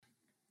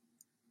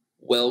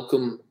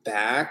Welcome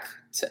back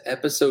to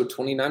episode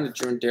 29 of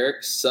Drew and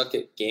Derek Suck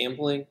at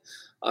Gambling.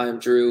 I'm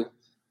Drew.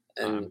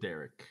 And I'm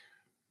Derek.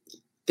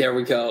 There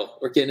we go.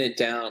 We're getting it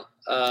down.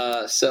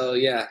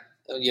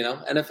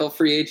 NFL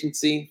free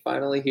agency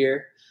finally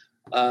here.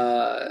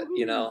 I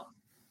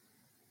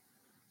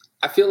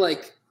feel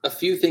like a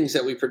few things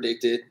that we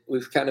predicted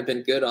we've kind of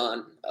been good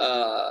on.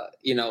 I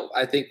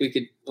think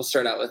we'll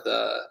start out with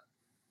the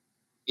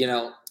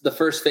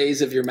first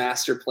phase of your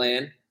master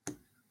plan.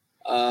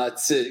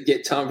 To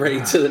get Tom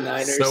Brady to the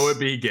Niners. So it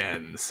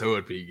begins.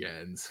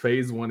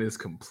 Phase 1 is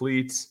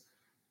complete.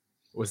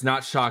 Was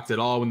not shocked at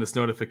all when this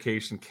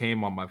notification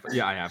came on my phone.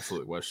 Yeah, I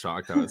absolutely was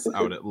shocked. I was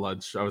out at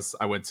lunch.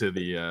 I went to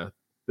the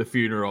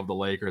funeral of the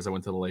Lakers. I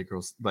went to the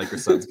Lakers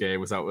Suns game.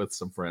 Was out with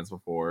some friends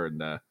before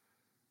and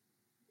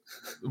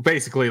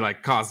basically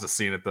caused a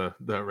scene at the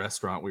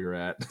restaurant we were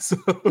at. So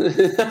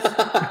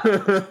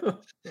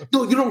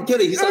no, you don't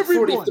get it. He's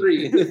Everyone. Like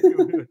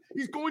 43.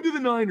 He's going to the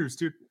Niners,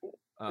 dude.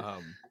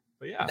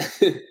 But yeah,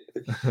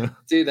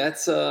 dude,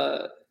 that's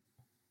I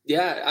got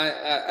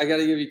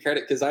to give you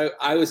credit because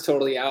I was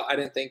totally out. I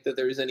didn't think that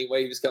there was any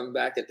way he was coming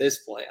back at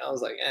this point. I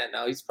was like,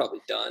 no, he's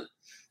probably done.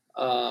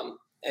 I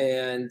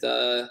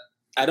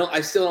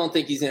still don't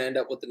think he's gonna end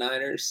up with the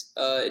Niners.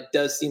 It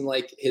does seem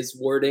like his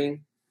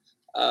wording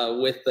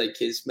with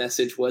his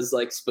message was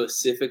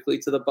specifically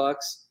to the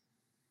Bucks,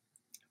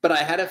 but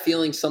I had a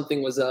feeling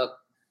something was up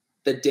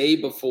the day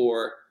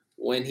before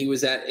when he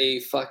was at a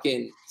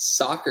fucking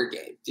soccer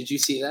game. Did you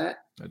see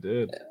that? I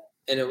did.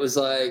 And it was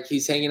like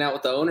he's hanging out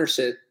with the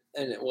ownership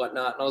and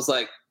whatnot. And I was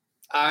like,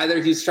 either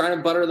he's trying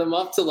to butter them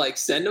up to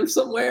send them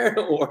somewhere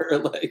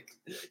or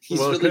he's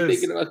really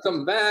thinking about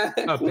coming back.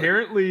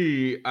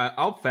 Apparently,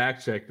 I'll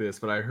fact check this,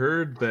 but I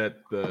heard that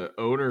the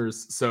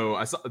owners.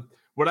 So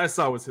what I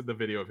saw was the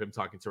video of him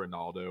talking to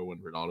Ronaldo when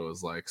Ronaldo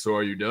was like, "So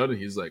are you done?" And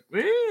he's like,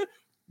 "Eh."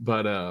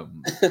 But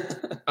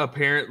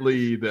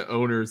apparently the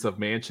owners of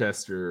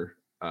Manchester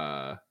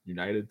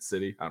United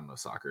City, I don't know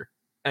soccer.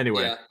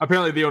 Anyway,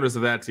 Apparently the owners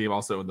of that team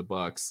also in the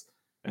Bucks,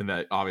 and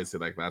that obviously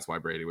that's why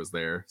Brady was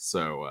there.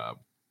 So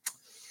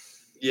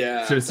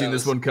should have seen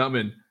this one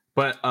coming.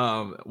 But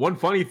one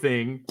funny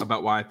thing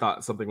about why I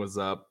thought something was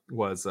up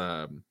was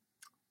I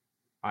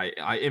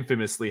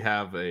infamously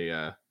have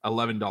a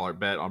 $11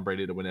 bet on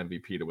Brady to win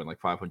MVP to win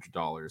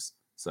 $500.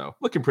 So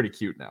looking pretty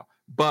cute now,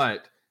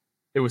 but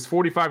it was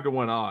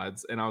 45-1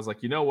 odds, and I was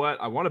like, you know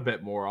what? I want to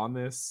bet more on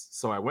this.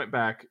 So I went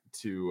back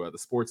to the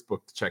sports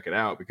book to check it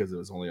out because it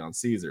was only on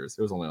Caesars.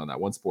 It was only on that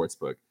one sports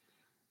book.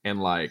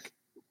 And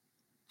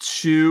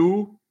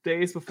 2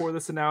 days before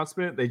this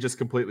announcement, they just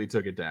completely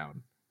took it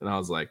down. And I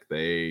was like,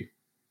 they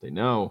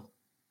know.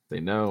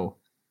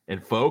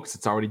 And folks,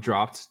 it's already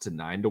dropped to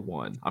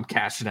 9-1. I'm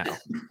cashing out.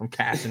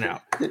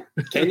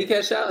 Can you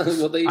cash out? I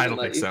don't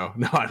think so.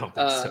 No, I don't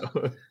think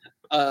so.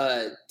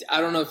 I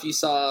don't know if you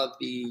saw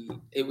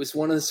it was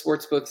one of the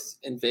sports books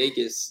in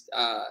Vegas.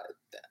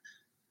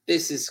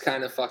 This is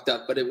kind of fucked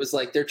up, but it was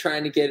they're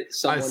trying to get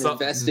someone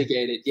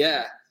investigated.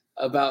 Yeah.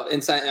 About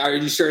inside. Are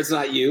you sure it's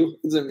not you?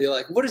 It's going to be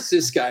what does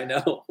this guy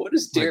know? What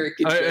does Derek?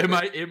 It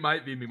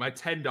might be me. My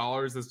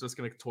 $10 is just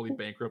going to totally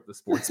bankrupt the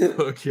sports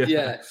book. Yeah.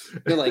 Yeah.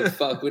 You're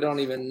fuck, we don't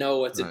even know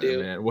what to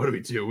do. Man, what do we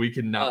do? We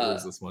cannot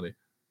lose this money.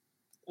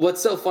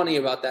 What's so funny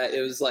about that?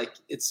 It was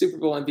it's Super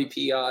Bowl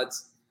MVP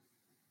odds.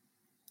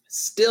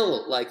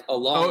 Still a long shot.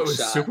 Oh, it was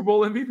shot. Super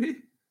Bowl MVP?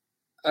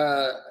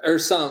 Or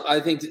some. I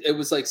think it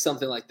was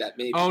something like that.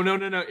 Maybe. Oh no!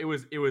 It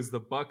was the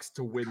Bucks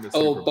to win the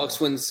Super Bowl.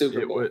 Bucks win the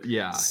Super Bowl.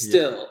 Yeah.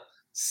 Still.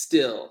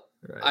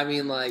 Right. I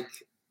mean,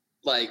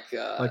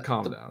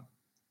 calm down.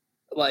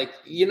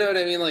 You know what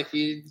I mean?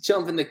 You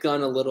jump in the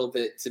gun a little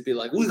bit to be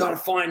we gotta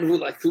find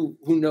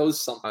who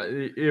knows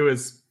something. It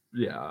was.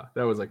 Yeah,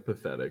 that was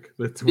pathetic.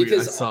 The tweet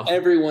because I saw.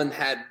 Everyone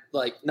had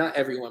not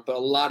everyone, but a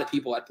lot of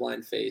people had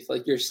blind faith,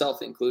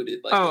 yourself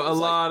included. A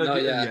lot of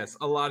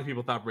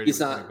people thought Brady was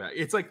coming back.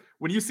 It's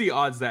when you see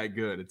odds that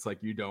good, it's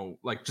you don't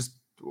just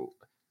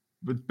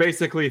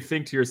basically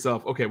think to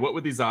yourself, okay, what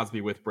would these odds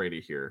be with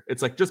Brady here?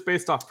 It's just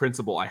based off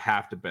principle, I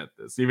have to bet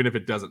this, even if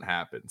it doesn't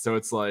happen. So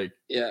it's maybe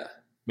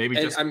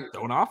just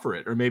don't offer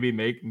it, or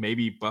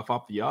maybe buff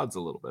up the odds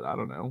a little bit. I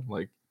don't know,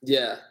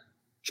 yeah.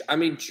 I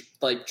mean,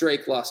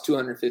 Drake lost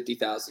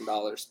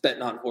 $250,000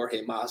 betting on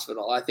Jorge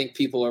Masvidal. I think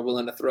people are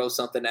willing to throw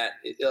something at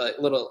a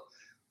little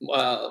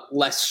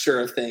less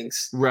sure of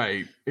things.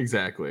 Right.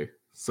 Exactly.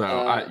 So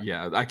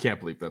I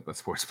can't believe that the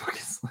sportsbook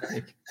is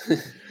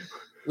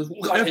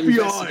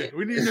FBI.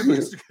 We need an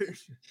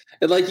investigation.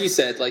 And like you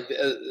said,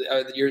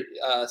 your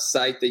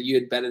site that you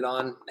had betted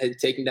on had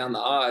taken down the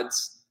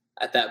odds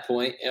at that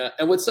point.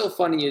 And what's so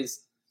funny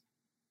is,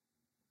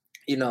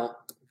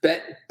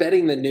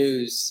 betting the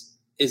news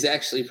is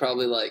actually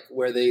probably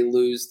where they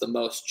lose the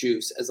most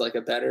juice as a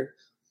bettor.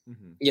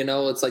 Mm-hmm.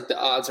 It's the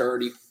odds are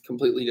already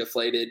completely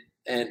deflated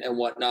and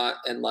whatnot.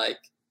 And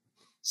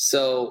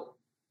so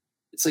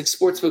it's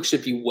sportsbook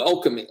should be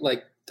welcoming,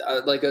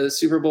 a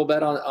Super Bowl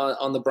bet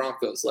on the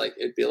Broncos.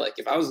 It'd be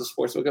if I was a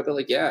sportsbook, I'd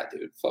be yeah,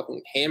 dude,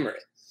 fucking hammer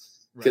it.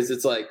 Because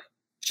it's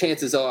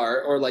chances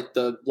are, or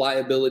the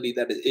liability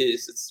that it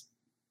is, it's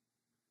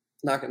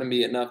not going to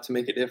be enough to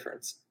make a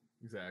difference.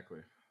 Exactly.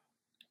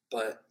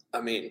 But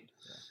I mean,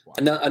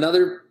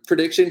 another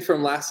prediction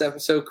from last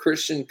episode,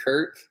 Christian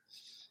Kirk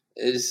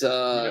is. You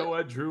know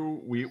what,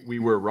 Drew? We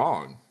were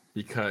wrong,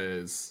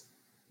 because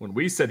when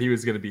we said he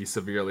was going to be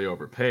severely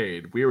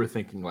overpaid, we were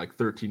thinking like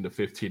 $13 to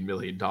 $15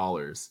 million,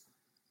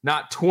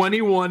 not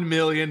 $21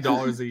 million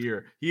a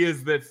year. He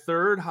is the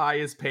third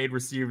highest paid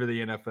receiver in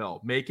the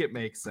NFL. Make it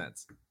make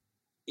sense.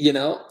 You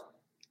know,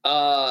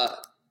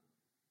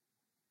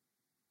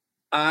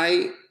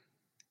 I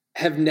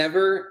have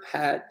never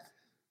had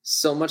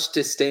so much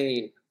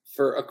disdain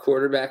for a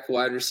quarterback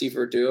wide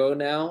receiver duo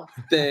now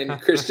than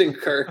Christian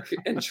Kirk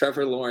and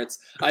Trevor Lawrence.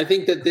 I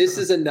think that this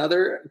is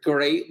another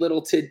great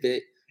little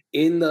tidbit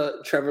in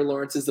the Trevor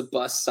Lawrence is a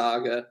bust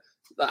saga.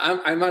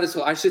 I might as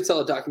well. I should sell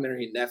a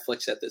documentary on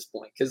Netflix at this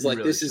point, because like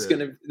really this is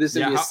gonna be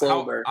a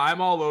slow burn. I'm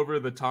all over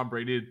the Tom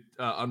Brady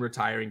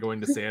unretiring, going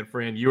to San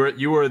Fran.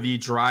 You are the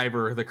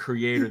driver, the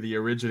creator, the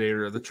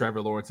originator of the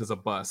Trevor Lawrence is a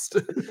bust.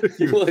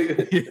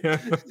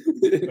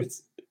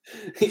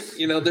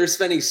 You know, they're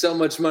spending so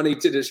much money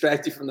to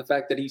distract you from the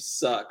fact that he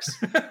sucks.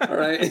 All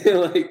right,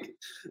 like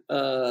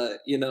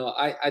you know,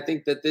 I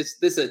think that this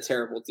is a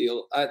terrible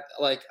deal.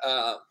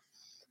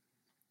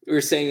 We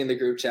were saying in the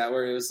group chat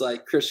where it was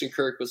like Christian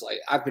Kirk was like,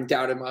 I've been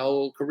doubted my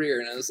whole career.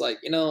 And I was like,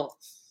 you know,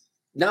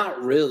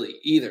 not really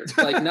either.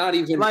 Like, not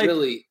even like,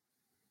 really.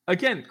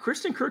 Again,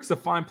 Christian Kirk's a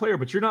fine player,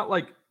 but you're not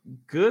like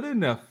good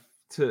enough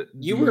to.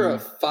 You were a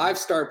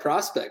 5-star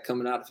prospect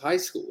coming out of high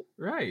school.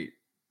 Right.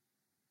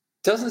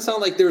 Doesn't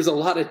sound like there was a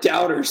lot of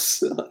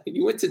doubters.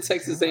 You went to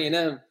Texas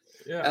A&M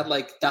at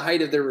like the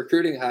height of their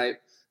recruiting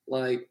hype.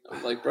 Like,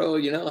 bro,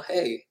 you know,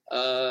 hey,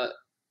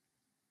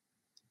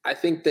 I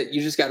think that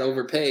you just got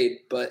overpaid,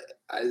 but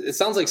it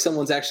sounds like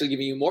someone's actually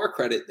giving you more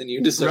credit than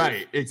you deserve.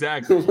 Right,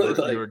 exactly.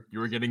 You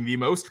were getting the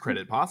most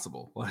credit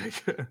possible.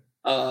 Like,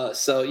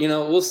 so you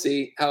know, we'll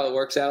see how it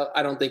works out.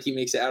 I don't think he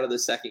makes it out of the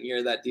second year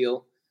of that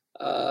deal.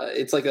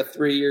 It's like a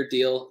 3-year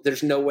deal.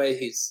 There's no way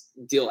his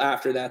deal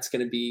after that's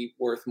going to be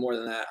worth more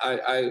than that.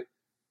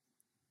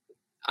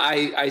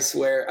 I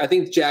swear. I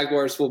think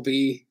Jaguars will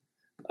be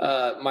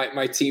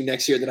my team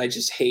next year that I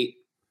just hate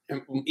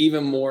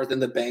even more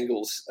than the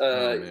Bengals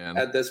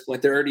at this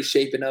point. They're already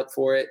shaping up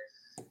for it.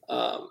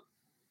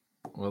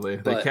 Well, they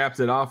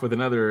capped it off with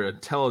another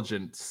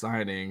intelligent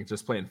signing,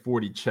 just playing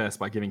 40 chess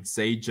by giving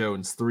Zay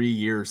Jones 3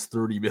 years,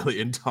 $30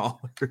 million.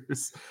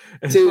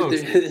 Dude,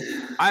 folks,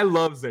 I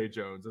love Zay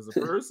Jones as a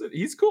person.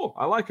 He's cool.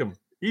 I like him.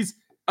 He's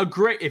a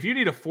great. If you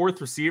need a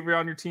fourth receiver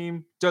on your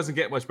team, doesn't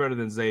get much better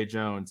than Zay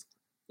Jones.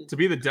 To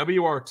be the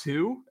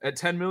WR2 at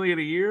 $10 million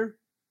a year,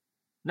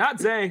 not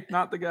Zay,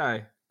 not the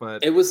guy.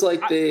 But it was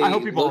like I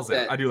hope he balls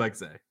it. I do like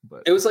Zay,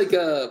 but it was like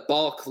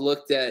Balk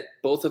looked at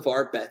both of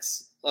our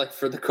bets, like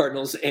for the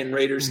Cardinals and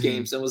Raiders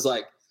games, and was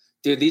like,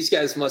 "Dude, these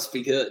guys must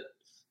be good."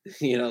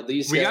 You know,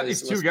 we got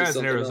these two guys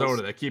in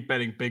Arizona that keep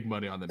betting big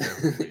money on them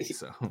every week.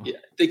 So yeah,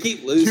 they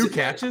keep losing. 2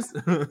 catches.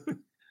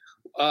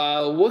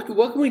 What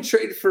can we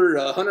trade for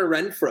Hunter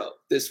Renfrow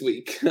this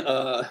week?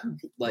 Like,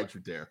 don't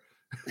you dare!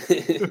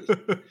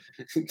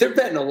 They're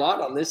betting a lot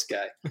on this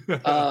guy.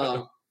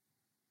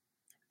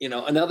 You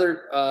know,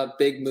 another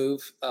big move,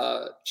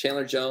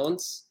 Chandler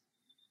Jones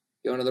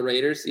going to the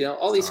Raiders. You know,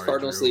 all these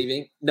Cardinals Drew.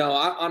 Leaving. No,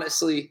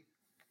 honestly,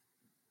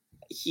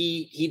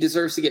 he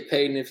deserves to get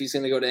paid. And if he's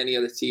going to go to any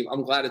other team,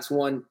 I'm glad it's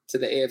one to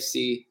the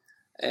AFC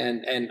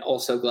and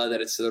also glad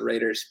that it's to the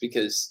Raiders,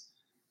 because,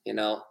 you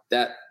know,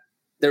 that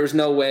there was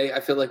no way. I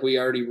feel like we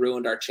already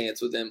ruined our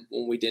chance with him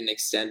when we didn't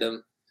extend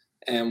him.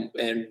 And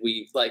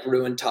we like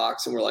ruined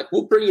talks and we're like,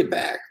 we'll bring you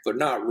back, but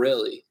not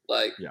really.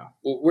 Like,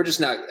 we're just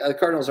not. The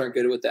Cardinals aren't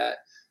good with that.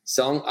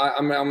 So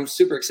I'm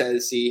super excited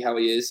to see how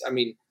he is. I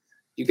mean,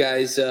 you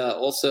guys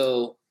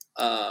also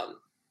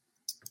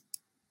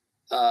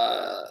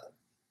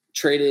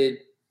traded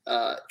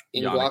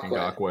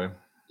Ngakoue.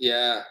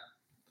 Yeah.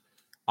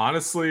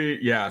 Honestly,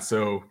 yeah.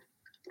 So,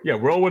 yeah,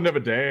 whirlwind of a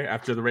day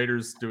after the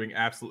Raiders doing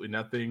absolutely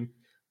nothing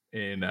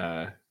in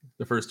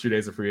the first 2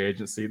 days of free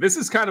agency. This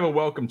is kind of a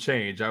welcome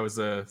change. I was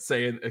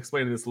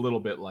explaining this a little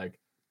bit. Like,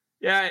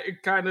 yeah,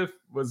 it kind of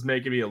was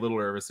making me a little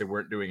nervous they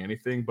weren't doing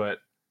anything, but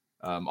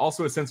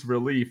also a sense of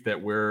relief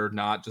that we're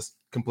not just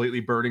completely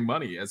burning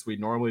money as we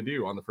normally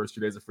do on the first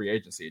 2 days of free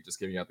agency, just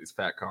giving out these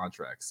fat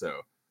contracts.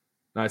 So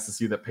nice to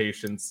see that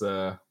patience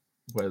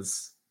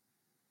was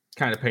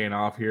kind of paying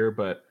off here.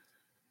 But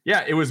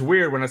yeah, it was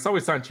weird when I saw we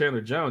signed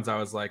Chandler Jones. I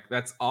was like,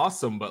 that's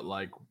awesome, but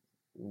like,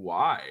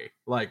 why?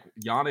 Like,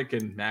 Yannick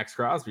and Max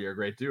Crosby are a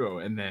great duo,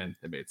 and then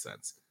it made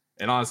sense.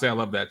 And honestly, I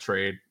love that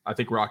trade. I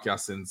think Rock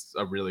Ya-Sin's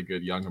a really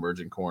good young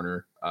emerging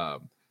corner.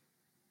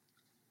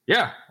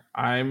 Yeah,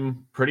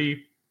 I'm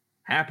pretty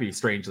happy,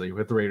 strangely,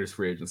 with the Raiders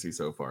free agency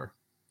so far.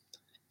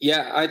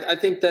 Yeah, I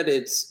think that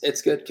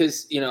it's good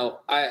because, you know,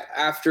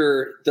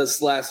 after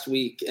this last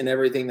week and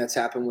everything that's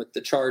happened with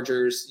the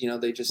Chargers, you know,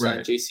 they just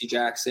signed J.C.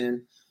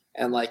 Jackson,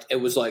 and like it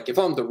was like, if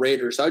I'm the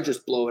Raiders, I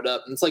just blow it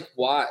up. And it's like,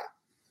 why?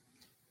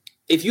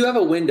 If you have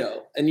a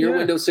window and your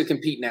window's to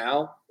compete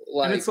now,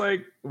 like, and it's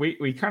like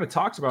we kind of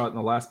talked about it in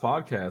the last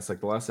podcast,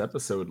 like the last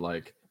episode,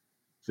 like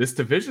this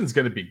division's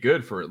going to be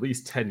good for at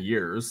least 10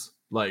 years.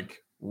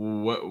 Like,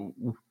 what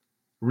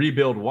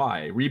rebuild?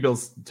 Why?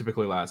 Rebuilds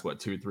typically last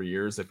 2-3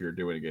 years if you're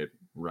doing it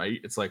right.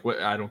 It's like, what?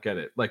 I don't get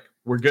it. Like,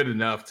 we're good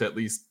enough to at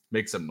least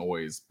make some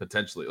noise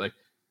potentially. Like,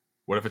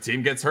 what if a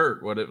team gets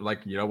hurt? What if, what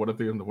if one of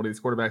these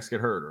quarterbacks get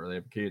hurt or they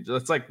have a kid?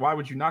 It's like, why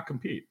would you not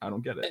compete? I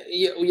don't get it.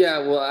 Yeah.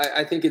 Well,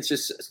 I think it's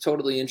just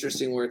totally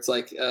interesting where it's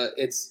like,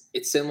 it's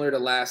similar to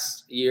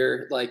last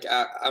year, like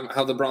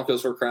how the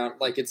Broncos were crowned.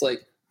 Like, it's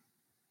like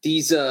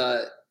these,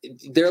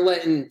 they're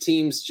letting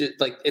teams just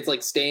like, it's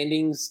like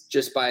standings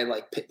just by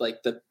like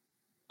the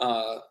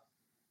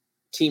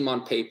team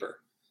on paper.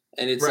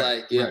 And it's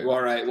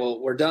all right, well,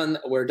 we're done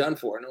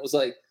for. And it was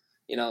like,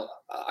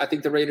 I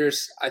think the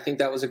Raiders, I think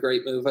that was a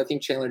great move. I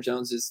think Chandler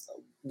Jones is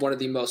one of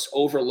the most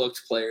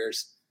overlooked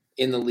players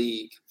in the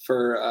league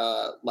for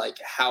like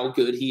how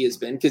good he has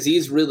been, because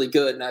he's really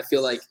good. And I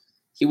feel like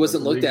he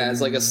wasn't looked at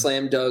as like a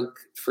slam dunk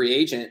free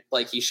agent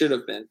like he should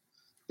have been,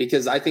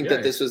 because I think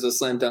that this was a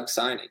slam dunk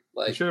signing.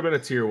 Like, he should have been a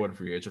tier 1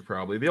 free agent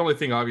probably. The only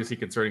thing obviously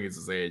concerning is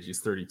his age.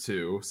 He's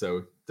 32,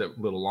 so a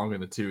little long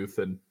in the tooth,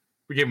 and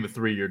we gave him a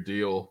 3-year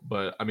deal.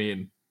 But I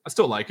mean, I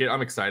still like it.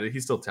 I'm excited.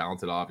 He's still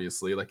talented,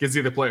 obviously. Like, is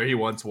he the player he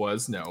once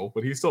was? No,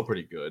 but he's still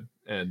pretty good.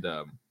 And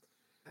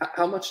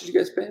how much did you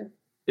guys pay him?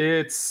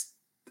 It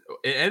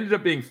ended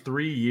up being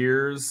 3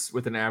 years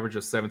with an average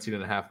of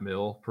 $17.5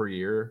 million per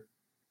year.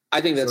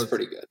 I think that's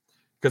pretty good.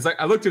 Because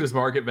I looked at his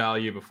market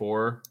value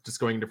before, just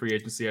going into free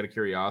agency out of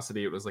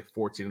curiosity. It was like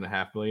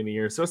 $14.5 million a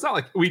year. So it's not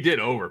like we did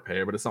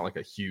overpay, but it's not like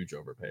a huge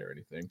overpay or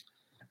anything.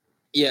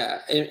 Yeah,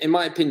 in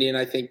my opinion,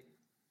 I think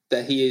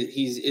that he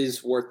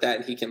is worth that,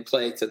 and he can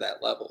play to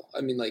that level.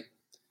 I mean, like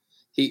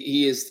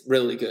he is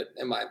really good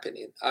in my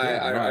opinion.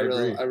 I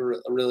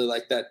really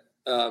like that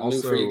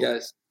move for you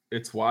guys.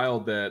 It's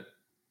wild that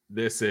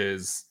this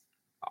is,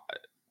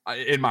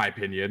 in my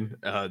opinion,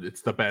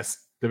 it's the best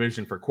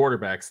division for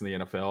quarterbacks in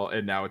the NFL,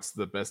 and now it's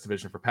the best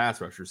division for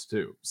pass rushers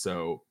too.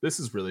 So this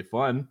is really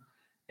fun,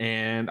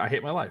 and I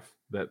hate my life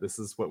that this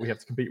is what we have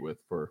to compete with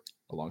for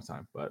a long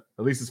time. But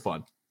at least it's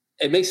fun.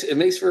 It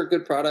makes for a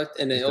good product,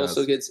 and it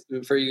also gets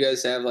for you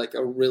guys to have like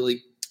a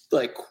really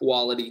like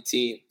quality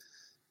team.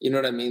 You know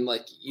what I mean?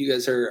 Like, you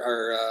guys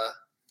are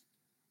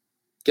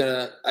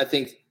gonna. I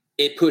think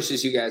it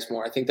pushes you guys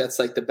more. I think that's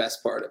like the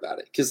best part about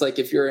it, because like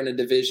if you're in a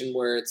division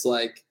where it's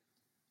like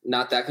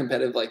not that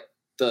competitive, like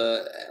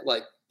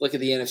look at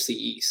the NFC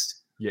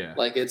East. Yeah,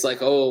 like it's like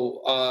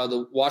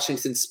the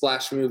Washington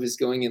splash move is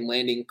going and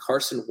landing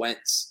Carson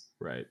Wentz.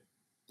 Right.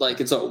 Like,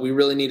 it's we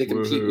really need to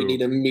compete. Woohoo. We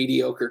need a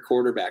mediocre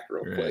quarterback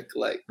real quick.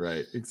 Like,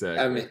 right,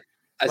 exactly. I mean,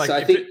 like, so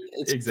I think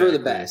it's for the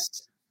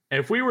best. And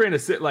if we were in a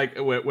like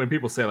when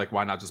people say like,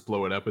 why not just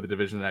blow it up with a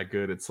division that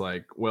good? It's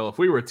like, well, if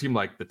we were a team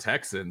like the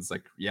Texans,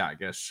 like, yeah, I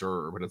guess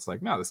sure, but it's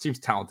like, no, this team's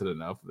talented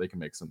enough that they can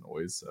make some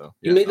noise. So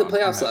you made the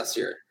playoffs last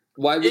year.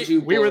 Why would you?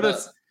 We were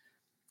this.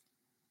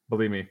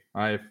 Believe me,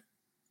 I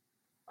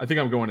think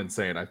I'm going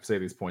insane. I say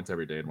these points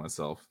every day to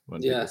myself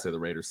when people say the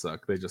Raiders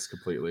suck. They just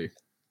completely.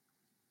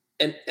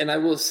 And I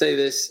will say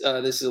this.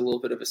 This is a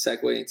little bit of a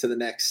segue into the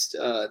next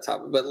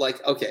topic, but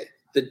like, okay,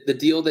 the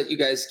deal that you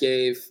guys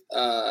gave.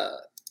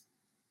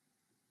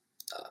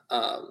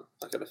 I'm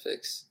gonna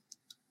fix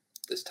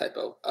this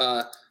typo.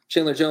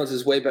 Chandler Jones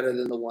is way better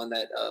than the one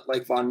that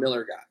like Von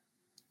Miller got.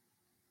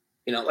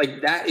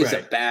 Like that is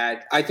a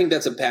bad. I think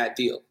that's a bad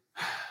deal.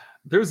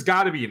 There's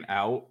got to be an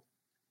out.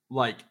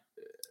 Like,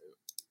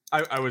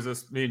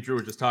 me and Drew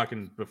were just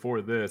talking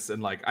before this,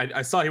 and like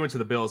I saw he went to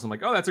the Bills. I'm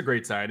like, oh, that's a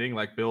great signing.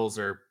 Like, Bills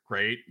are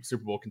great,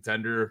 Super Bowl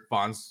contender.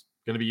 Von's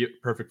gonna be a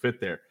perfect fit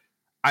there.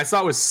 I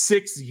saw it was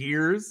 6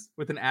 years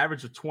with an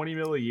average of $20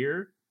 million a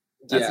year.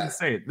 That's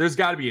insane. There's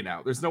got to be an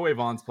out. There's no way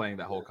Von's playing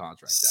that whole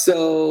contract.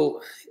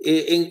 So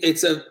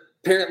it's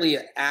apparently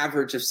an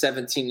average of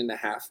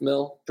 $17.5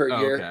 million per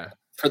year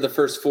for the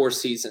first 4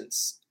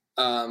 seasons.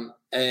 And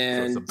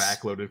so it's a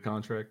backloaded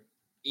contract.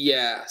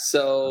 Yeah.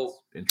 So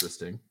that's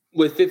interesting.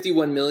 With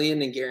 $51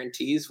 million in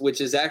guarantees,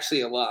 which is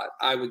actually a lot.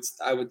 I would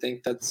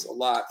think that's a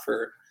lot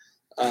for.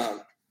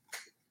 How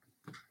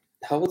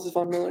old is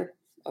Von Miller?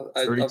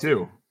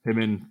 32. Him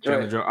and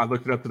Chandler Jones. I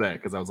looked it up today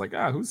because I was like,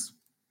 who's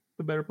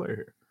the better player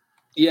here?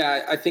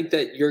 Yeah, I think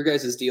that your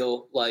guys'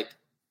 deal, like,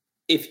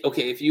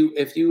 if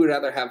you would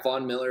rather have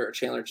Von Miller or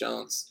Chandler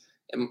Jones,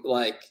 and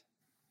like,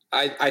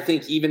 I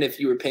think even if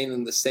you were paying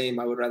them the same,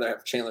 I would rather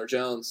have Chandler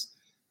Jones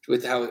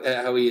with how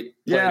he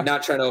played,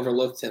 not trying to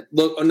overlook him.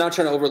 I'm not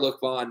trying to overlook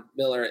Von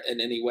Miller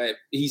in any way.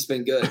 He's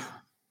been good,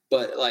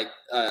 but like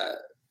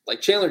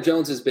Chandler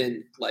Jones has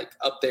been like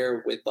up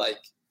there with like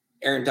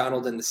Aaron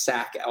Donald in the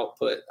sack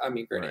output. I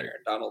mean, granted,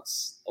 Aaron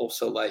Donald's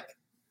also like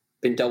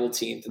been double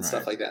teamed and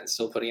stuff like that and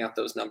still putting out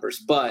those numbers.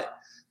 But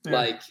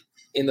like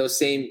in those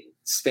same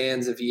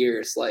spans of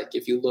years, like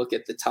if you look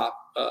at the top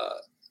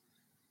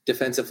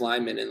defensive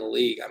linemen in the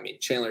league, I mean,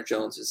 Chandler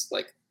Jones is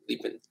like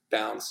leaping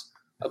bounds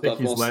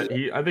above most of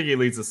them. I think he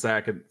leads the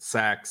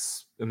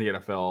sacks in the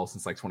NFL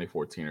since like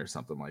 2014 or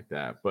something like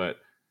that. But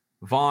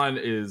Von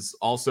is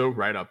also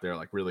right up there,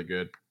 like really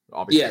good.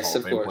 Obviously, Hall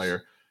of Fame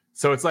player.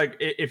 So it's like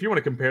if you want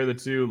to compare the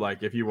two,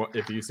 like if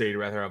you say you'd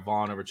rather have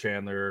Vaughn over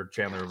Chandler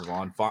over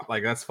Vaughn,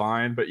 like that's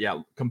fine. But yeah,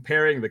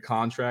 comparing the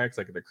contracts,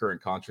 like the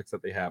current contracts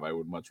that they have, I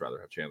would much rather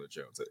have Chandler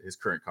Jones, his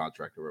current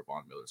contract, over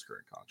Von Miller's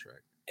current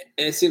contract.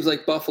 And it seems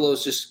like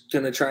Buffalo's just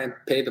going to try and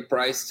pay the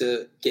price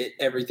to get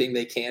everything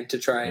they can to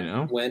try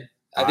and win.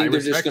 I think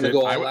they're just going to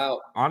go all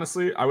out.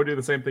 Honestly, I would do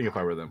the same thing if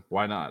I were them.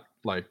 Why not?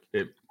 Like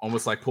it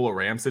almost like pull a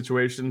Ram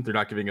situation. They're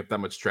not giving up that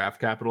much draft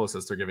capital. It's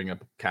just they're giving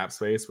up cap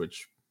space,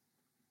 which,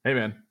 hey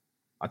man,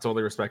 I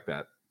totally respect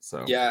that.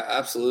 So yeah,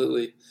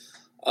 absolutely.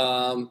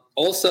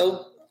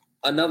 Also,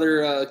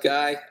 another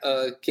guy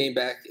not came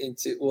back,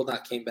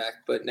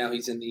 but now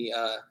he's in the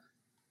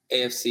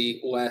AFC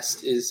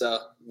West is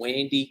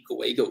Wandy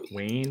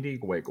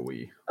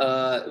Gwegowy.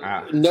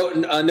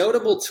 A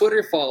notable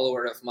Twitter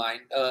follower of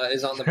mine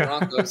is on the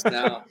Broncos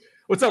now.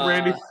 What's up,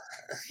 Randy?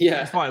 Yeah,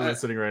 he's probably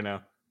listening right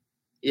now.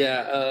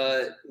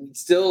 Yeah,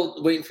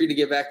 still waiting for you to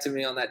get back to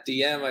me on that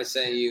DM I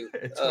sent you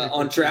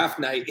on draft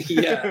night.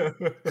 Yeah,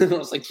 I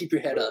was like, keep your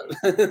head up.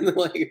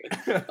 Like,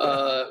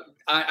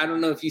 I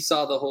don't know if you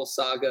saw the whole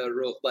saga,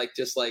 like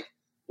just like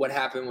what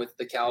happened with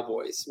the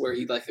Cowboys, where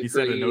he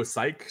said a no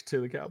psych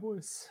to the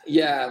Cowboys.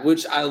 Yeah,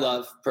 which I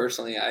love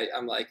personally.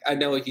 I'm like, I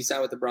know he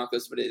signed with the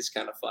Broncos, but it is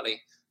kind of funny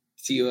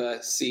to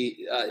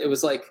see. It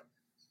was like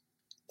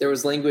there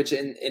was language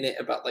in it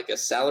about like a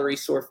salary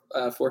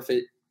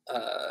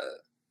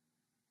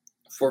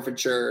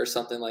forfeiture or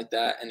something like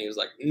that, and he was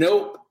like,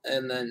 nope,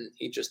 and then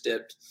he just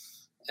dipped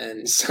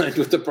and signed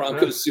with the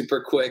Broncos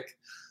super quick.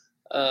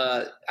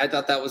 I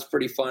thought that was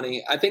pretty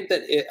funny. I think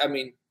that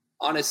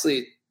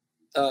honestly,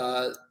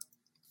 I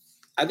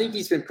think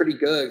he's been pretty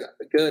good.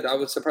 I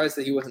was surprised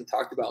that he wasn't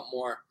talked about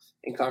more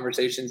in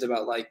conversations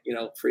about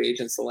free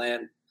agents to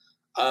land.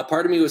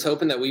 Part of me was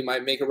hoping that we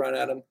might make a run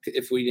at him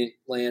if we didn't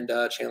land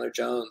Chandler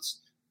Jones,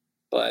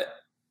 but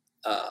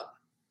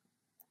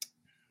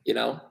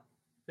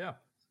yeah.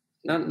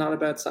 Not a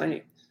bad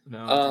signing.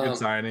 No, it's a good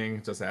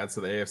signing. Just adds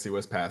to the AFC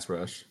West pass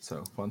rush.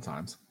 So fun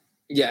times.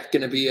 Yeah,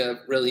 going to be a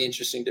really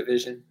interesting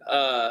division.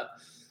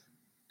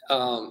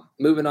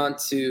 Moving on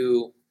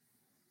to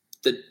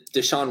the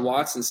Deshaun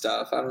Watson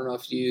stuff. I don't know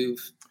if you've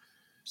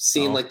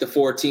seen the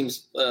four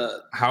teams.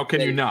 How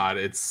can you not?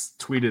 It's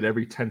tweeted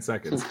every 10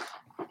 seconds.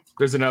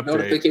 There's an update.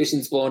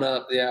 Notifications blown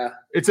up. Yeah,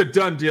 it's a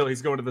done deal.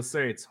 He's going to the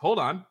Saints. Hold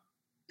on.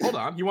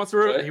 He wants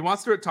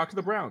to talk to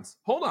the Browns.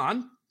 Hold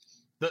on.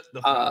 The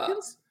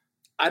Falcons.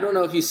 I don't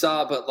know if you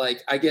saw, but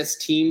I guess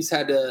teams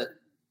had to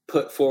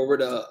put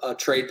forward a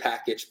trade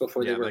package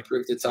before they were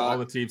approved to talk. All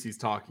the teams he's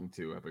talking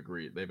to have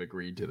agreed. They've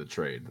agreed to the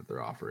trade that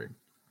they're offering.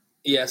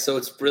 Yeah, so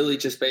it's really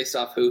just based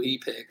off who he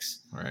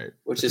picks. Right.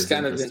 Which is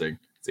kind interesting.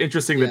 It's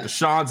interesting that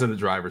Deshaun's in the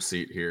driver's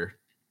seat here.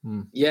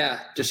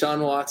 Yeah,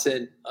 Deshaun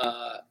Watson,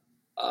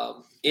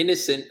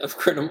 innocent of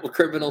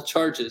criminal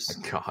charges.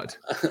 God.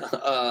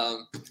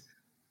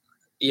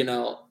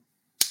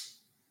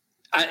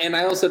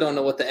 I also don't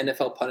know what the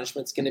NFL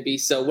punishment's going to be.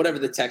 So whatever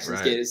the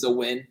Texans get is a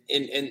win,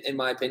 in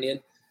my opinion,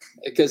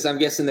 because I'm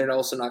guessing they're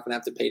also not going to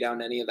have to pay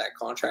down any of that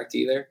contract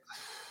either.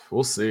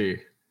 We'll see.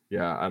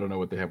 Yeah, I don't know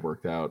what they have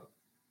worked out.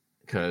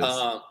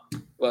 Because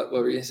what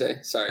were you going to say?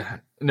 Sorry.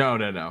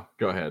 No.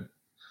 Go ahead.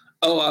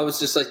 Oh, I was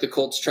just like the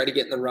Colts try to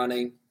get in the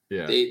running.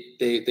 Yeah.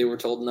 They were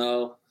told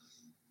no.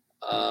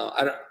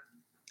 Do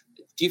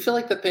you feel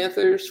like the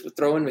Panthers would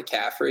throw in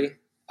McCaffrey?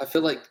 I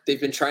feel like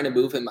they've been trying to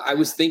move him. I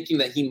was thinking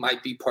that he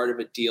might be part of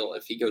a deal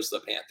if he goes to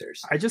the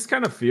Panthers. I just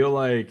kind of feel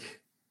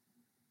like,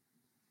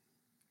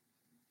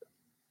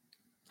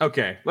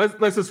 okay,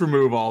 let's just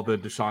remove all the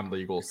Deshaun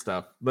legal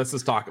stuff. Let's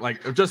just talk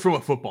just from a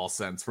football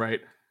sense,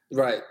 right?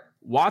 Right.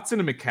 Watson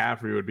and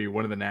McCaffrey would be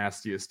one of the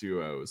nastiest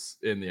duos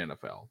in the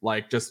NFL.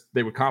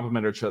 They would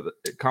complement each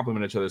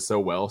other so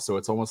well. So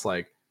it's almost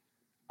like,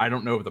 I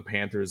don't know if the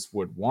Panthers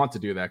would want to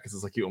do that, because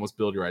it's like you almost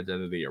build your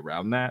identity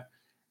around that.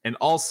 And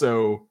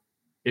also,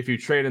 if you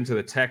trade into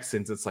the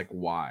Texans, it's like,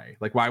 why?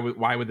 Why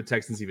would the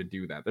Texans even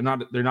do that?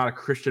 They're not a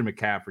Christian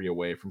McCaffrey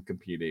away from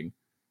competing.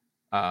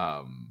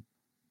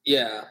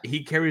 Yeah,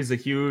 he carries a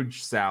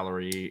huge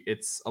salary.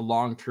 It's a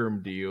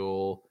long-term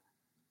deal.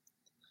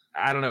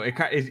 I don't know.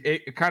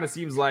 It kind of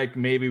seems like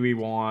maybe we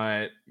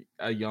want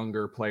a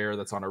younger player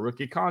that's on a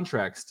rookie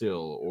contract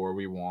still, or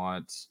we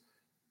want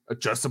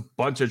just a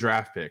bunch of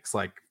draft picks.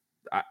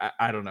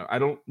 I don't know. I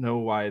don't know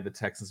why the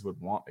Texans would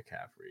want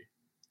McCaffrey.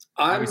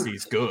 Obviously,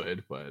 he's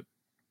good, but.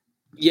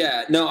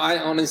 Yeah, no, I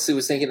honestly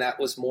was thinking that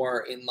was more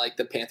in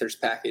the Panthers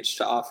package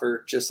to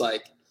offer, just to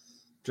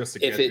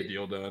get the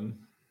deal done.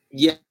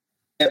 Yeah,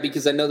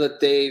 because I know that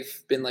they've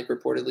been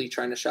reportedly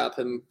trying to shop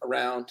him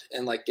around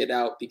and get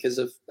out because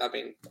of,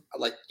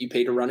 you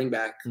paid a running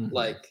back, mm-hmm.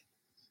 But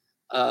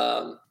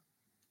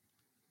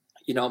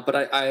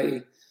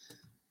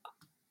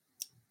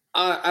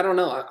I don't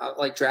know.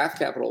 I draft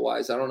capital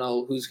wise, I don't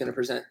know who's going to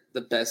present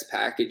the best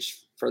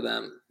package for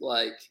them.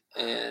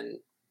 And.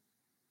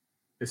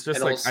 It's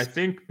just I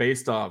think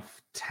based off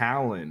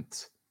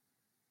talent,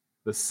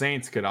 the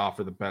Saints could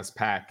offer the best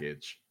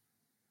package.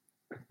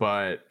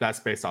 but that's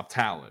based off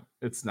talent.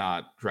 It's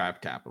not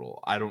draft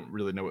capital. I don't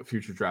really know what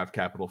future draft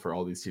capital for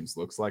all these teams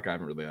looks like. I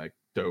haven't really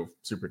dove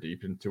super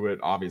deep into it.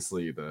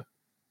 Obviously, the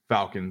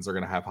Falcons are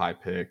going to have high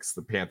picks.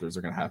 The Panthers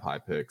are going to have high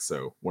picks.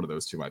 So one of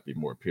those two might be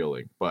more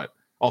appealing. But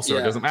also,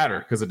 it doesn't matter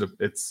because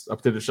it's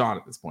up to Deshaun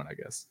at this point, I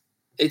guess.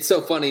 It's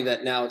so funny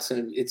that now it's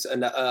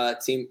a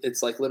team.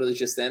 It's like literally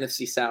just the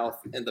NFC South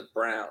and the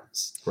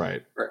Browns,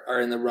 right,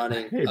 are in the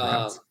running. Hey,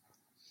 that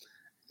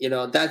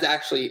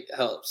actually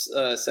helps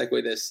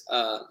segue this.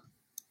 I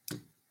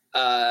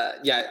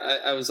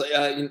was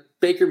like,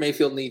 Baker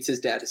Mayfield needs his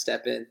dad to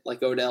step in,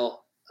 like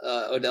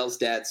Odell's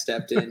dad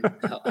stepped in,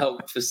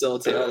 help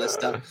facilitate all this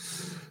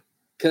stuff.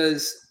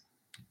 Because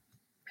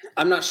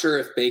I'm not sure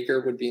if Baker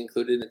would be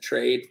included in a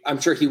trade.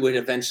 I'm sure he would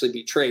eventually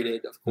be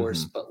traded, of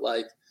course, but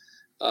like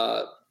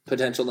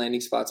potential landing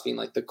spots being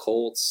like the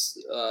Colts.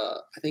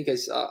 I think I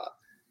saw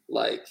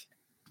like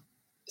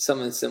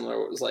something similar.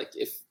 Where it was like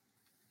if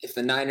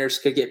the Niners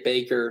could get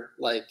Baker,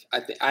 like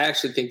I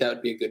actually think that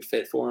would be a good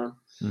fit for him.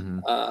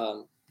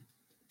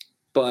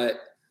 But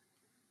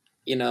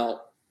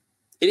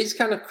it is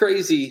kind of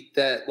crazy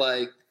that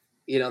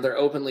they're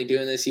openly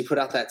doing this. He put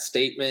out that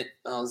statement.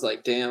 I was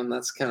like, damn,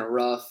 that's kind of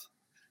rough.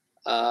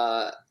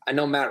 I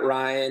know Matt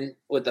Ryan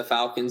with the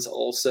Falcons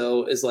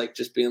also is like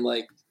just being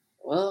like,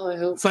 well, I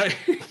hope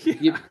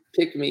you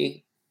pick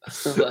me.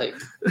 Like,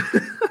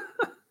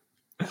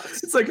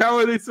 it's like, how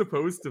are they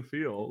supposed to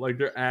feel? Like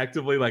they're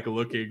actively like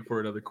looking for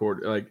another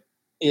quarter. Like,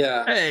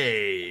 yeah,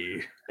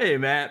 hey,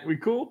 Matt, we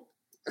cool?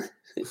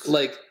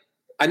 Like,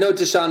 I know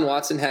Deshaun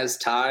Watson has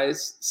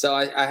ties, so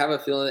I have a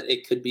feeling that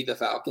it could be the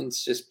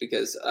Falcons, just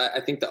because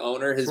I think the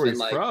owner has been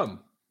like,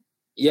 from.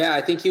 Yeah, I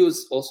think he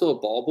was also a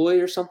ball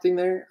boy or something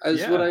there.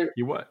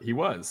 He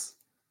was.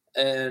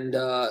 And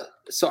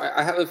so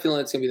I have a feeling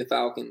it's going to be the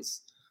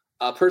Falcons.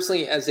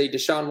 Personally, as a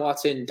Deshaun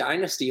Watson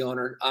dynasty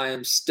owner, I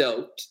am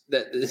stoked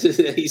that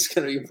he's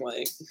going to be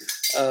playing.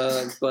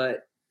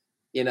 But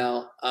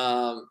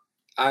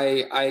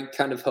I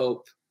kind of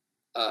hope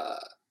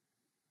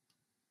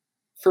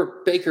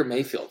for Baker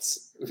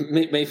Mayfield's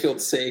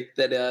sake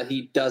that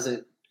he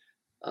doesn't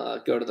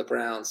go to the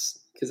Browns,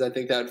 because I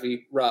think that would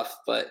be rough.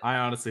 But I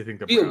honestly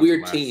think be a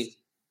weird team.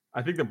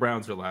 I think the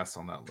Browns are last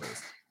on that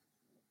list.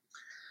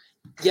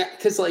 Yeah,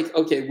 because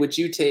okay, would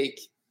you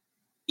take,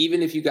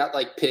 even if you got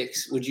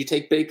picks, would you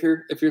take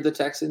Baker if you're the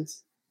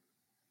Texans?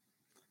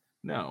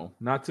 No,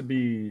 not to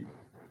be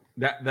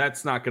that.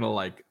 That's not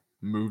gonna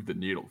move the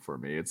needle for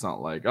me. It's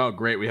not like, oh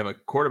great, we have a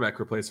quarterback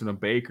replacement of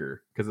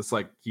Baker, because it's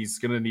like he's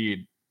gonna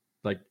need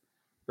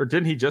or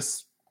didn't he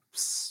just?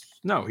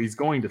 No, he's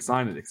going to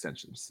sign an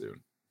extension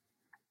soon.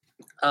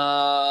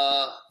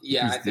 I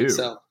think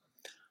so.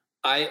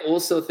 I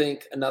also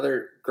think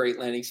another great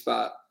landing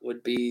spot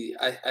would be,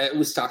 it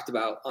was talked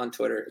about on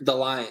Twitter, the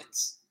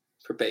Lions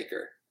for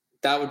Baker.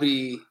 That would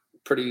be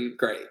pretty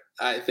great.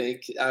 I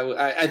think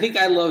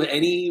I love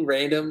any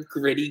random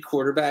gritty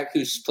quarterback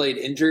who's played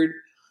injured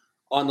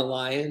on the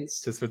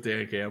Lions. Just with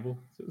Dan Campbell?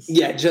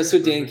 Just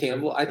with Dan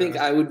Campbell. I think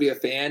I would be a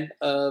fan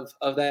of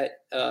that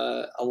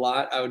a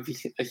lot. I would be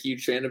a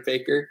huge fan of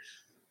Baker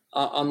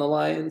on the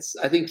Lions.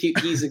 I think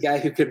he's a guy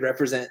who could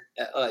represent,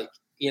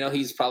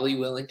 he's probably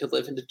willing to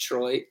live in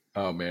Detroit.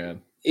 Oh,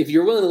 man. If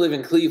you're willing to live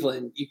in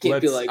Cleveland, you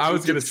can't be like, I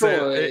was going to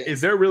say, is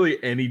there really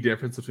any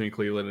difference between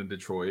Cleveland and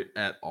Detroit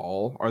at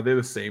all? Are they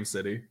the same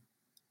city?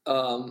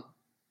 LeBron.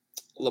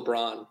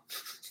 I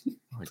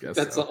guess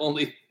that's the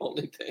only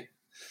thing.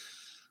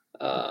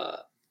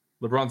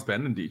 LeBron's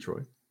been in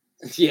Detroit.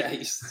 Yeah,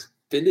 he's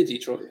been to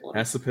Detroit once.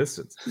 That's the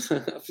Pistons.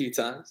 A few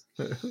times.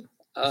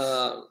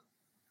 I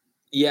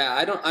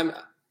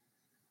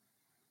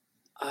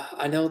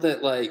know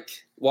that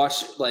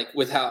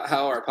with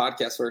how our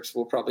podcast works,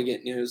 we'll probably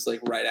get news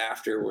right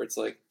after, where it's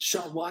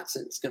Deshaun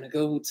Watson's gonna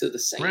go to the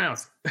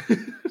Saints.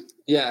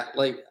 Yeah,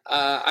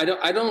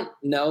 I don't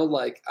know.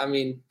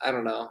 I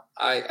don't know.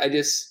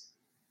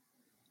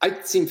 I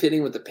seem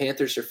fitting with the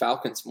Panthers or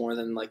Falcons more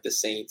than the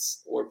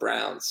Saints or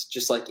Browns.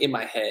 Just in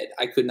my head,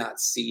 I could not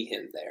see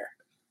him there.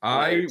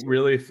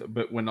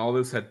 But when all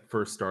this had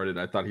first started,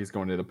 I thought he's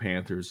going to the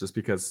Panthers, just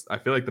because I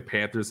feel like the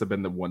Panthers have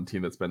been the one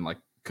team that's been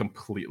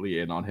completely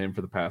in on him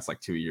for the past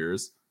 2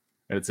 years.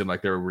 And it seemed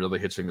like they were really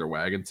hitching their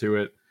wagon to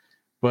it.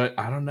 But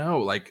I don't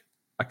know.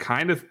 I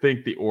kind of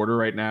think the order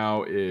right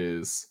now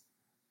is,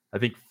 I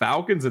think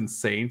Falcons and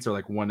Saints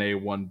are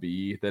 1A,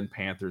 1B, then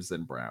Panthers,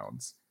 then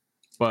Browns.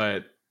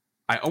 But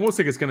I almost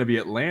think it's going to be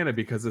Atlanta,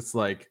 because it's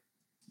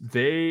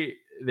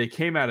they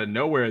came out of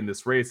nowhere in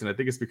this race, and I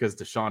think it's because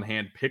Deshaun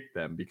Hand picked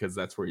them, because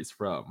that's where he's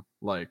from.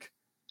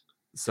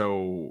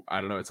 So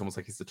I don't know. It's almost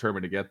like he's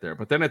determined to get there.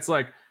 But then it's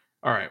all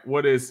right,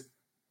 what is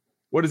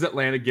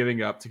Atlanta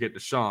giving up to get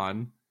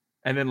Deshaun?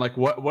 And then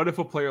what if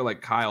a player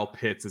like Kyle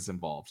Pitts is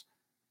involved?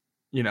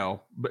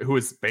 But who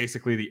is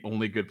basically the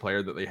only good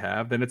player that they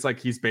have? Then it's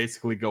he's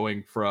basically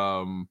going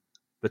from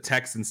the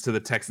Texans to the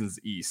Texans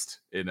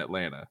East in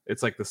Atlanta.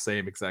 It's the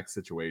same exact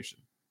situation.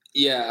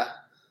 Yeah.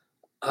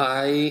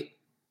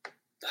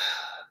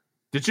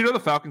 Did you know the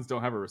Falcons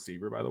don't have a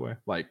receiver, by the way?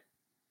 They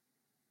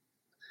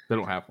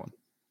don't have one.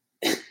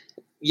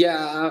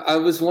 Yeah, I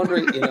was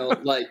wondering,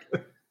 like,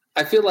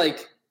 I feel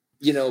like,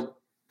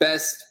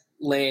 best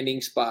landing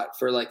spot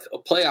for like a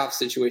playoff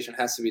situation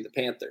has to be the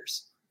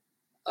Panthers.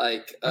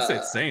 Like, I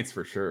said Saints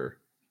for sure.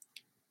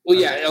 Well,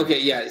 yeah, okay,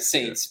 yeah,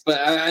 Saints. Yeah.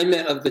 But I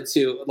meant of the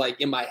two,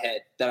 like in my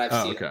head that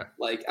I've seen. Okay.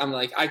 Like, I'm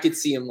like, I could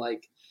see him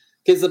like,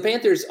 because the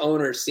Panthers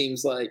owner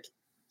seems like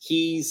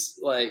he's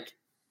like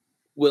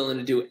willing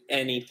to do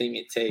anything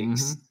it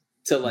takes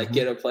to like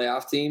get a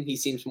playoff team. He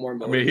seems more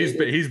motivated.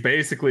 I mean, he's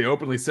basically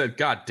openly said,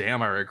 "God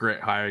damn, I regret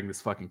hiring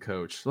this fucking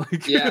coach."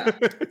 Like, yeah,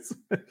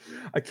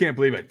 I can't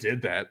believe I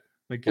did that.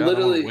 Like, God,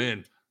 literally, I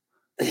want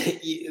to win.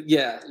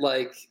 Yeah,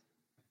 like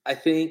I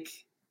think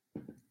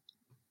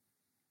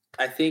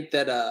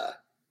that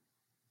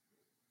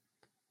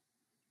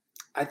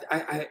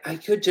I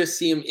could just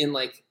see him in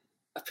like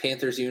a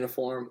Panthers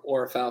uniform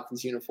or a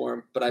Falcons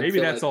uniform, but maybe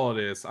that's like, all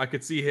it is. I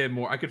could see him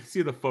more. I could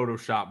see the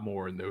Photoshop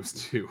more in those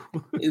two.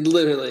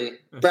 Literally,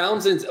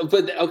 Browns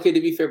but okay.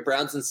 To be fair,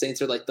 Browns and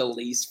Saints are like the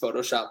least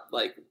Photoshop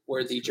like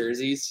worthy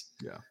jerseys.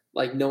 Yeah,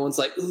 like no one's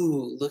like,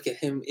 ooh, look at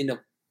him in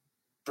a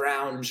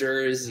brown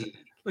jersey.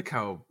 Look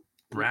how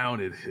brown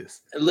it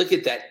is. And look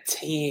at that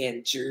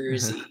tan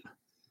jersey.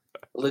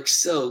 It looks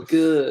so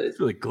good. It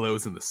really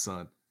glows in the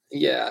sun.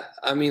 Yeah,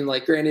 I mean,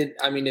 like, granted,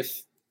 I mean,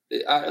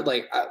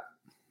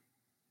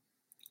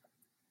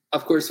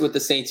 of course, with the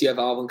Saints, you have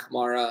Alvin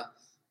Kamara,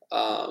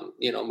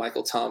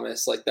 Michael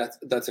Thomas. Like,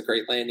 that's a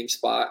great landing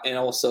spot. And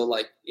also,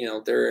 like,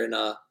 they're in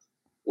now.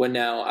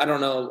 I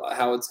don't know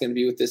how it's going to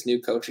be with this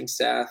new coaching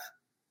staff.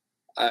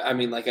 I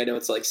mean, like, I know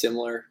it's like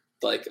similar.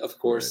 Like, of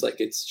course, right. Like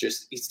it's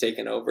just he's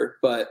taken over,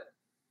 but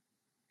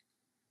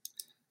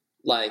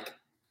like,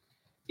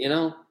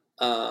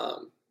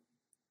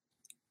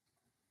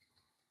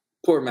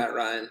 poor Matt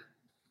Ryan.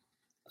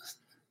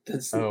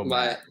 That's So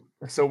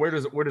where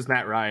does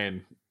Matt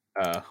Ryan?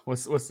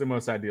 What's the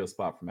most ideal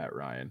spot for Matt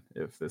Ryan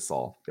if this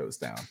all goes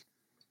down?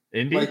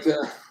 Indy, like,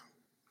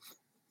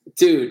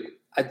 dude.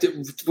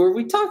 Were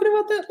we talking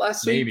about that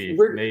last week?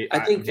 Maybe.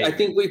 I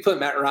think we put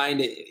Matt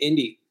Ryan in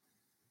Indy.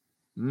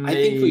 Maybe. I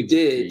think we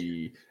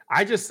did.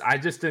 I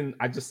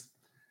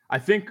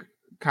think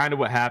kind of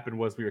what happened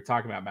was we were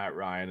talking about Matt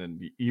Ryan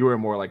and you were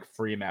more like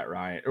free Matt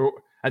Ryan. Or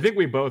I think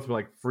we both were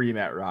like free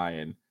Matt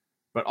Ryan,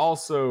 but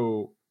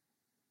also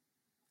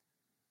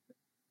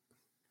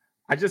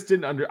I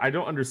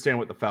don't understand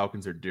what the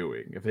Falcons are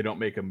doing if they don't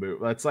make a move.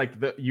 That's like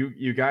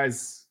you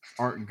guys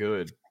aren't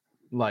good.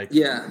 Like,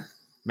 yeah.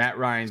 Matt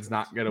Ryan's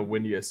not going to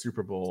win you a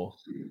Super Bowl,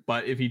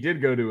 but if he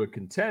did go to a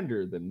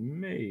contender, then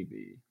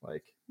maybe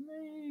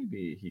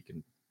he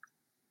can.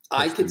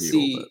 I could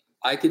see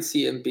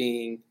him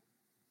being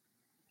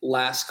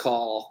last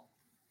call.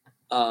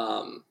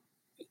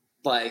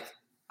 Like,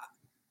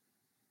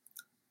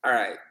 all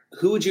right,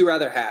 who would you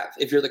rather have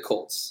if you're the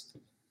Colts?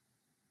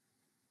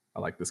 I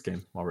like this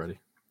game already.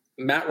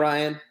 Matt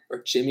Ryan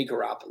or Jimmy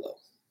Garoppolo?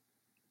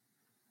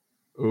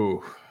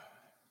 Ooh,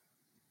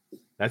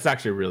 that's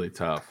actually really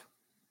tough.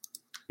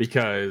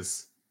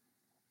 Because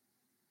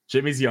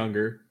Jimmy's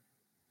younger,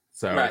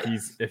 so right.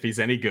 if he's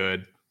any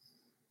good,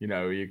 you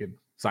could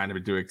sign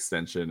him to an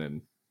extension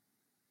and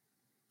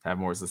have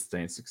more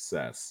sustained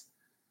success.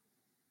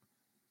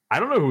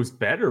 I don't know who's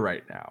better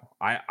right now.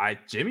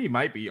 Jimmy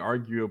might be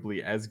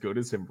arguably as good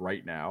as him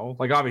right now.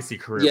 Like, obviously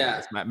career.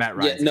 Yeah, Matt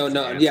Ryan.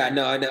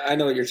 I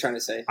know what you're trying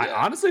to say. Yeah.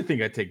 I honestly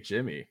think I'd take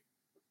Jimmy,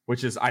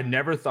 which is I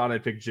never thought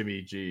I'd pick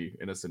Jimmy G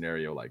in a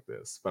scenario like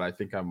this, but I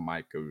think I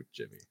might go with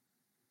Jimmy.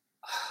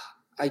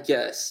 I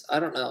guess. I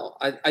don't know.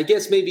 I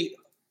guess maybe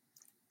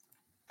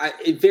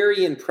it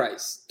vary in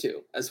price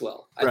too as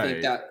well. I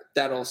think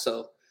that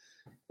also,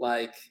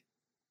 like,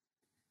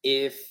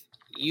 if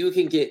you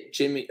can get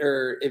Jimmy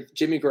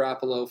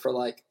Garoppolo for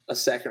like a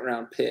second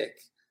round pick,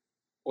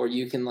 or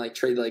you can like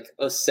trade like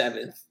a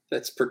seventh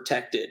that's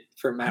protected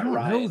for Matt Ryan.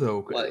 I don't know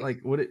though.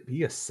 Like, would it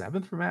be a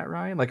seventh for Matt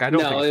Ryan? Like, I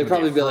don't know. It'd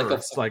probably be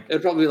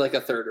it'd probably be like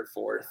a third or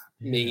fourth,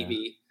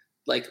 maybe.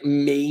 Like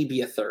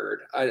maybe a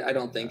third. I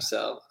don't think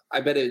so. I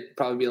bet it'd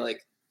probably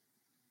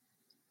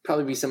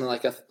be something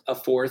like a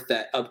fourth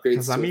that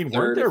upgrades. I mean,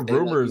 weren't there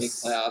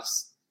rumors?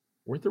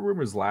 Weren't there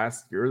rumors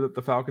last year that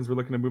the Falcons were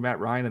looking to move Matt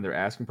Ryan and their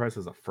asking price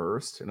was a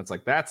first? And it's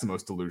like that's the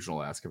most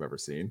delusional ask I've ever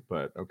seen.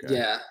 But okay,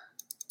 yeah.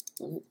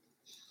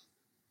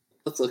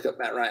 Let's look up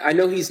Matt Ryan. I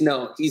know he's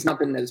not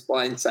been as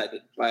blindsided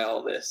by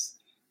all this,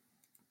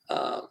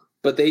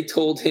 but they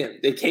told him,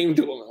 they came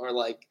to him and were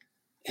like,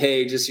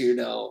 "Hey, just so you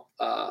know,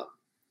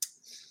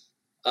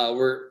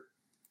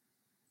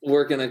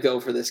 we're gonna go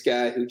for this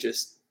guy who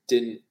just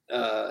didn't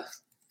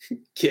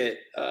get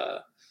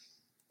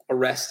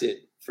arrested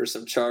for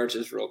some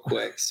charges real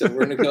quick. So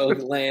we're gonna go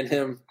land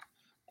him.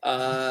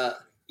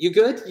 You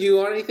good? You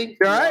want anything?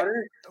 All right.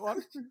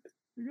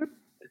 You good?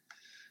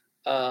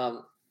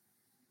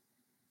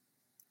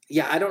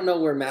 Yeah, I don't know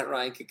where Matt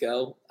Ryan could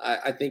go.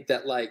 I think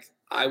that like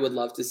I would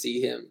love to see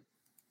him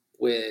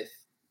with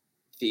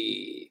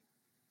the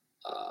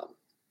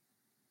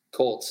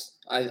Colts.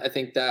 I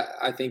think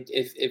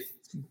if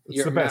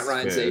you're Matt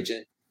Ryan's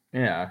agent,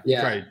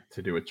 try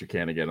to do what you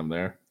can to get him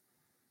there.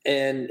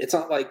 And it's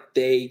not like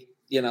they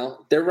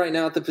they're right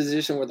now at the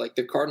position where like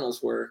the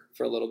Cardinals were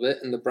for a little bit,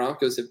 and the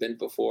Broncos have been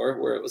before,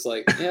 where it was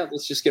like, yeah,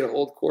 let's just get an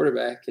old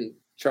quarterback and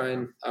try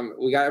and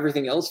we got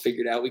everything else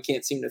figured out. We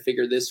can't seem to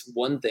figure this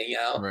one thing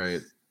out.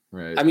 Right.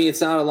 I mean, it's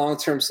not a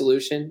long-term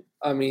solution.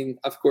 I mean,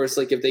 of course,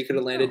 like if they could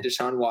have landed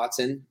Deshaun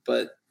Watson,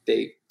 but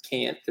they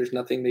can't. There's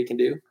nothing they can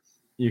do.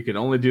 You can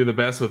only do the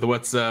best with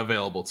what's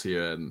available to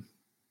you, and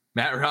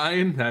Matt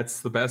Ryan,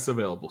 that's the best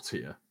available to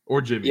you,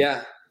 or Jimmy.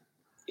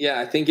 Yeah,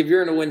 I think if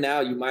you're going to win now,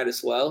 you might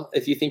as well.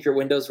 If you think your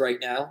window's right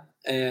now,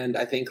 and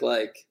I think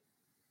like,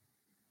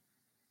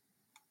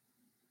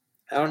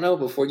 I don't know,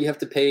 before you have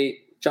to pay,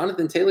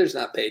 Jonathan Taylor's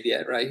not paid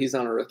yet, right? He's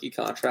on a rookie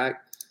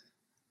contract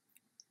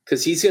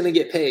because he's going to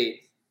get paid.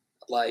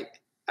 Like,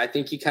 I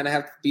think you kind of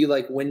have to be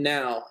like win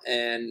now,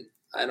 and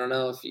I don't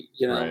know if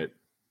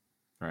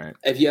right.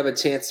 If you have a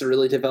chance to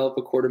really develop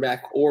a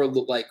quarterback, or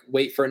like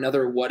wait for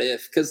another what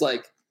if, because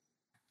like.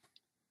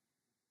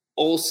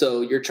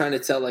 Also, you're trying to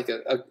tell like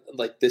a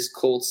like this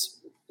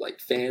Colts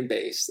like fan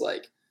base,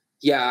 like,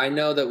 yeah, I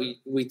know that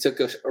we took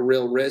a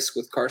real risk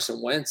with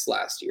Carson Wentz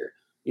last year.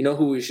 You know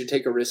who we should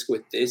take a risk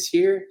with this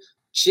year?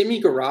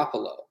 Jimmy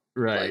Garoppolo.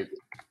 Right.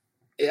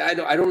 Like,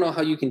 I don't know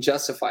how you can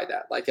justify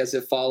that. Like as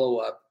a follow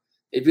up,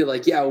 it'd be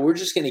like, yeah, we're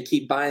just going to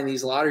keep buying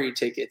these lottery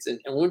tickets and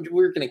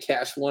we're going to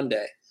cash one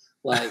day.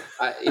 Like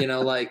I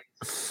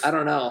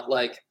don't know.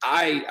 Like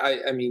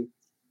I mean.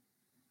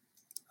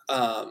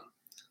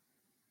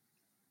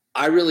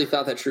 I really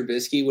thought that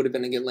Trubisky would have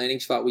been a good landing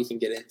spot. We can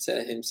get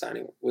into him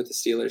signing with the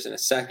Steelers in a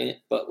second.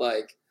 But,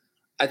 like,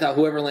 I thought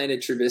whoever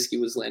landed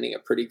Trubisky was landing a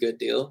pretty good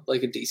deal,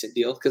 like a decent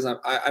deal, because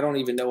I don't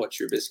even know what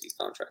Trubisky's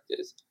contract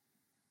is.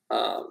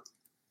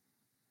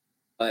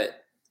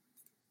 But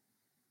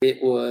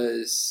it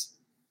was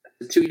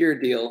a 2-year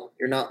deal.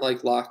 You're not,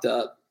 like, locked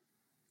up.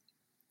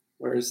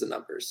 Where's the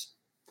numbers?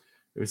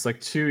 It was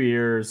like 2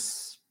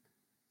 years,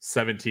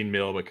 17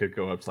 mil, but could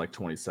go up to like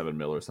 27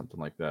 mil or something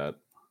like that.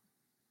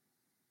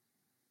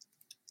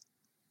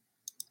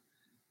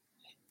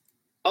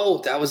 Oh,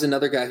 that was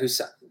another guy who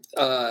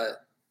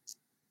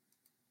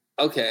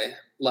okay,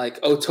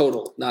 like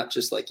total, not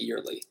just like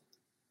yearly,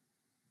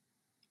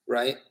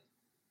 right?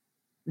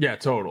 Yeah,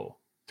 total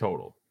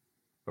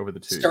over the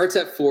 2 starts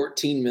at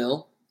 14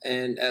 mil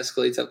and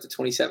escalates up to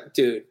 27.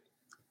 Dude,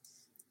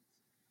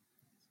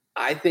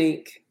 I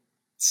think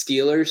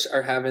Steelers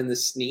are having the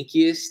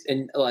sneakiest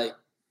and like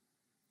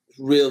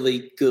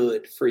really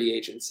good free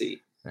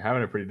agency. They're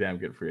having a pretty damn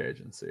good free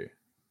agency.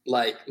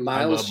 Like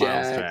Miles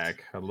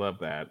Jack. I love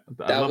that.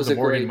 That was a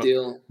great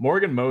deal.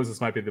 Morgan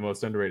Moses might be the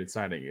most underrated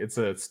signing. It's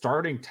a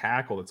starting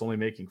tackle that's only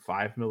making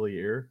 $5 million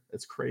a year.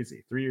 It's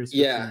crazy. 3 years,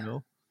 15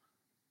 mil.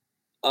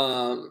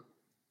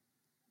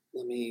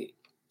 Let me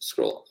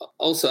scroll.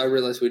 Also, I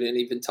realized we didn't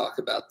even talk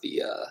about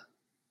the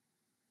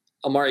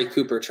Amari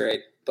Cooper trade.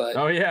 But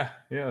oh yeah,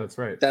 that's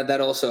right. That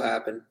also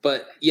happened.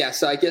 But yeah,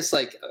 so I guess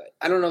like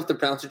I don't know if the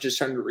Browns are just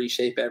trying to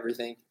reshape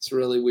everything. It's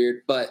really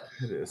weird. But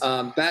it is.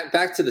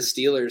 Back to the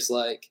Steelers,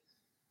 like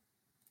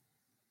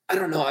I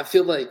don't know. I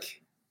feel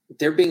like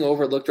they're being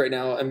overlooked right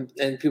now,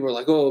 and people are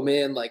like, oh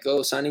man, like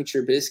signing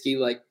Trubisky,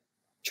 like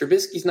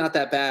Trubisky's not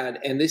that bad,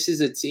 and this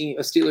is a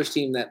Steelers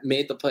team that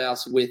made the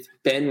playoffs with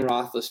Ben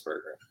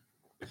Roethlisberger,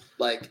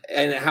 like,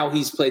 and how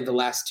he's played the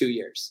last 2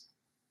 years.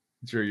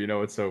 Drew, you know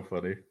what's so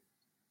funny?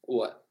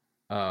 What?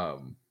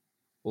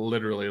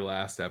 Literally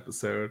last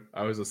episode,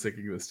 I was just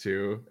thinking this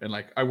too, and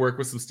like I work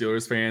with some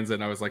Steelers fans,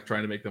 and I was like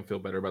trying to make them feel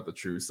better about the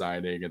True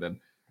signing, and then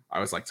I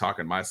was like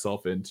talking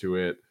myself into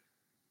it.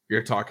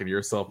 You're talking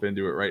yourself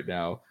into it right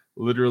now.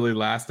 Literally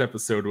last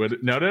episode,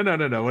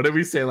 no. What did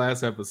we say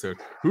last episode?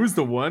 Who's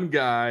the one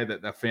guy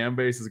that the fan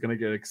base is going to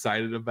get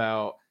excited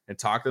about and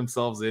talk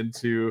themselves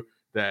into?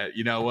 That,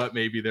 you know what,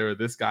 maybe they're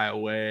this guy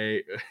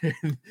away.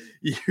 And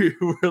you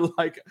were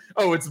like,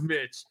 oh, it's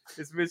Mitch.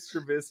 It's Mitch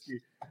Trubisky.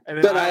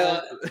 And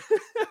then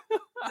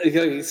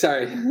okay,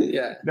 sorry.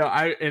 Yeah. No,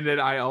 I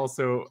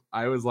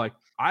was like,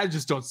 I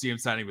just don't see him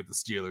signing with the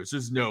Steelers.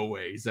 There's no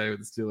way he's signing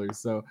with the Steelers.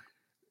 So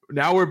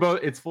now we're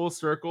both, it's full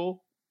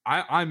circle.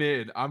 I'm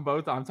in. I'm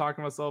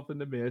talking myself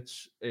into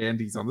Mitch, and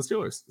he's on the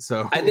Steelers.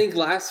 So I think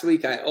last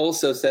week I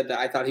also said that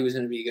I thought he was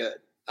going to be good.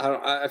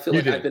 I feel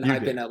like I've been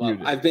hyping him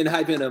up. I've been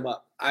hyping him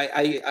up.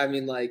 I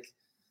mean, like,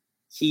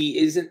 he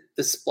isn't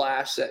the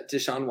splash that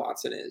Deshaun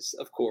Watson is,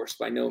 of course,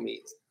 by no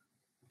means.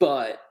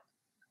 But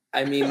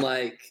I mean,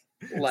 like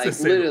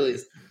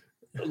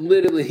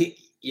literally,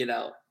 you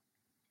know,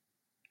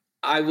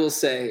 I will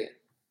say,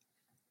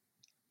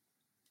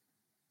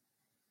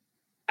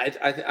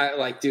 I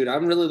like, dude,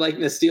 I'm really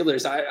liking the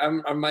Steelers.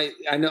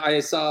 I know I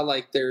saw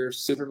like their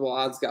Super Bowl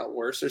odds got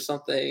worse or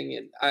something,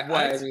 and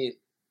I mean.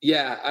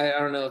 Yeah, I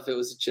don't know if it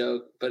was a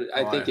joke, but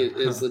I think it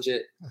is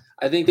legit.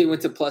 I think they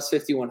went to plus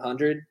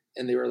 5,100,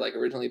 and they were like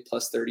originally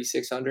plus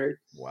 3,600.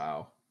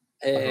 Wow.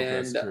 And I hope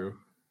that's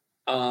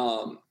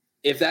true.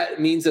 If that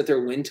means that their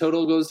win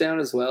total goes down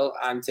as well,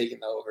 I'm taking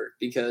the over,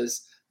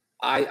 because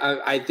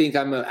I think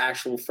I'm an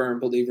actual firm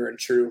believer in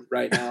True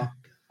right now.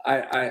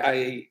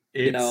 I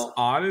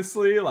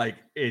honestly like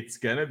it's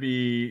gonna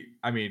be.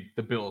 I mean,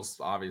 the Bills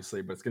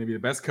obviously, but it's gonna be the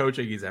best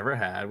coaching he's ever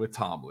had with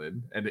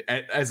Tomlin, and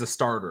as a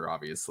starter,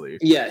 obviously.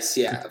 Yes,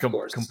 yeah, of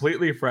course.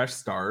 Completely fresh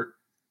start.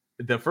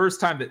 The first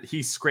time that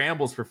he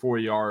scrambles for 4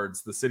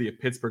 yards, the city of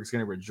Pittsburgh is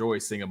going to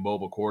rejoice seeing a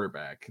mobile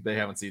quarterback. They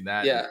haven't seen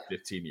that in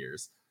 15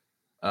 years.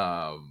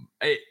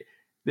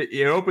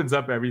 It opens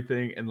up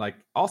everything, and like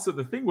also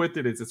the thing with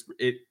it is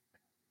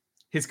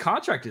his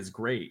contract is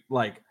great.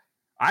 Like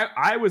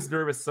I was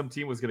nervous some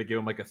team was going to give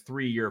him like a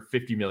 3-year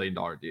 $50 million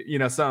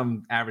deal,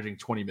 some averaging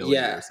 20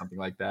 million or something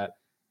like that.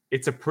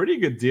 It's a pretty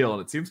good deal,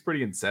 and it seems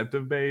pretty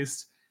incentive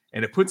based,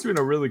 and it puts you in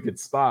a really good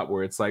spot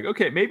where it's like,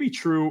 okay, maybe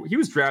true, he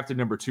was drafted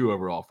number 2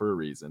 overall for a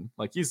reason.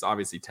 Like, he's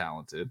obviously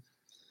talented.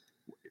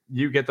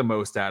 You get the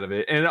most out of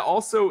it, and it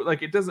also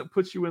like it doesn't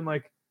put you in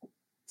like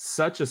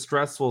such a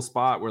stressful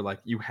spot where like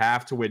you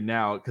have to win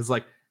now, because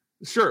like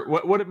sure,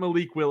 what if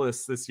Malik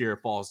Willis this year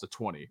falls to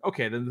 20?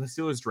 Okay, then the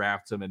Steelers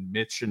draft him and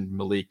Mitch and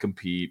Malik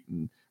compete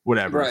and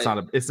whatever.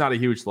 Right. It's not a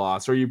huge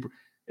loss, or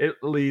it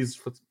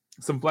leaves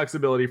some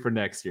flexibility for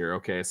next year.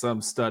 Okay,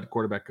 some stud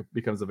quarterback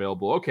becomes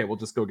available. Okay, we'll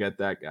just go get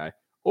that guy,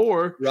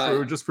 or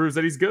True just proves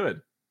that he's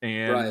good.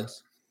 And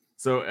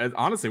so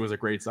honestly, it was a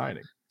great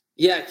signing.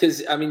 Yeah,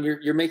 because I mean,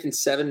 you're making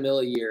 $7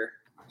 million a year.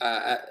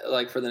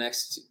 Like for the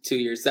next 2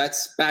 years,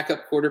 that's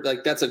backup quarterback.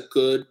 Like that's a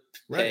good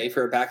pay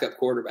for a backup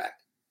quarterback.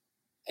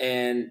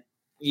 And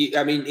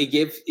it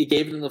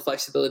gave them the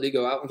flexibility to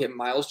go out and get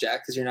Myles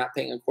Jack, because you're not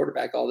paying a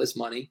quarterback all this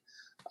money.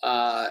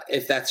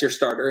 If that's your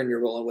starter and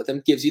you're rolling with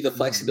him, gives you the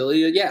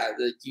flexibility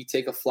that you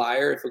take a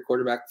flyer if a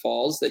quarterback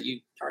falls that you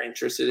are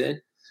interested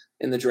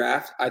in the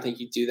draft. I think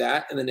you do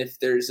that, and then if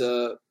there's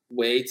a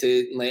way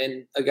to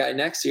land a guy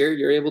next year,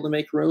 you're able to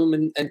make room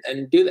and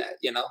do that.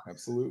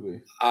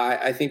 Absolutely.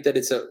 I think that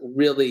it's a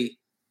really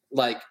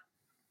like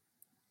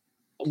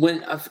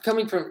when I'm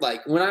coming from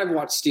like when I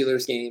watch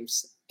Steelers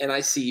games and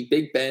I see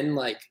Big Ben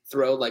like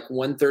throw like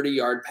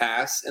 130-yard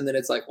pass, and then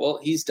it's like, well,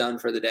 he's done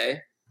for the day.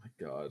 Oh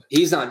my God,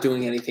 he's not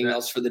doing anything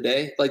else for the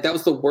day. Like that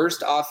was the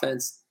worst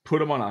offense.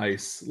 Put him on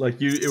ice.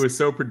 Like it was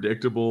so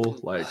predictable.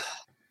 Like.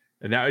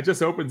 And now it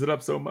just opens it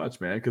up so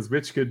much, man. Because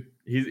Mitch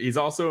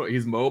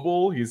he's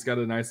mobile. He's got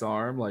a nice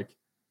arm. Like,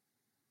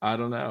 I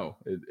don't know.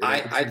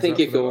 I think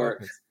it could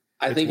work.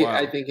 I think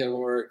it will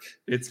work.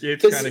 It's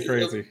kind of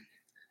crazy.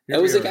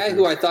 It was a guy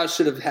who I thought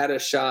should have had a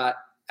shot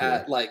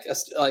at like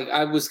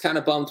I was kind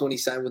of bummed when he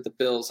signed with the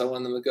Bills. I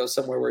wanted him to go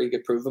somewhere where he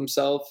could prove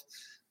himself.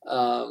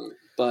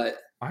 But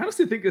I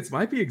honestly think this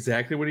might be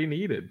exactly what he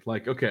needed.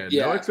 Like, okay,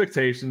 no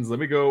expectations. Let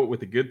me go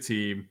with a good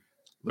team,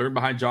 learn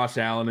behind Josh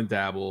Allen and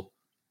Dabble.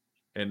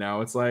 And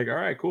now it's like, all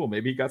right, cool.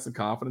 Maybe he got some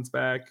confidence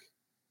back.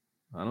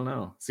 I don't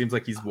know. Seems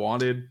like he's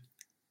wanted.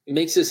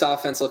 Makes this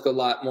offense look a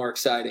lot more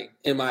exciting,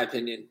 in my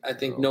opinion. I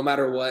think no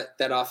matter what,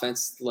 that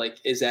offense like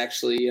is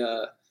actually,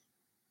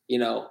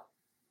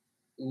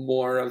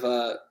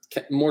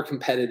 more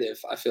competitive.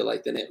 I feel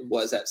like than it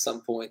was at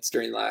some points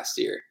during last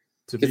year,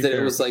 because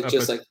it was like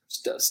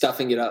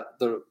stuffing it up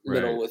the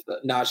middle with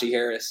Najee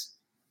Harris.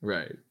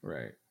 Right.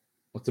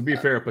 Well, to be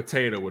fair, a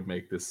potato would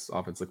make this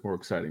offense look more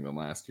exciting than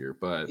last year,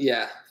 but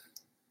yeah.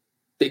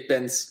 Big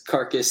Ben's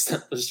carcass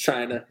was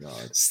trying to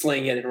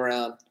sling it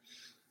around.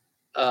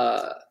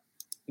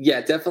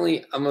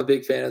 Definitely. I'm a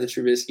big fan of the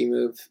Trubisky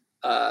move.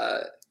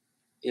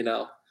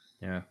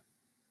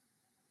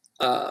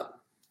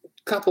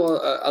 Couple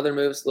other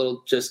moves,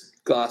 little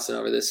just glossing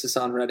over this.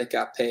 Hassan Reddick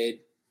got paid,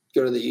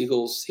 go to the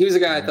Eagles. He was a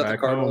guy I thought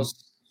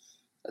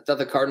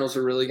the Cardinals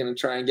were really going to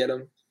try and get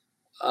him.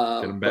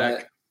 Get him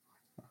back.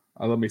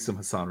 I love me some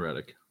Hassan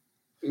Reddick.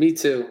 Me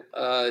too.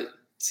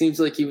 Seems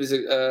like he was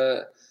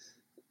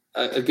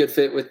a good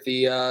fit with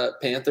the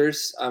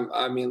Panthers.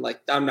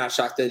 I'm not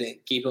shocked they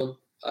didn't keep him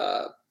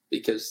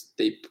because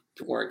they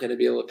weren't going to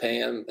be able to pay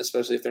him,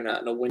 especially if they're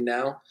not in a win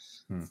now.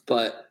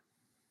 But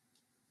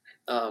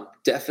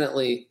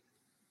definitely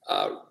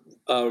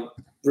a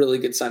really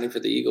good signing for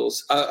the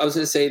Eagles. I was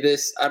going to say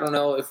this. I don't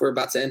know if we're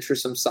about to enter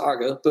some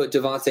saga, but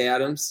Davante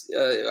Adams,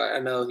 I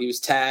know he was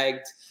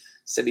tagged,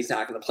 said he's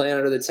not going to play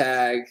under the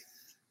tag.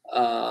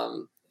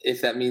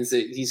 If that means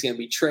that he's going to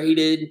be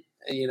traded,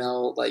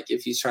 like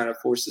if he's trying to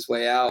force his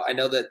way out. I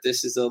know that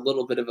this is a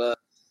little bit of a,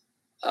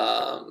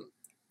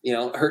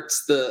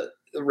 hurts the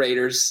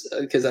Raiders,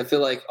 because I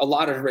feel like a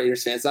lot of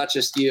Raiders fans, not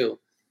just you,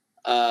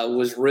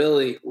 was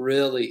really,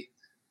 really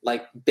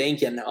like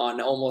banking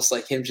on almost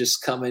like him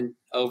just coming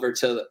over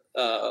to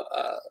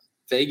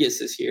Vegas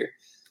this year.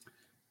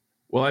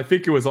 Well, I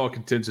think it was all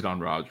contingent on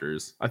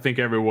Rodgers. I think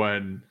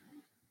everyone,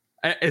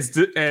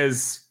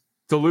 as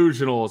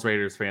delusional as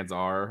Raiders fans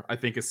are, I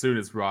think as soon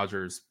as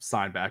Rodgers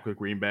signed back with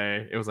Green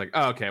Bay, it was like,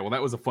 oh, okay, well,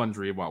 that was a fun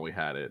dream while we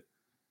had it.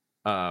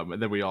 And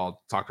then we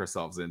all talked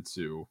ourselves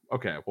into,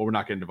 okay, well, we're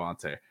not getting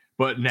Davante.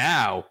 But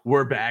now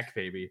we're back,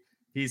 baby.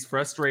 He's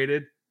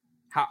frustrated.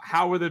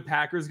 How are the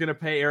Packers going to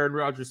pay Aaron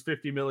Rodgers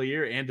 $50 million a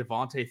year and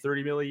Davante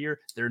 $30 million a year?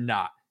 They're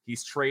not.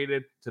 He's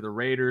traded to the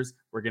Raiders.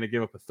 We're going to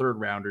give up a third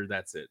rounder.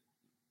 That's it.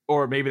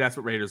 or maybe that's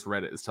what Raiders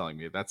Reddit is telling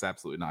me. That's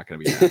absolutely not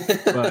going to be happening.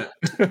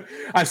 But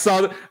I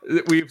saw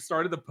that we've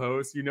started the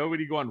post. You know, when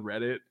you go on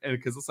Reddit, and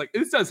because it's like,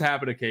 this does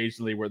happen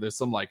occasionally where there's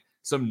some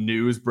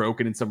news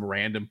broken in some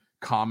random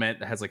comment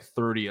that has like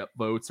 30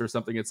 upvotes or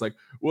something. It's like,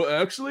 well,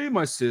 actually,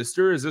 my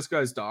sister is this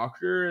guy's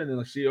doctor, and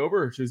then she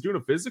was doing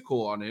a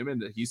physical on him,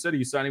 and he said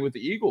he's signing with the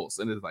Eagles,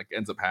 and it like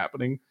ends up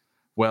happening.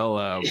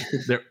 Well,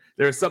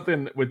 there's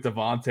something with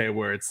Davante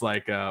where it's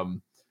like,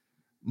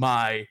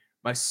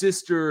 my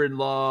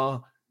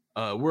sister-in-law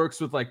works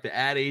with like the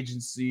ad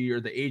agency or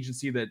the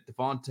agency that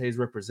Davante is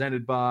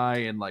represented by,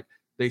 and like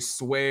they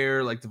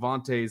swear like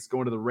Davante's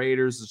going to the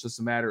Raiders. It's just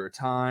a matter of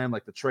time.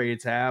 Like the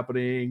trade's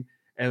happening,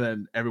 and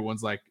then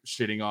everyone's like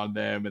shitting on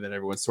them, and then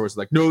everyone's source is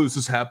like, no, this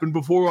has happened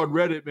before on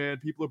Reddit, man.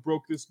 People have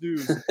broke this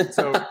news.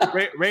 So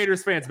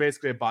Raiders fans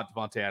basically have bought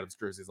Davante Adams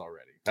jerseys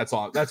already. That's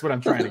all. That's what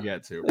I'm trying to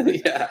get to.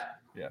 Yeah.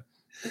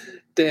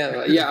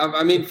 Damn. Yeah.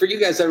 I mean, for you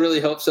guys, I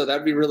really hope so.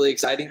 That'd be really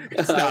exciting.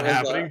 It's not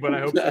happening, but I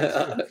hope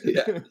so.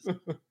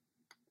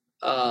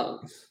 Yeah.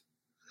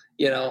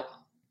 You know,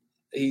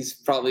 he's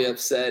probably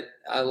upset.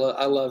 I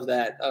love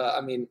that.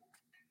 I mean,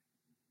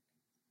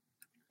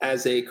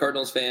 as a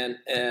Cardinals fan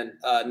and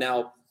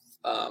now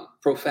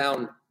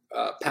profound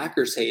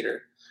Packers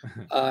hater,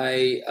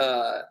 I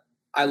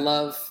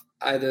love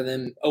either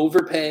them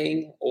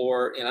overpaying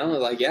or,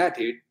 like, yeah,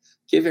 dude,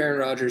 give Aaron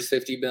Rodgers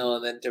 $50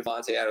 million and then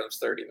Davante Adams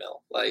 $30 million.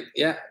 Like,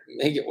 yeah,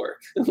 make it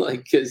work.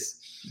 Like, because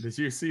did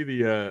you see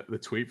the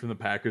tweet from the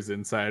Packers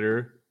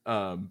insider?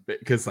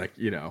 Because like,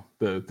 the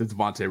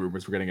Davante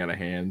rumors were getting out of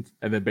hand,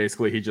 and then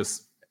basically he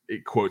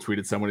quote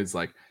tweeted someone. He's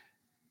like,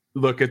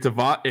 look at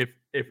Davante.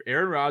 If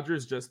Aaron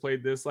Rodgers just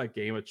played this like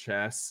game of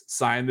chess,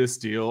 signed this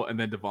deal, and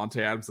then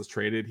Davante Adams was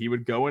traded, he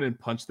would go in and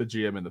punch the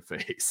GM in the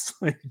face.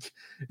 Like,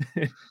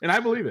 and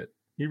I believe it.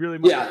 He really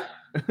might.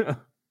 Yeah.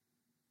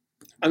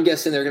 I'm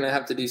guessing they're going to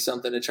have to do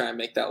something to try and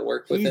make that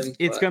work with him.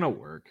 It's going to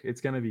work.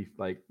 It's going to be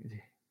like,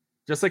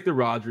 just like the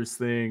Rodgers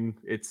thing.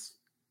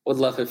 Would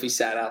love if he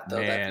sat out, though.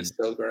 That'd be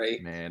so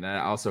great. Man,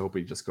 I also hope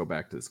we just go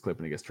back to this clip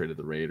and he gets traded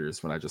to the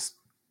Raiders when I just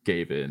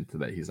gave in to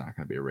that he's not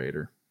going to be a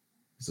Raider.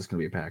 He's just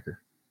going to be a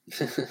Packer.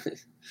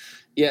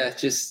 Yeah,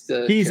 just...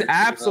 he's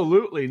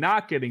absolutely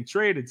not getting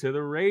traded to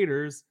the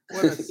Raiders.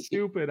 What a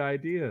stupid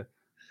idea.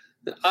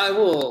 I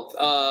will...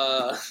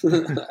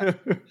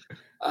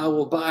 I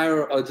will buy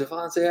a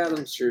Davante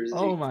Adams jersey.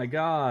 Oh my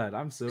God,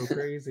 I'm so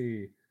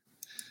crazy.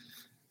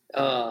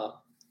 Yeah,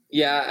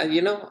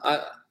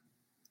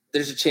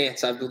 there's a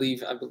chance. I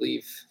believe.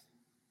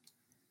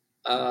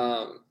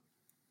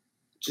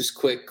 Just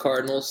quick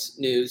Cardinals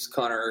news: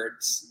 Connor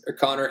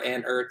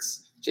and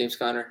Ertz, James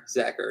Conner,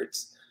 Zach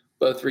Ertz,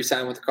 both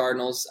re-signed with the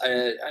Cardinals.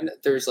 I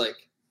there's like,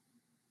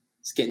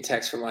 getting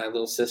text from my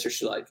little sister.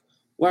 She's like,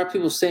 why are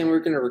people saying we're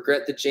going to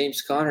regret the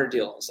James Conner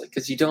deal? I was like,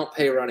 because you don't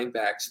pay running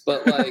backs.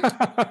 But like,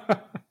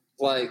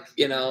 like,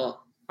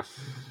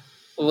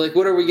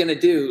 what are we going to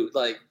do?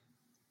 Like,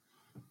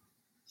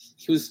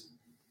 he was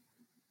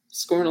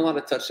scoring a lot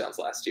of touchdowns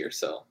last year.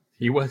 So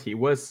he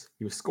was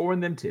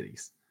scoring them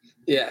titties.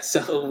 Yeah.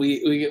 So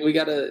we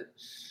gotta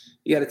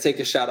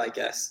take a shot, I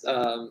guess.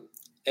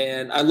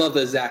 And I love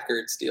the Zach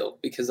Ertz deal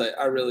because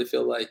I really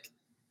feel like,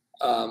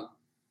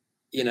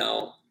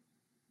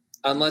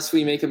 unless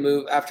we make a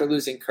move after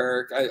losing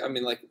Kirk, I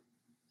mean, like,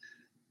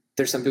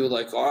 there's some people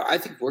like, oh, I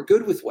think we're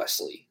good with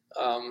Wesley.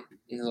 And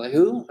they're like,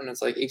 who? And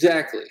it's like,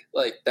 exactly.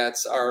 Like,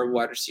 that's our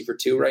wide receiver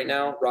 2 right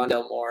now.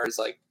 Rondale Moore is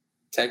like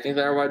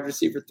technically our wide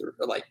receiver 3,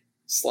 or like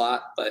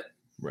slot, but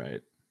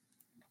right.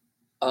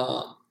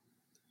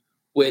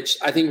 Which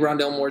I think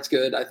Rondale Moore's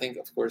good. I think,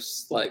 of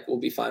course, like, we'll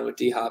be fine with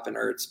D-Hop and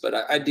Ertz, but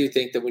I do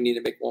think that we need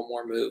to make one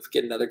more move,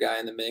 get another guy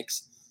in the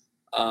mix.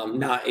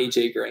 Not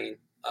AJ Green.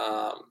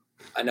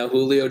 I know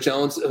Julio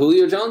Jones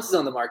is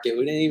on the market.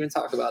 We didn't even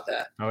talk about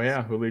that. Oh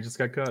yeah, Julio just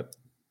got cut.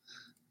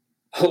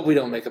 Hope we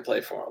don't make a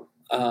play for him.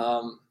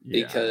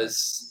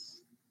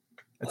 Because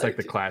it's like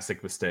the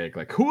classic mistake,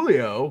 like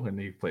Julio, and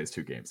he plays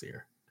 2 games a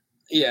year.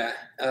 Yeah.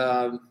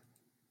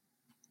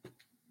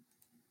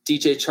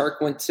 DJ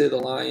Chark went to the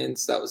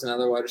Lions. That was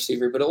another wide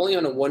receiver, but only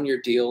on a 1-year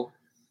deal.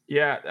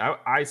 Yeah,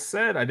 I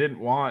said I didn't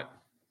want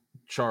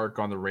Chark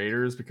on the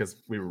Raiders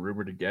because we were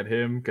rumored to get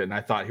him, and I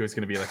thought he was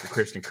going to be like a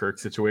Christian Kirk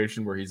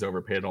situation where he's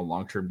overpaid on a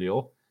long-term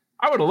deal.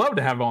 I would have loved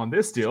to have him on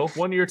this deal.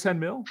 1 year, $10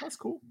 million. That's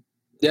cool.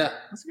 Yeah.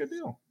 That's a good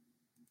deal.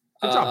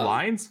 Good job,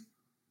 Lions.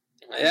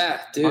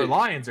 Yeah, dude. Our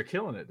Lions are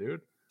killing it,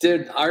 dude.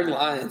 Dude, our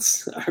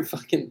Lions are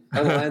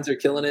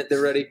killing it.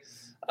 They're ready.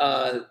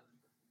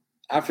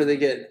 After they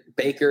get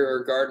Baker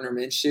or Gardner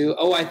Minshew.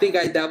 Oh, I think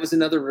that was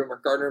another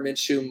rumor. Gardner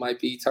Minshew might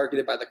be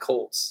targeted by the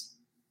Colts.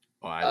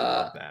 Oh, I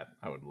love that.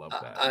 I would love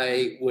that.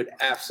 I would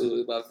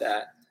absolutely love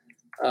that.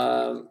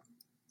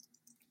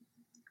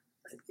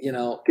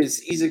 Because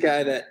he's a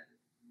guy that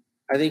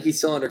I think he's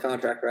still under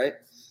contract, right?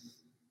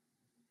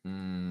 I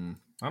don't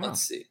know.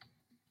 Let's see.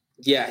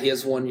 Yeah, he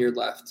has 1 year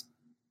left.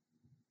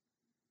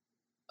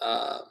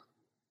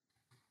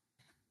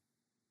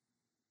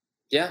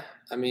 Yeah,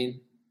 I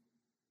mean,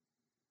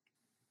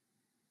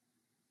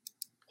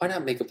 why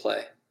not make a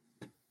play?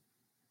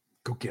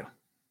 Go get him.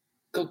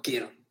 Go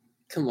get him.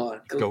 Come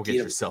on. Go get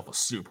yourself a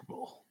Super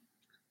Bowl.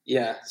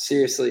 Yeah,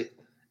 seriously.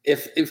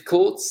 If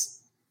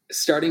Colts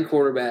starting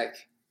quarterback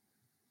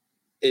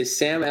is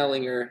Sam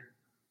Ehlinger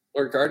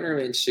or Gardner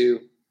Minshew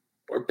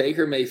or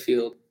Baker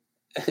Mayfield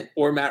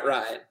or Matt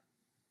Ryan.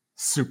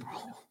 Super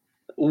Bowl.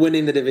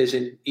 Winning the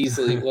division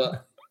easily.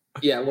 Well,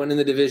 yeah, winning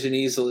the division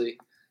easily.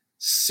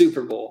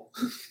 Super Bowl.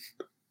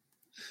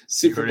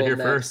 Super Bowl here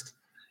first.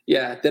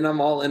 Yeah, then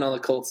I'm all in on the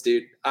Colts,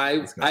 dude.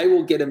 I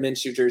will get a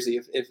Minshew jersey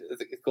if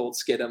the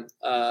Colts get him.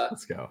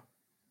 Let's go.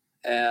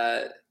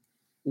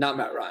 Not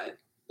Matt Ryan.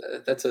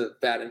 That's a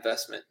bad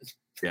investment.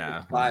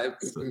 Yeah.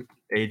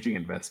 Aging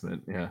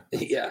investment. Yeah.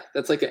 Yeah.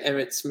 That's like an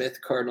Emmitt Smith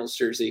Cardinals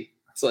jersey.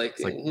 It's like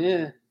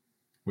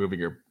moving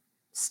your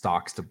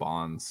stocks to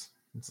bonds.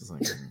 This is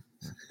like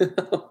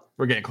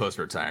we're getting close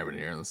to retirement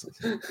here.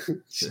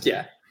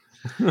 Yeah.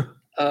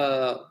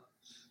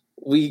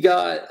 We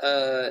got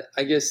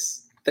I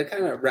guess that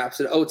kind of wraps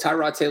it. Oh,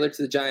 Tyrod Taylor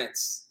to the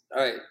Giants.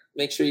 All right.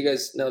 Make sure you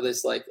guys know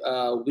this. Like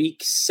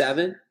week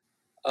 7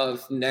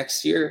 of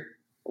next year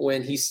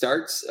when he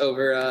starts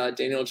over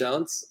Daniel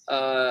Jones.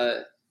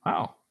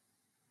 Wow.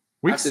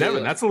 Week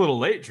 7. That's a little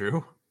late,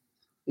 Drew.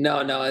 No,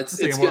 it's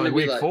going to be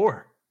week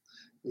 4.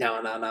 No.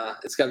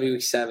 It's got to be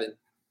week 7.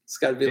 It's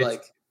got to be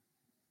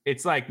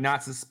it's like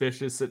not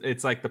suspicious.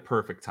 It's like the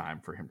perfect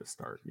time for him to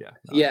start. Yeah.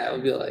 Yeah, it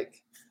would be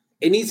like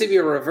it needs to be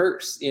a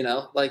reverse, you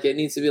know? Like it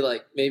needs to be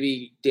like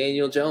maybe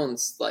Daniel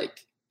Jones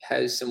like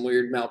has some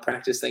weird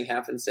malpractice thing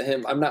happens to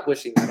him. I'm not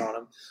wishing that on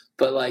him,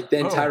 but like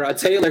then Tyrod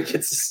Taylor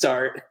gets to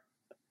start.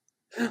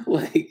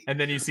 Like, and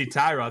then you see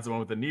Tyrod's the one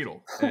with the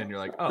needle, and you're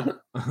like, oh,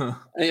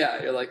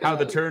 yeah, you're like, how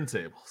the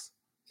turntables.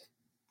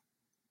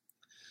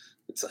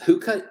 It's like, who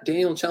cut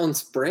Daniel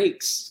Jones'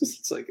 brakes?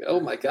 It's like, oh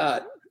my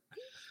god,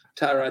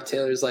 Tyrod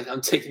Taylor's like,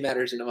 I'm taking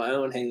matters into my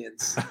own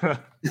hands.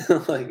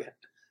 Like,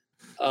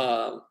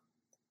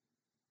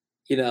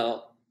 you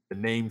know, the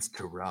name's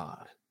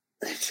Tyrod.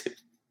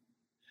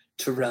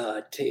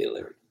 Tyrod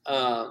Taylor.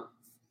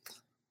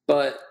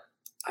 But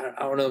I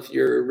don't know if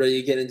you're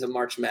ready to get into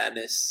March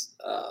Madness.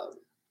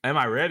 Am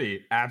I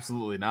ready?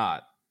 Absolutely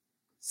not.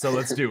 So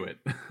let's do it.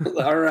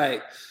 All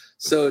right.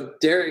 So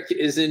Derek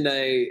is in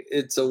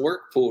it's a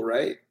work pool,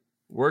 right?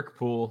 Work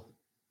pool.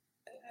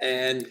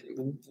 And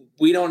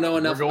we don't know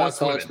enough about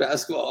college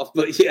basketball,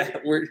 but yeah,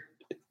 we're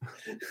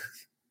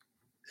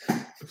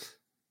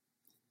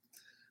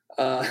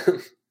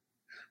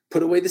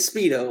put away the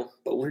Speedo,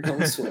 but we're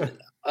going swimming.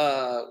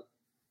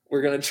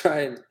 We're going to try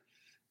and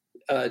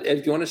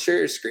if you want to share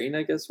your screen,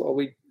 I guess, while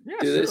we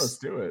do this. Let's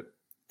do it.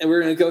 And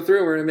we're going to go through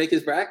and we're going to make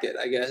his bracket,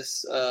 I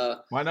guess.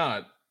 Why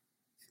not?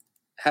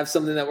 Have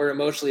something that we're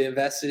emotionally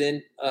invested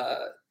in.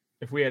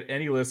 If we had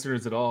any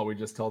listeners at all, we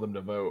just tell them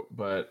to vote.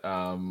 But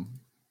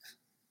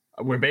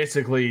we're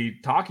basically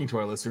talking to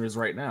our listeners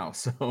right now.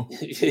 So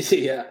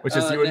yeah, which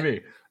is you and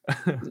me.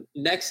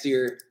 Next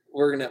year,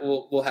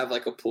 we'll have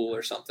like a pool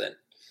or something.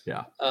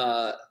 Yeah.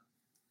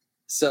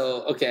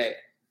 So okay.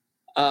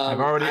 I've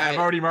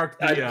already marked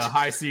the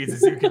high seeds,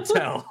 as you can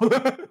tell.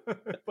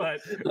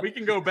 But we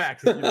can go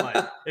back if you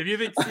like. If you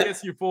think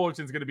CSU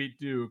Fullerton's going to beat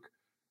Duke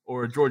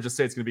or Georgia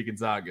State's going to beat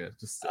Gonzaga,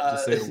 just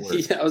say the word.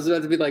 Yeah, I was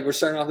about to be like, we're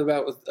starting off the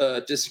bat with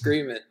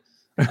disagreement.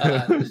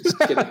 Just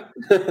kidding.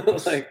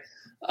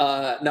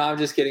 No, I'm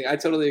just kidding. I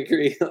totally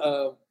agree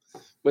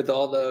with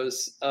all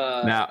those.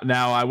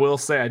 Now I will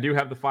say I do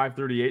have the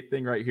 538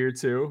 thing right here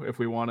too, if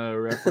we want to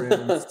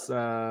reference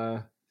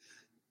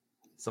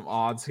some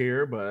odds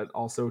here, but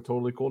also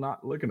totally cool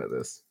not looking at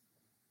this.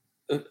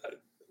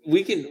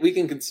 We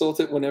can consult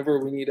it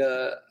whenever we need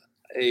a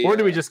or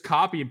do we just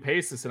copy and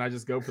paste this and I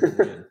just go for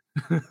the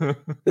win?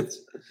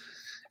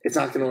 It's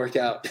not going to work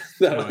out.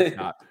 No, it's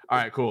not. All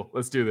right, cool.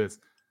 Let's do this.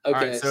 Okay.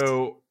 All right,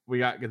 so we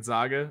got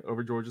Gonzaga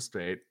over Georgia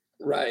State.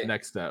 Right.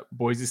 Next up,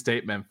 Boise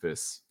State,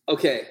 Memphis.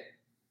 Okay.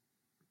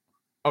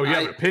 Oh, you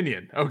have an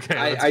opinion. Okay.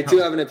 I do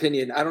have an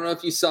opinion. I don't know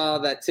if you saw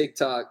that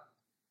TikTok.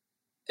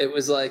 It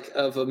was like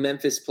of a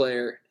Memphis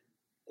player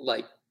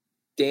like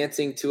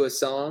dancing to a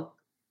song.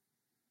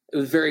 It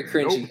was very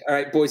cringy. Nope. All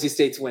right, Boise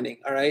State's winning.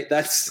 All right,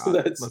 that's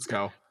let's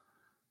go.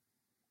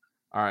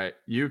 All right,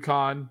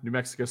 UConn, New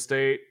Mexico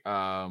State.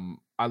 I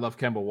love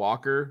Kemba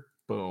Walker.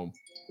 Boom.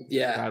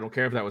 Yeah. I don't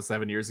care if that was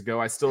 7 years ago.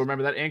 I still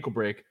remember that ankle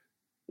break.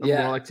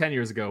 More like 10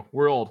 years ago.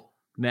 We're old.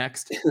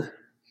 Next,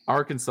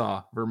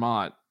 Arkansas,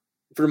 Vermont.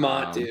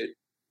 Dude.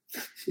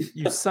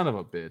 You son of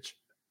a bitch.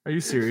 Are you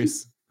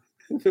serious?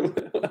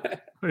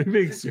 Are you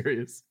being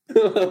serious?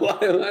 Why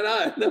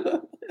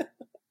not?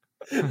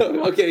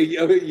 Okay,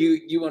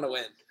 you want to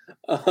win.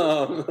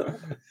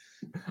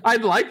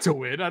 I'd like to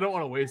win. I don't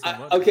want to waste my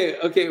money.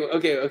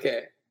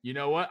 Okay. You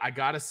know what? I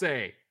gotta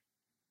say,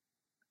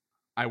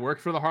 I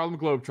worked for the Harlem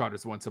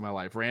Globetrotters once in my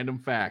life. Random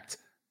fact.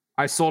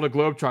 I sold a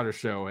Globetrotter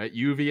show at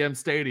UVM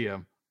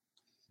Stadium.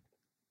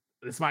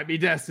 This might be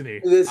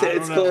destiny. It's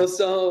close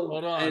to home.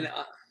 Hold on. And,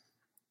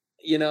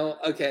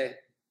 okay.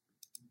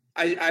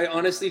 I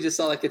honestly just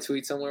saw like a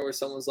tweet somewhere where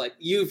someone was like,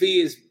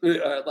 UV is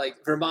like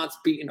Vermont's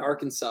beating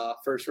Arkansas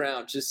first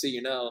round, just so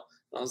you know.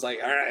 And I was like,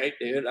 all right,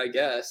 dude, I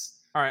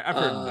guess. All right, I've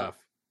heard enough.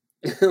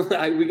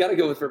 We got to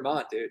go with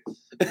Vermont, dude.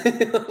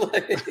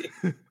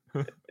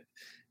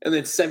 And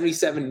then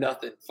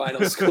 77-0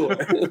 final score.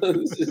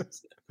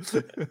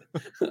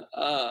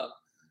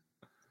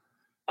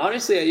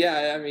 Honestly,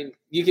 yeah. I mean,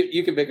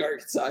 you can pick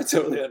Arkansas. I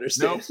totally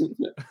understand.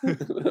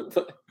 Nope.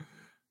 But,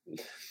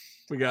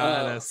 we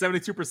got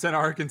 72%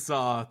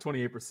 Arkansas,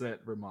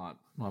 28% Vermont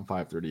on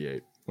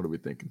 538. What are we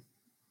thinking?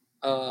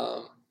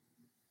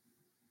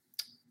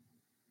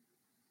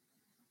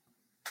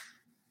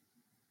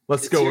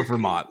 Let's go with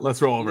Vermont.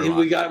 Let's roll Vermont.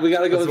 We got to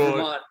go with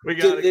Vermont. We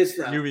got this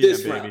round.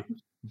 This round.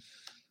 Baby.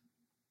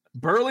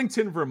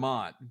 Burlington,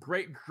 Vermont.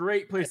 Great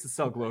place to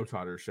sell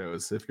Globetrotter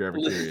shows if you're ever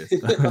curious.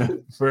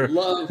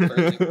 Love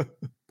Burlington.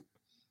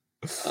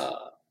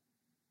 All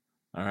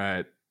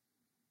right.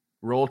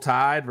 Roll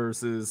Tide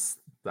versus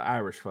the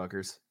Irish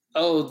fuckers.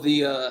 Oh,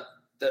 these are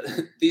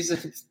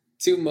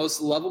two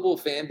most lovable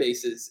fan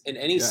bases in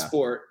any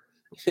sport.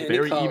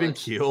 Very even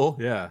keel.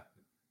 Yeah.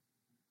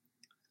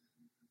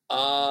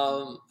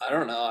 I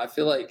don't know. I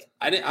feel like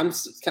I'm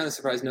kind of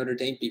surprised Notre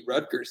Dame beat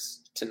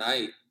Rutgers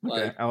tonight.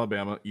 Okay,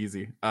 Alabama,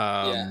 easy.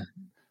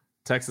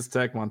 Texas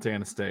Tech,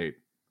 Montana State.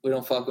 We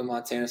don't fuck with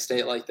Montana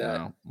State like that.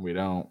 No, we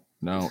don't.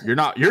 No, you're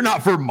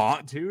not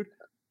Vermont, dude.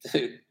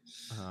 Dude.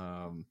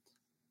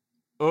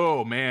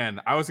 Oh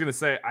man, I was gonna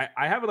say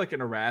I have like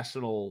an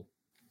irrational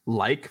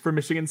like for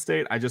Michigan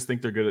State. I just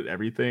think they're good at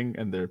everything,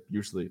 and they're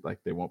usually like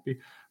they won't be.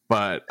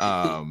 But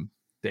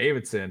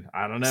Davidson,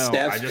 I don't know.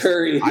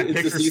 Curry. I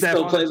picked for Steph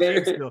on the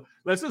team still.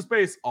 Let's just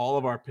base all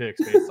of our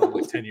picks based on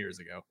like 10 years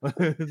ago.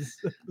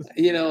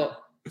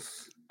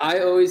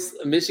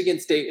 Michigan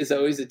State is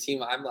always a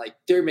team I'm like,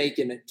 they're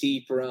making a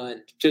deep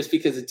run just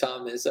because of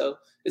Tom Izzo.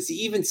 Is he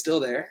even still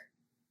there?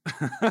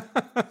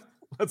 I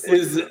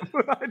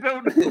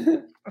don't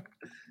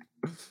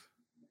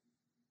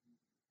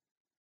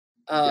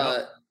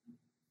know.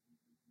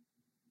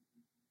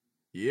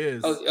 He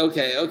is. Oh,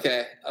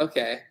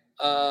 okay.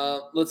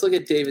 Let's look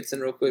at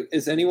Davidson real quick.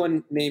 Is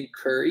anyone named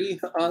Curry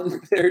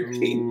on their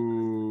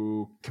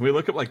team? Can we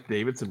look up like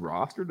Davidson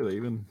roster? Do they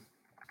even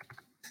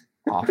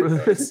offer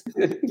this?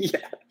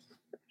 Yeah.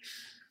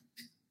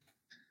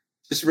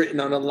 Just written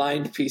on a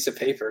lined piece of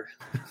paper.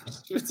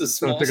 It's a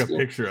small. I'll take a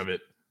picture of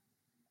it.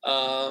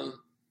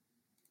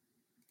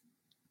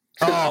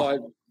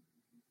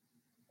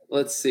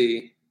 Let's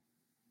see.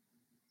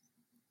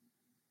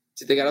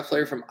 Did they got a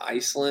player from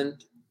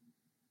Iceland?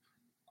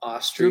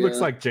 Austria. Drew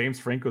looks like James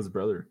Franco's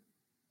brother.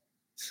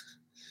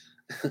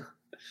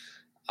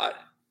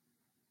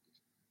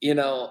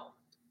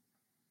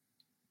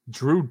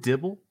 Drew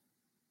Dibble?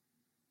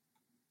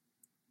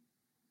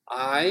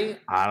 I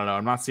don't know.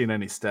 I'm not seeing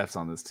any Stephs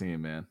on this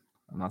team, man.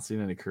 I'm not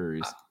seeing any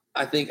Currys.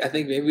 I think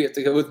maybe we have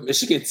to go with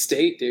Michigan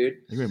State, dude.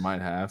 I think we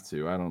might have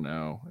to. I don't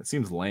know. It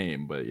seems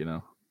lame, but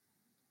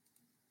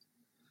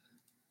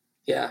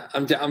Yeah,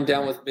 I'm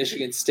down with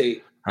Michigan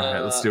State. All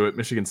right, let's do it.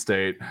 Michigan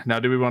State. Now,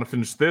 do we want to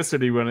finish this, or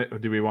do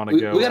we want to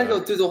go? We got to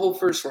go through the whole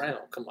first round.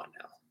 Come on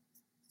now.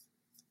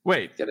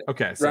 Wait.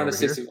 Okay. So round of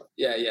 61.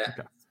 Yeah.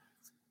 Okay.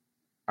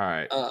 All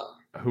right.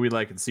 Who we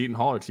like in Seton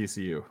Hall or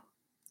TCU?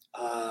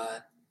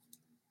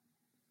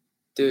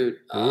 Dude.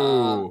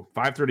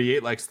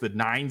 538 likes the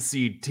 9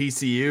 seed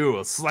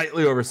TCU,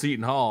 slightly over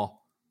Seton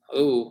Hall.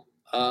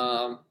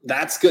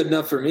 That's good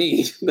enough for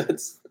me.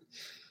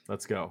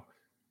 Let's go.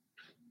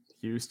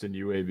 Houston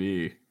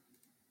UAB.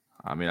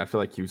 I mean, I feel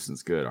like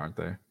Houston's good, aren't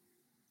they?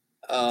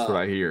 That's what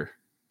I hear.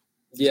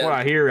 That's what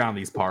I hear around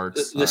these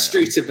parts. The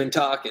streets have been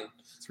talking.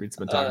 Streets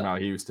have been talking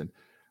about Houston.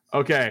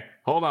 Okay,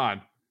 hold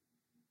on.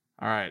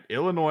 All right,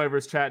 Illinois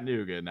versus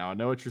Chattanooga. Now, I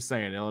know what you're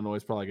saying. Illinois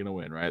is probably going to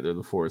win, right? They're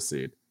the 4th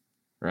seed,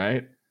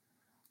 right?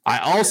 I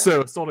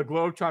also sold a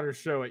Globetrotter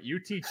show at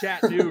UT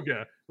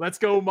Chattanooga. Let's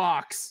go,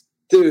 Mocs.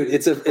 Dude,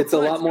 it's a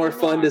lot more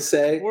fun to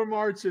say. We're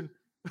marching.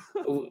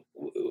 We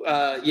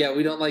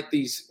don't like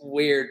these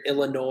weird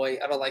Illinois.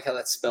 I don't like how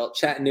that's spelled.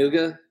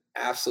 Chattanooga,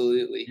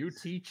 absolutely.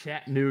 UT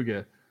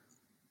Chattanooga.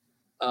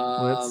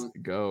 Let's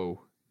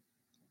go,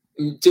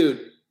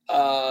 dude.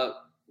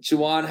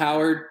 Juwan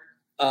Howard.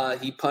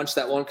 He punched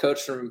that one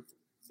coach from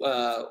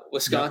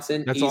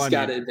Wisconsin. Yep, He's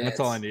got to advance. That's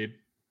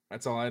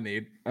all I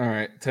need. All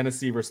right,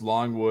 Tennessee versus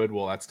Longwood.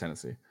 Well, that's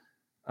Tennessee.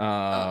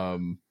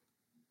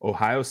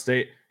 Ohio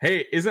State.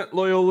 Hey, isn't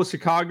Loyola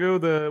Chicago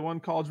the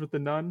one college with the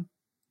nun?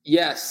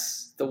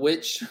 Yes, the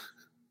witch.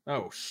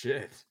 Oh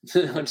shit!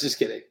 I'm just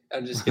kidding.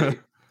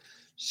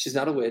 She's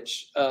not a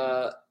witch.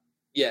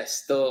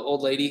 Yes, the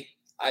old lady.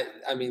 I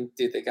mean,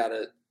 dude, they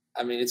gotta.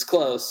 I mean, it's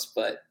close,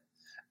 but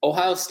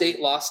Ohio State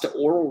lost to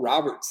Oral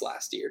Roberts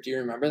last year. Do you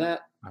remember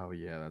that? Oh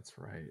yeah, that's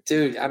right,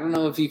 dude. I don't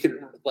know if you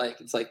can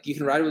It's like you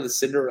can ride with a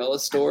Cinderella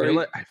story.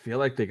 I feel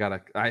like they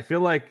gotta. I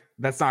feel like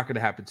that's not going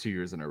to happen 2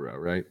 years in a row,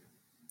 right?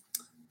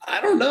 I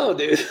don't know,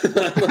 dude.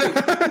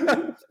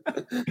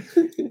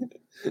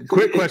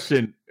 Quick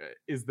question: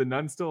 is the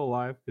nun still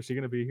alive? Is she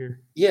going to be here?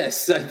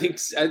 Yes, I think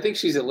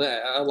she's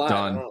alive.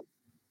 Done.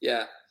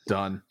 Yeah.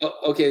 Done. Oh,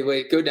 okay,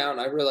 wait. Go down.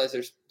 I realize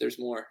there's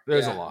more.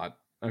 There's a lot.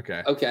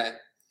 Okay. Okay.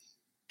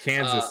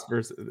 Kansas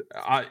versus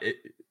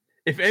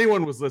if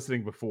anyone was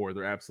listening before,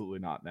 they're absolutely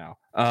not now.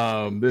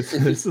 This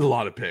is a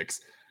lot of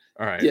picks.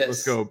 All right,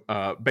 let's go.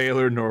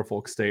 Baylor,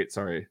 Norfolk State.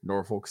 Sorry,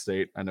 Norfolk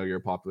State. I know you're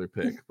a popular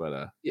pick,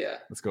 but yeah,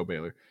 let's go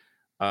Baylor.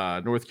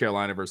 North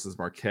Carolina versus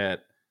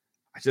Marquette.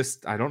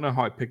 I don't know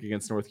how I pick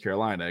against North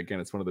Carolina. Again,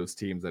 it's one of those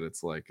teams that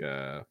it's like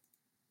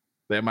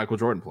they have Michael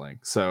Jordan playing.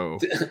 So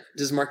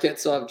does Marquette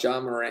still have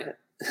John Morant?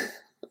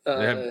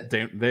 They have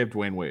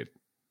Dwayne Wade.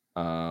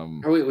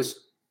 John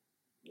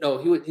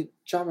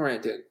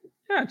Morant did.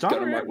 Yeah, John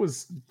Morant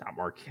was not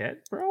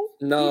Marquette, bro.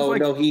 No,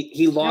 he lost.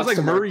 He was like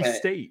to Murray Marquette.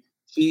 State.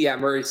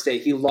 Murray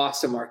State. He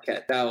lost to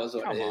Marquette. That was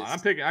what Come it on,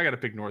 is. I got to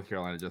pick North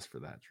Carolina just for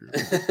that. True.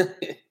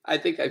 I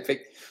think I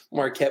picked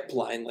Marquette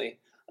blindly.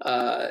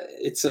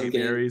 It's some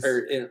game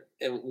or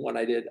in one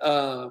I did.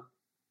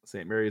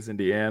 St. Mary's,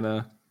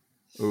 Indiana.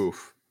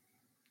 Oof.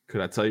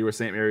 Could I tell you where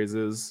St. Mary's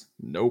is?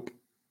 Nope.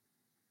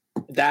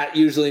 That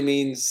usually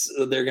means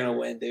they're gonna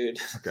win, dude.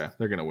 Okay,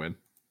 they're gonna win.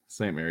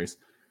 St. Mary's,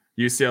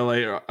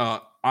 UCLA.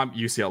 I'm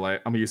UCLA.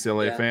 I'm a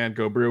UCLA fan.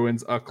 Go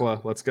Bruins.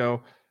 UCLA. Let's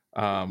go.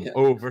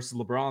 Versus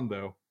LeBron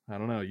though. I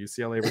don't know.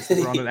 UCLA versus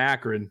LeBron in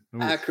Akron.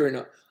 Oof.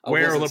 Akron,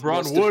 where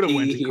LeBron would have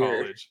went to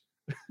college.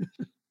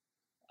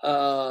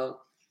 All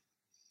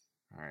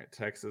right,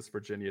 Texas,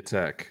 Virginia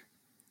Tech.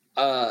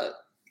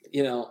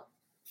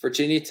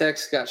 Virginia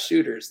Tech's got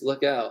shooters.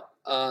 Look out.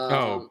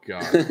 Oh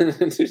God.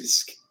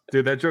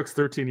 Dude, that joke's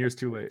 13 years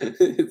too late.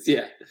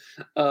 Yeah.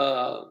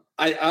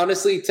 I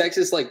honestly,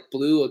 Texas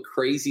blew a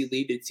crazy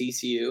lead at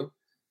TCU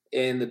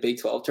in the Big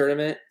 12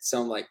 tournament.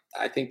 So I'm like,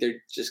 I think they're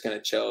just going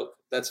to choke.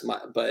 But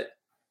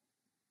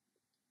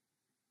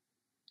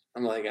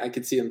I'm like, I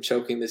could see them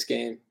choking this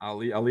game. I'll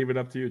leave it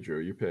up to you, Drew.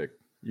 You pick.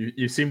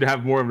 You seem to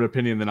have more of an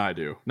opinion than I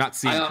do. Not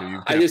seem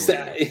to. I just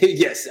said,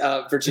 yes,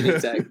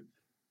 Virginia Tech.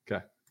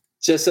 Okay.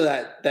 Just so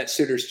that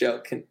shooter's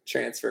joke can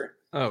transfer.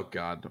 Oh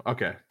God.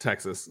 Okay,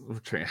 Texas.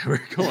 We're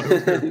going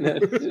over.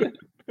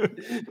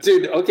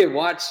 Dude, okay,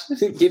 watch.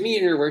 Give me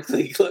in your work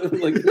league. God.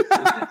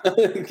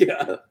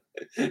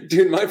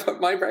 Dude,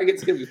 my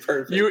bracket's gonna be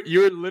perfect.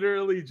 You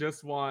literally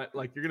just want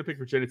you're gonna pick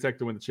Virginia Tech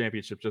to win the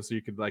championship just so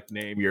you could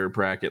name your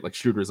bracket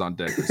shooters on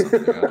deck or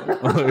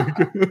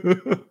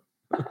something.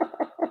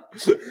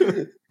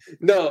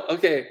 No,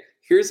 okay.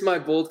 Here's my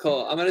bold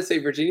call. I'm gonna say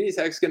Virginia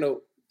Tech's gonna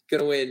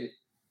win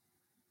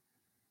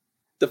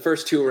the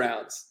first 2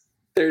 rounds.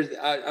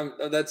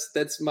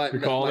 That's my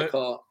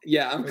call.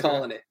 Yeah, I'm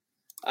calling it.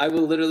 I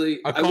will literally.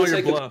 I'll call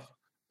your bluff.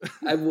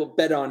 I will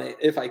bet on it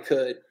if I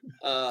could.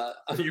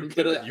 You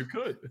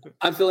could.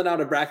 I'm filling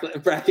out a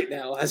bracket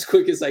now as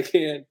quick as I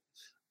can. I'm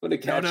gonna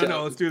catch up.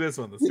 No. Let's do this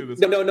one.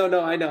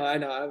 No. I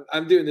know.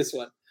 I'm doing this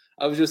one.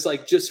 I was just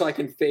so I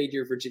can fade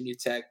your Virginia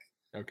Tech.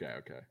 Okay.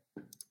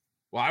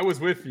 Well, I was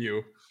with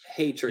you.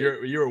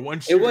 Hatred. You were one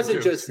shooter. It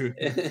wasn't just.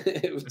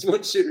 It was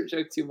one shooter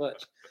joke too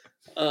much.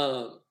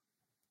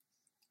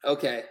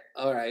 Okay.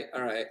 All right.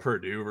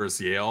 Purdue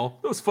versus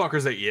Yale. Those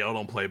fuckers at Yale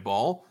don't play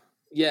ball.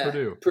 Yeah.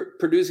 Purdue.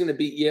 Purdue's going to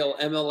beat Yale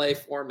MLA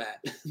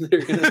format.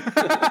 They're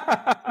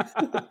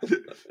gonna...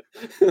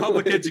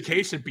 Public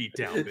education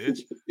beatdown, bitch.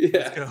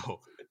 Yeah.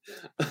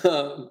 Let's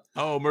go.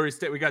 Murray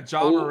State. We got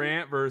John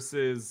Morant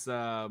versus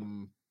the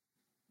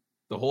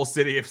whole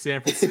city of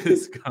San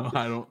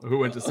Francisco. Who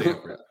went to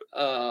Sanford?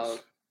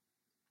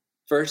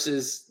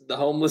 Versus the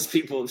homeless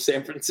people of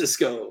San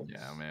Francisco.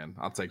 Yeah, man.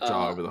 I'll take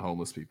Ja over the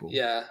homeless people.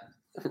 Yeah.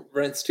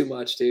 Rent's too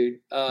much, dude.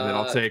 And then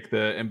I'll take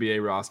the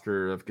NBA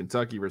roster of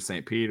Kentucky versus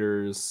St.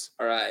 Peter's.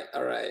 All right.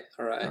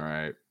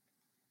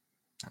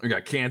 We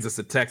got Kansas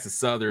at Texas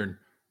Southern.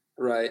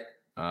 Right.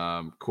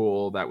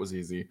 Cool. That was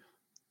easy.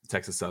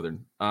 Texas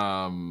Southern.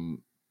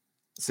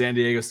 San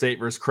Diego State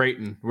versus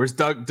Creighton. Where's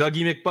Dougie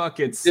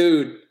McBuckets?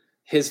 Dude,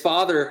 his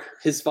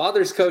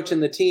father's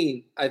coaching the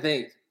team, I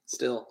think,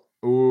 still.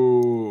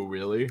 Ooh,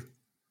 really?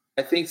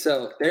 I think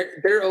so.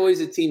 They're always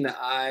a team that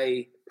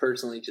I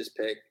personally just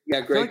pick.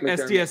 Yeah, Greg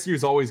McDermott. SDSU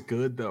is always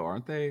good though,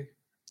 aren't they?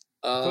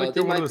 I feel like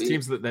they're one of those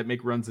teams that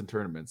make runs in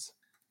tournaments.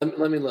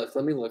 Let me look.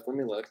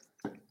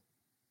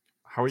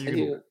 How are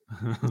you?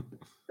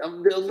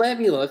 Let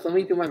me look. Let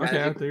me do my magic.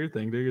 Okay, do your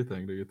thing.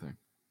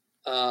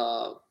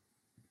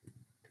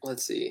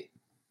 Let's see.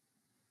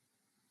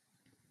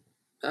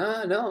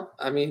 No.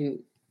 I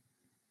mean,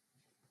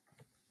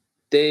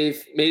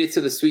 they've made it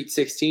to the Sweet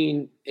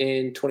 16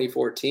 in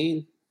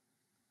 2014.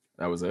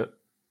 That was it?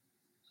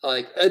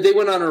 They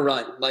went on a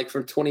run.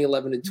 From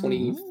 2011 to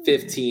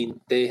 2015,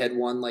 they had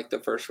won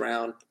the first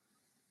round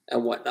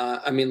and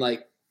whatnot. I mean,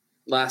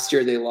 last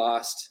year they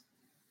lost.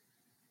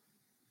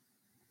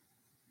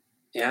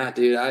 Yeah,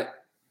 dude,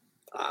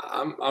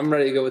 I'm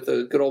ready to go with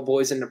the good old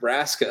boys in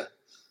Nebraska.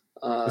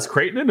 Is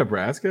Creighton in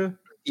Nebraska?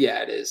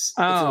 Yeah, it is.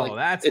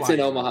 That's it's why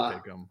in Omaha.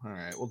 Pick them. All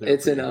right, we'll do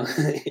it's in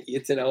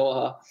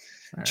Omaha.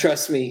 Right.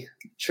 Trust me.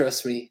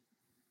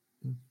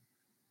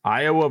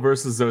 Iowa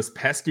versus those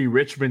pesky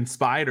Richmond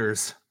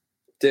Spiders.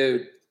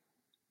 Dude.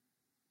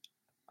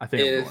 I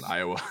think I'm going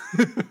Iowa.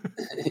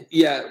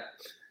 Yeah.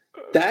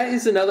 That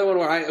is another one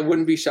where I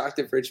wouldn't be shocked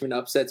if Richmond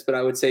upsets, but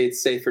I would say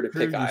it's safer to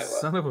pick Iowa.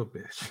 Son of a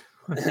bitch.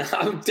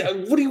 What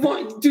do you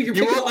want? Dude, you're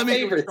picking all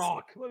favorites.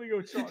 Let me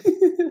go chalk.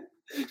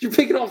 You're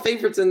picking all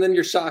favorites, and then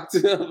you're shocked.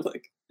 I'm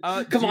like,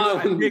 come on.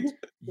 I picked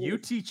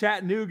UT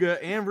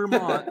Chattanooga and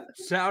Vermont.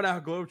 Shout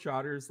out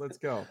Globetrotters. Let's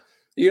go.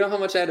 You know how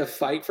much I had to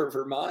fight for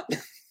Vermont?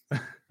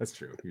 That's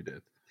true. You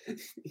did.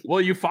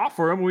 Well, you fought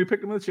for them when we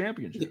picked them in the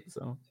championship.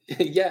 So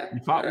yeah, you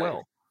fought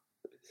well.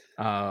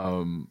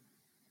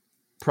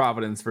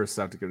 Providence versus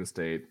South Dakota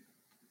State.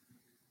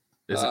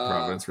 Is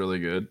Providence really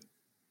good?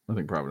 I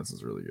think Providence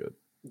is really good.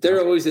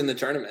 They're always in the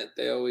tournament.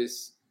 They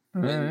always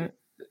win. Right.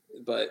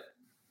 But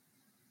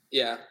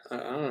yeah, I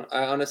don't know.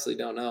 I honestly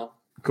don't know.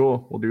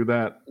 Cool. We'll do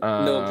that.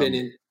 No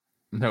opinion.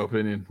 No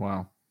opinion.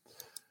 Wow.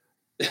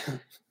 All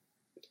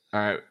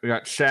right. We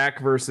got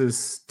Shaq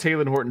versus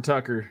Taylor Horton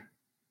Tucker.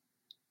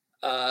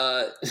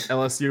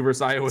 LSU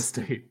versus Iowa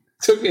State.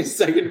 Took me a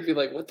second to be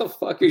like, what the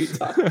fuck are you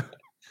talking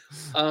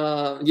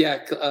about?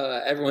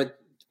 Everyone,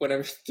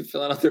 whenever they're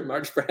filling out their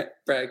March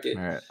bracket.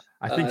 All right.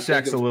 I think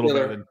Shaq's a little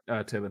better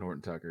than Taylor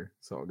Horton Tucker,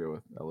 so I'll go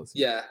with LSU.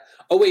 Yeah.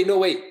 Oh, wait. No,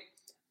 wait.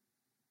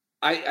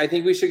 I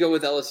think we should go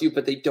with LSU,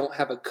 but they don't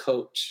have a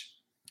coach.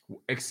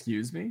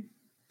 Excuse me?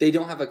 They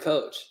don't have a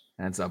coach.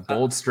 That's a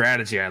bold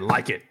strategy. I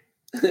like it.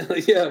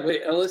 Yeah,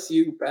 wait.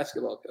 LSU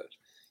basketball coach.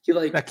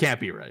 That can't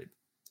be right.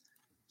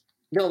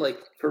 No, like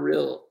for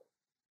real.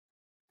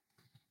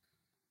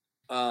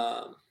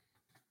 I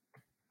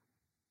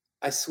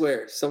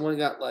swear, someone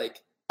got like.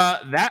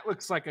 That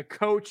looks like a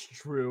coach,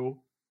 Drew.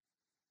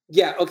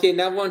 Yeah. Okay.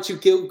 Now, why don't you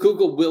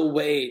Google Will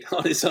Wade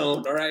on his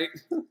own? All right.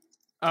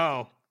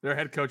 Oh, their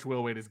head coach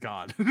Will Wade is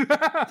gone.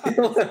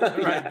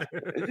 Right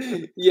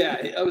there.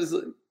 Yeah, I was.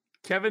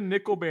 Kevin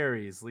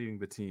Nickelberry is leading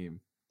the team.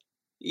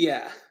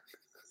 Yeah.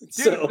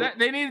 Dude,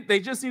 they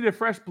just need a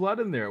fresh blood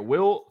in there.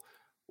 Will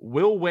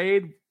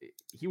Wade,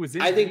 he was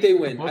in. I think they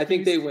win. I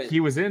think they win.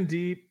 He was in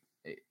deep.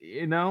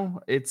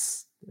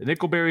 It's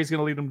Nickelberry's going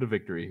to lead them to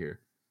victory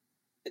here.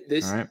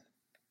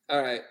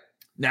 All right.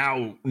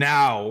 Now,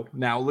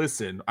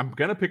 listen. I'm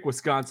going to pick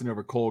Wisconsin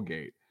over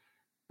Colgate,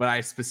 but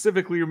I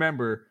specifically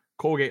remember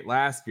Colgate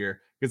last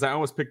year because I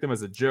almost picked them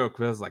as a joke.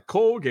 Because I was like,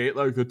 Colgate,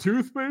 like the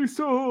toothpaste.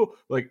 Oh,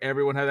 like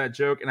everyone had that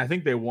joke, and I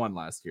think they won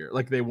last year.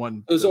 Like they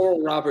won. It was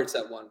Oral Roberts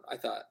that won. I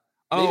thought.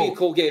 Maybe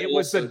Colgate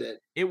also did.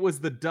 It was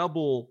the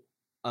double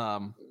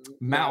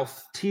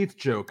mouth teeth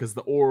joke because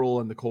the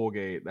oral and the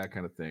Colgate, that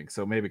kind of thing.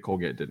 So maybe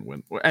Colgate didn't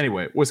win. Well,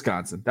 anyway,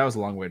 Wisconsin. That was a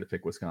long way to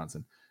pick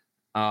Wisconsin.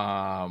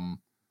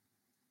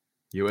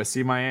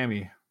 USC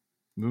Miami.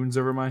 Moons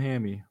over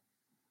Miami.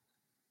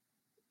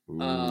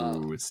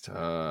 Ooh, it's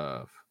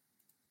tough.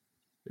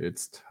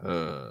 It's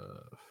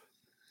tough.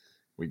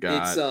 We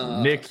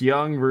got Nick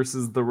Young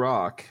versus The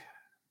Rock.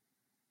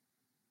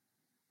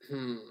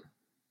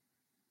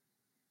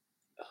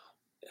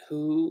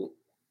 Who?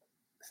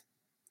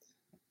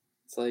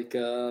 It's like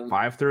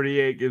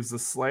 538 gives a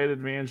slight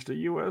advantage to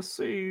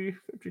USC,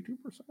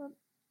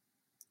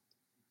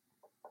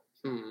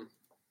 52%.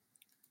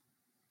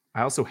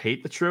 I also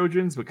hate the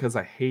Trojans because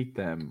I hate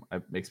them.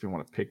 It makes me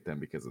want to pick them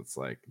because it's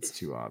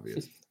too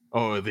obvious.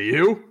 Oh, the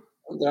U?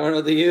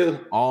 No, the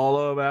U.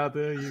 All about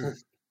the U.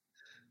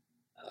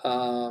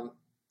 I'll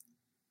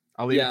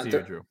leave it to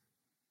you, Drew.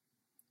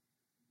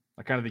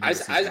 I kind of think I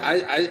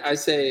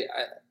say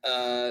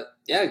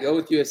go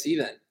with USC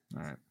then.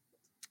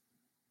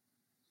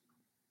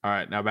 All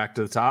right, now back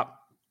to the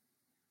top.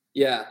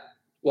 Yeah,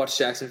 watch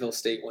Jacksonville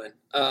State win.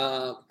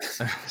 Oh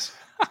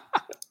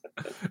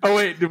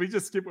wait, did we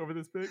just skip over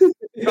this pick?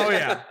 Oh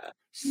yeah,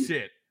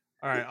 shit.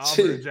 All right,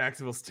 Auburn and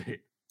Jacksonville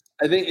State.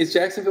 I think is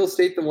Jacksonville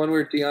State the one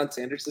where Deion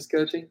Sanders is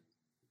coaching?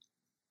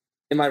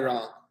 Am I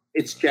wrong?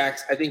 It's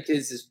I think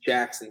his is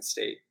Jackson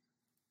State.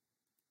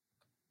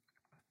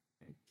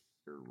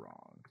 You're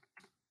wrong.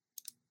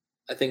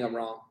 I think I'm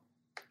wrong.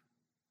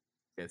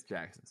 It's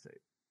Jackson State.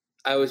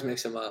 I always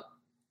mix them up.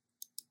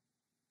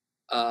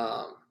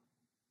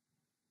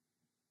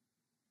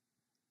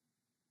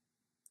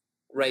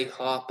 Ray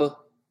Hopper,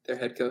 their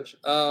head coach.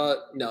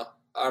 No,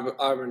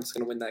 Auburn's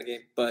going to win that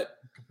game, but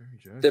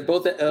they're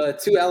both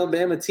two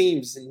Alabama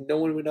teams, and no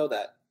one would know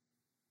that.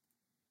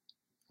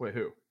 Wait,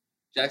 who?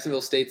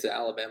 Jacksonville State's an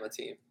Alabama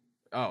team.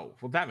 Oh,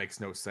 well, that makes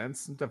no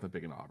sense. I'm definitely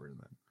picking Auburn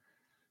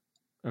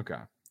then.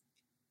 Okay.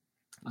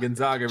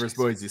 Gonzaga versus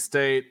Boise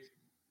State.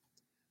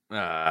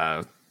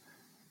 Yeah,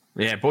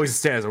 Boise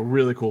State has a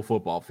really cool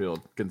football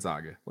field.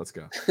 Gonzaga, let's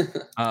go.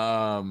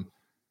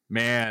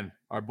 Man,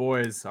 our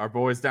boys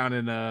down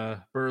in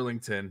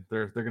Burlington,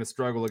 they're gonna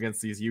struggle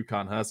against these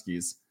UConn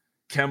Huskies.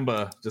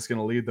 Kemba just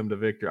gonna lead them to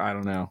victory. I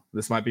don't know.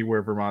 This might be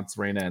where Vermont's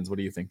reign ends. What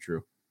do you think,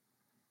 Drew?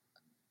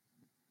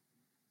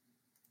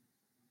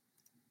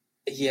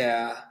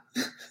 Yeah.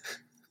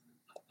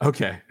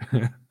 Okay.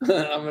 I'm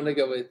gonna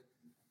go with.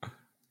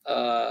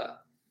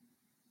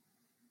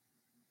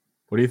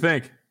 What do you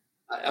think?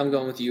 I'm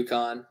going with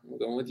UConn.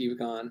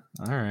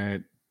 All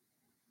right.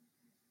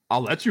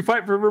 I'll let you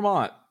fight for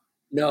Vermont.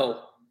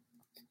 No.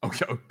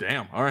 Okay. Oh,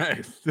 damn. All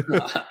right.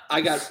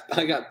 I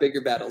got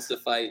bigger battles to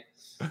fight.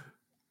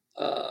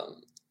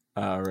 All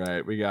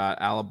right. We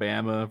got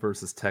Alabama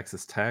versus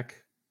Texas Tech.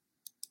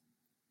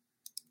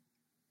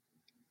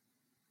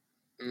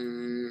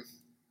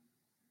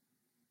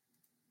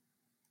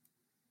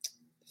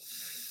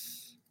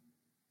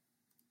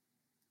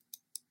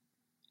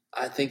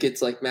 I think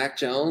it's like Mac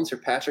Jones or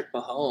Patrick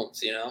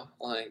Mahomes,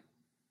 like.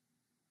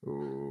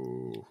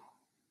 Ooh.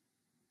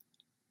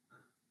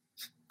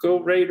 Go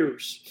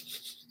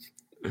Raiders.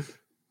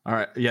 All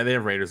right. Yeah, they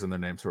have Raiders in their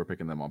name, so we're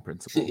picking them on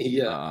principle.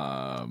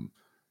 Yeah.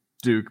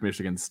 Duke,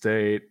 Michigan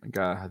State.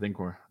 God, I think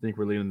we're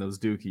leading those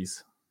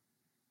Dukies.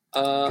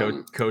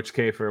 Coach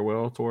K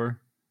farewell tour.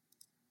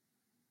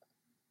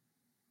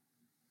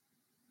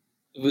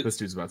 This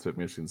dude's about to pick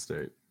Michigan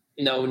State.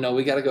 No,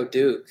 we got to go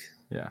Duke.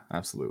 Yeah,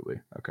 absolutely.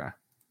 Okay.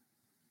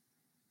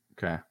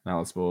 Now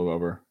let's move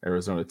over.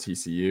 Arizona,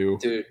 TCU.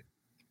 Dude,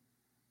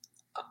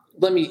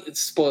 let me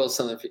spoil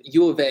something for you.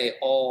 U of A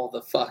all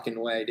the fucking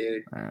way,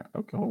 dude.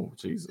 Okay. Oh,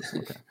 Jesus.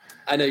 Okay.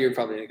 I know you're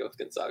probably going to go with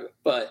Gonzaga,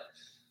 but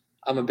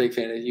I'm a big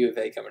fan of U of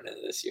A coming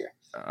into this year.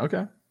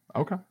 Okay.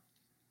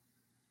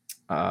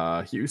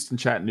 Houston,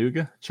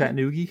 Chattanooga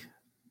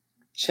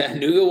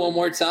one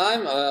more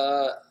time?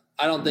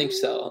 I don't think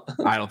so.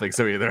 I don't think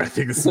so either. I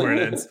think this is where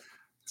it ends.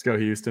 Let's go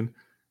Houston.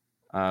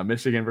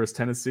 Michigan versus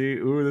Tennessee.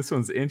 Ooh, this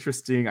one's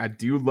interesting. I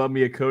do love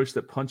me a coach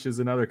that punches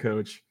another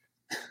coach.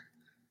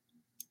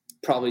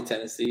 Probably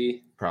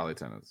Tennessee.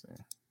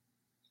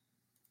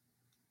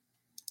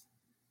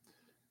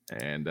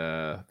 And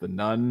the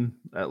Nun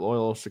at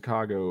Loyola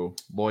Chicago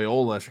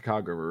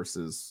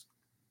versus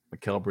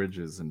Mikal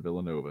Bridges and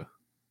Villanova.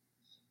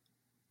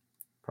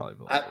 Probably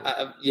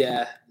Villanova.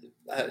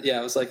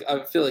 I was like,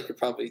 I feel like you're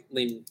probably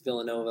leaning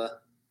Villanova.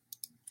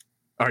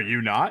 Are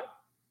you not?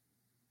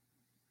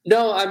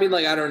 No, I mean,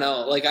 like, I don't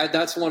know. Like,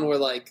 that's one where,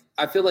 like,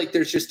 I feel like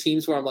there's just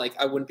teams where I'm like,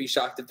 I wouldn't be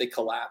shocked if they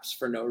collapse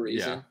for no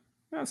reason. Yeah,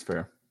 that's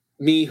fair.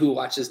 Me, who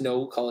watches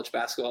no college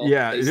basketball.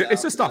 Yeah,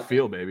 it's just off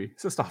feel, baby.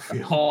 It's just off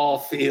feel. All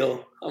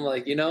feel. I'm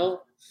like, when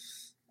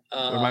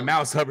my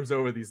mouse hovers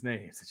over these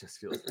names, it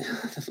just feels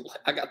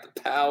I got the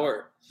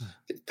power.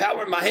 Get the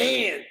power in my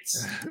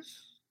hands.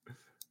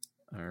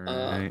 All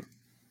right.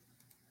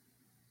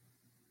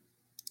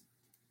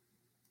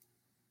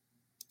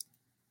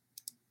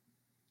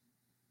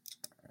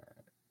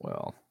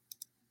 Well,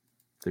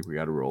 I think we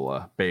got to roll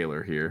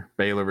Baylor here.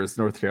 Baylor versus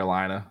North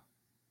Carolina.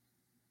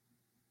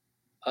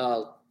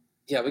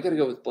 Yeah, we got to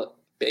go with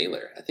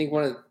Baylor. I think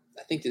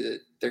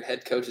their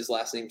head coach's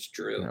last name's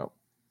Drew. Nope.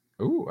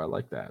 Ooh, I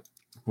like that.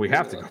 We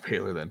have to go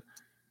Baylor then.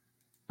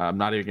 I'm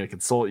not even going to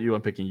consult you.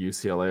 I'm picking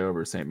UCLA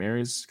over St.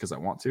 Mary's because I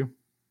want to.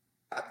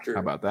 How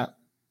about that?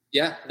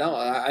 Yeah, no,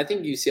 I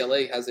think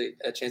UCLA has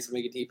a chance to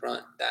make a deep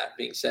run. That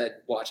being said,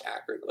 watch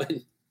Akron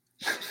win.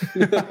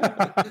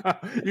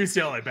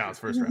 UCLA bounce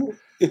first round.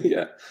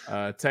 Yeah.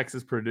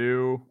 Texas,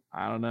 Purdue.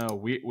 I don't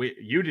know.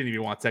 You didn't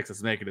even want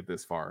Texas making it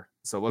this far,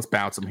 so let's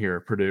bounce them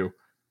here. Purdue.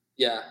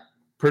 Yeah.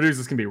 Purdue's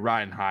just gonna be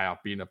riding high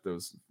off beating up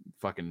those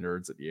fucking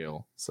nerds at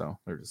Yale. So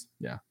they're just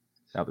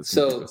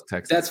So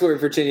that's where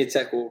Virginia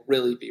Tech will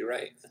really be,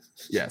 right?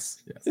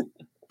 Yes.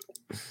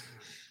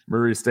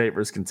 Murray State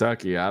versus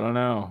Kentucky. I don't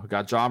know. We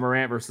got Ja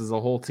Morant versus a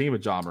whole team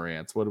of Ja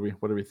Morants. What are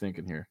we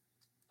thinking here?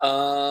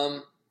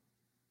 Let's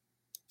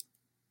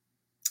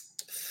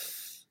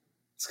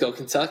go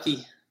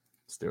Kentucky.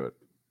 Let's do it.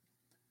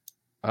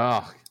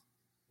 Oh,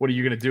 what are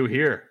you gonna do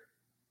here?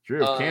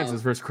 Drew,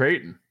 Kansas versus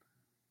Creighton.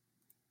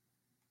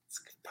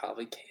 It's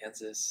probably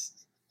Kansas.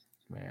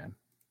 Man.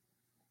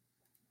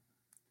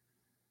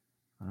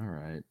 All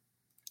right.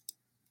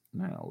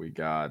 Now we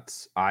got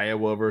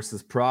Iowa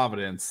versus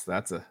Providence.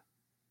 That's a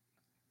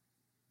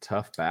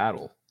tough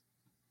battle.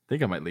 I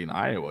think I might lean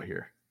Iowa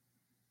here.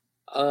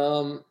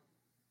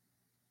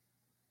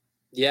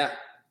 Yeah,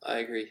 I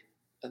agree.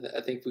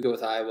 I think we go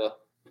with Iowa.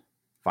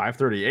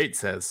 538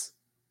 says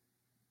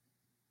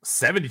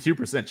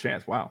 72%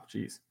 chance. Wow,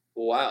 geez.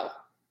 Wow.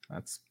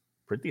 That's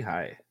pretty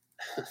high.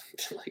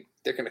 Like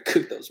they're gonna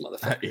cook those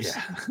motherfuckers.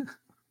 Yeah.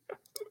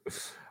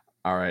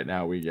 All right,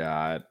 now we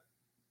got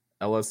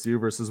LSU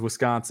versus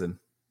Wisconsin.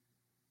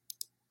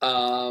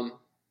 I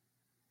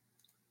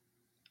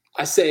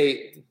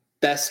say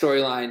best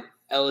storyline,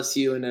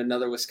 LSU and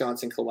another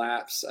Wisconsin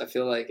collapse. I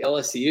feel like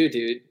LSU,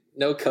 dude.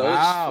 No coach,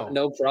 wow.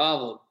 No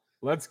problem.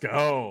 Let's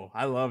go.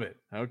 I love it.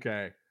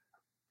 Okay.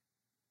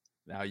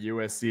 Now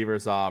USC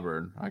versus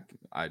Auburn.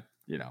 I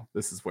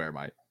this is where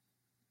my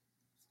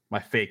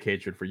fake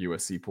hatred for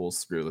USC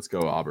pulls through. Let's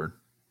go Auburn.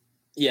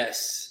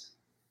 Yes.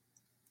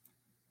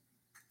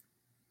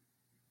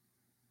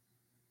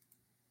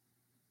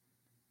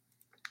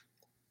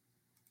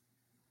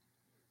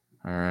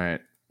 All right,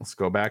 let's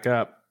go back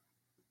up.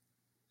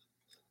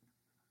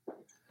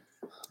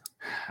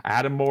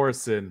 Adam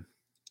Morrison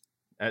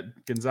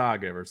at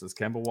Gonzaga versus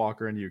Kemba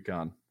Walker and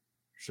UConn.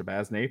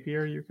 Shabazz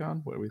Napier,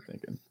 UConn? What are we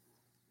thinking?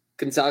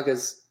 Gonzaga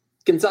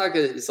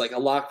is like a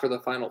lock for the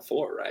Final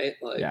Four, right?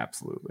 Like, yeah,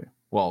 absolutely.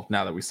 Well,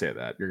 now that we say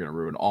that, you're going to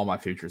ruin all my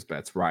futures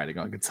bets riding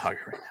on Gonzaga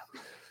right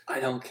now. I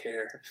don't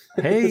care.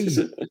 Hey.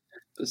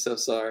 I'm so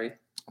sorry.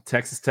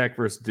 Texas Tech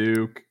versus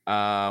Duke.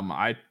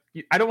 I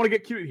don't want to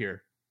get cute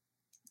here.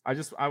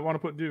 I want to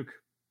put Duke.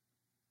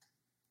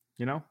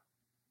 Yeah.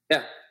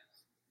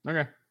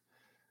 Okay.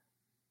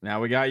 Now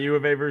we got U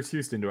of A versus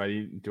Houston. Do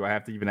I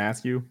have to even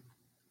ask you?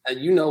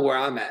 You know where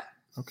I'm at.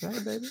 Okay,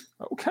 baby.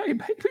 Okay,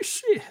 baby.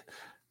 Shit.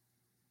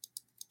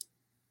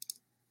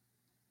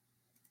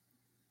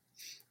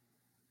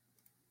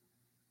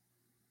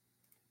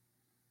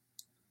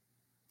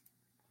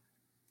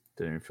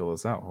 Didn't even fill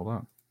this out. Hold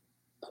on.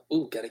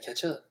 Ooh, gotta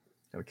catch up.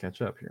 Gotta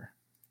catch up here.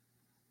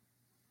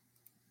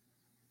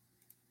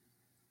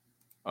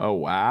 Oh,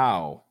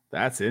 wow.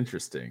 That's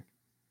interesting.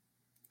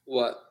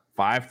 What?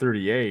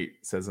 538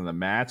 says in the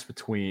match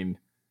between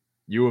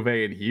U of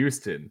A and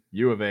Houston,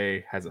 U of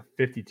A has a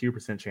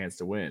 52% chance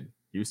to win.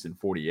 Houston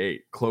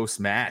 48. Close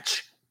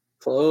match.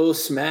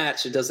 Close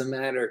match. It doesn't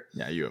matter.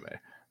 Yeah, U of A.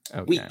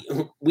 Okay.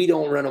 We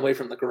don't run away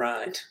from the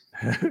grind.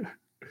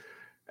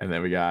 And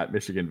then we got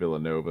Michigan,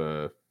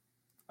 Villanova.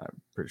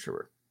 I'm pretty sure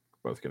we're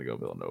both going to go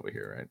Villanova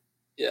here, right?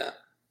 Yeah.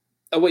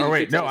 Oh,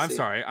 wait. No, I'm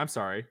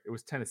sorry. It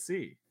was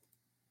Tennessee.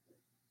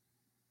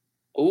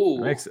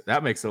 Ooh.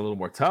 That makes it a little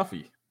more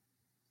toughy.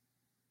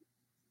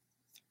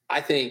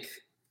 I think.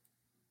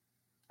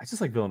 I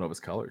just like Villanova's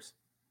colors.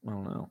 I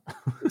don't know.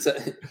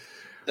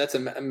 That's a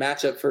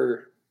matchup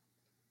for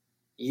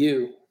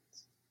you.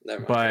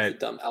 Never mind.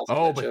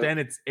 But then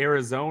it's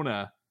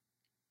Arizona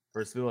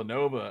versus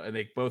Villanova, and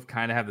they both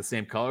kind of have the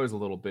same colors a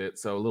little bit,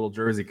 so a little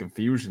jersey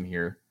confusion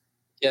here.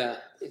 Yeah,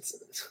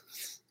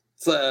 it's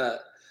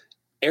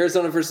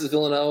Arizona versus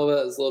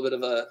Villanova is a little bit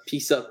of a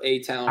piece up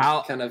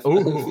A-Town kind of.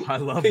 Ooh, I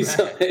love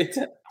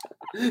that.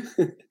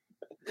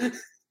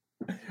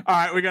 All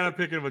right, we got to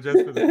pick it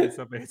just for the piece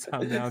up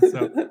A-Town now.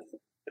 So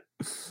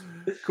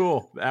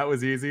cool. That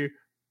was easy.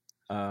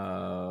 U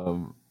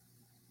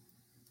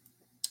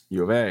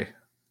of A.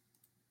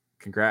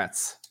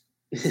 Congrats.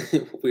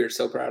 We are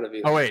so proud of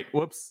you. Oh, wait.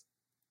 Whoops.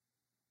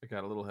 I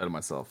got a little ahead of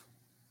myself.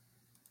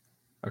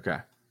 Okay.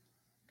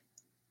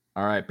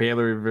 All right.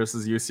 Baylor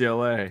versus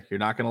UCLA. You're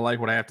not going to like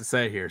what I have to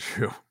say here,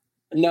 Drew.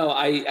 No,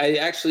 I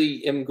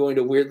actually am going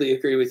to weirdly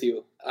agree with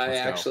you. I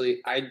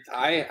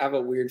have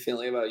a weird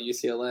feeling about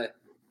UCLA.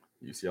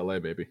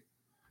 UCLA, baby.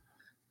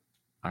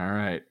 All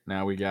right.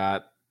 Now we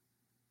got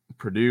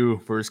Purdue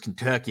versus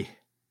Kentucky.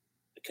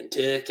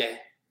 Kentucky.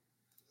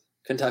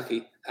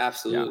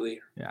 Absolutely.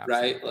 Yeah,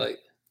 right? Absolutely.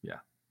 Yeah.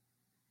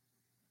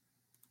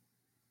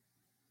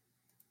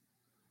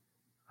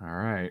 All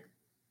right.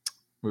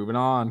 Moving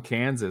on.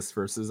 Kansas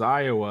versus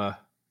Iowa.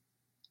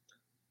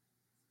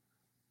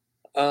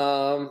 We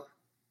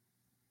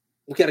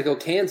got to go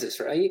Kansas,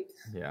 right?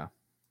 Yeah.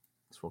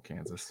 Let's roll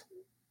Kansas.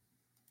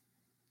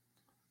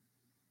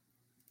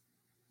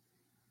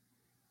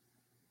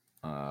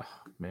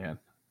 Man.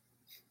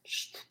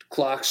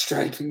 Clock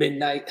strike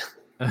midnight.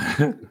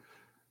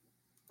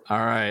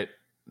 All right.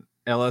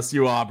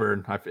 LSU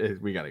Auburn.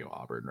 We got to go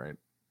Auburn, right?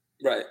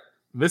 Right.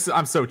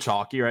 I'm so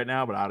chalky right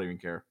now, but I don't even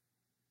care.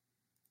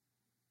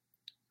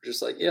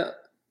 Just like, yeah.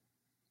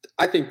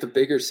 I think the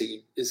bigger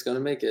seed is going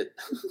to make it.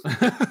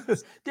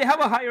 They have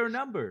a higher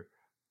number.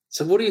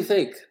 So what do you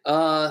think?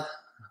 I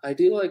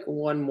do like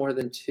one more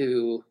than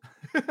two.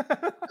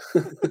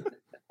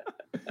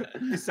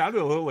 You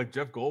sounded a little like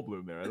Jeff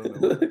Goldblum there. I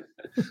don't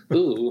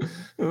know.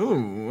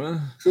 Ooh.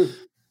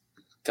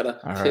 Gotta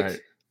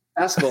pick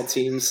basketball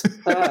teams.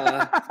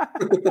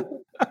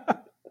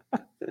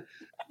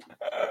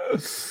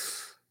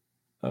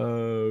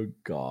 Oh,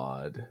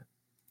 God.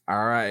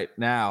 All right.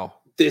 Now.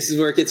 This is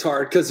where it gets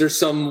hard because there's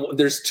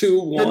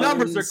 2 ones. The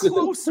numbers are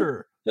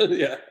closer.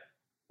 Yeah.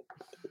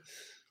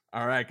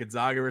 All right.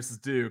 Gonzaga versus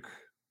Duke.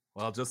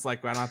 Well, just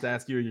like I don't have to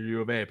ask you your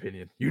U of A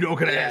opinion. You don't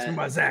gonna ask me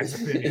my Zags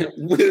opinion.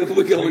 We're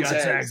going we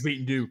got Zags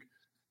beating Duke.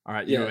 All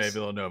right, yes. U of A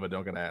Villanova.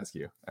 Don't gonna ask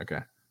you.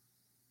 Okay.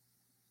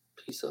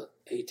 Piece of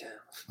A-Town.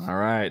 All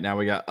right, now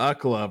we got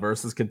UCLA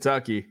versus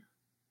Kentucky.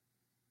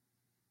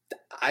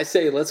 I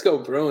say let's go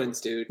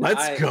Bruins, dude.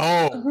 Let's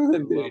go.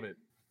 Love it.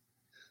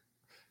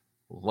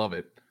 Love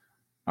it.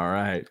 All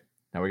right,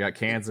 now we got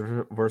Kansas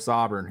versus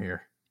Auburn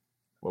here.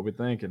 What we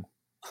thinking?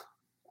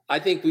 I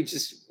think we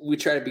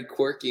try to be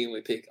quirky and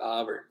we pick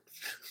Auburn.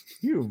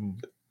 Ew.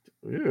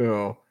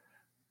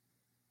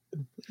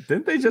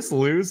 Didn't they just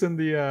lose in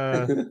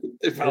the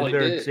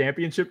their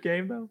championship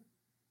game though?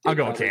 I'll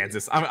go with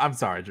Kansas. I'm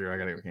sorry, Drew. I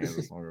gotta go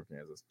Kansas. I'll go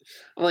Kansas.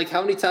 I'm like,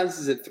 how many times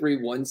is it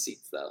 3-1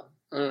 seats though?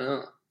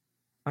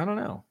 I don't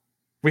know.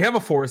 We have a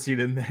 4 seed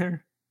in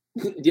there.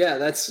 Yeah,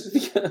 that's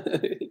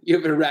you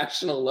have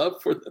irrational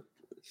love for them,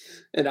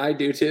 and I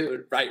do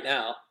too. Right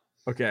now.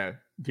 Okay.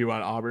 Do you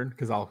want Auburn?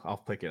 Because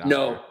I'll pick it out.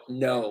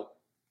 No.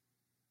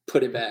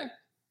 Put it back.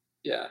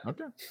 Yeah.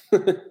 Okay.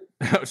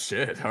 Oh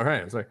shit. All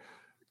right. I'm sorry.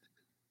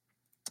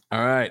 All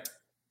right.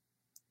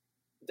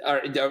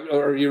 Are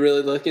you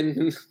really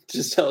looking?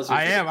 Just tell us.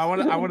 I am. I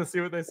want to see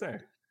what they say.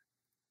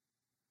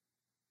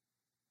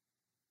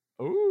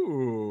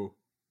 Ooh.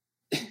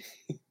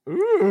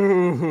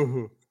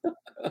 Ooh.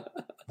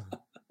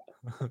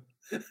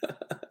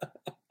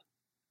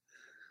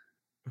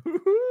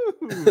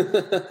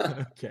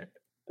 Okay.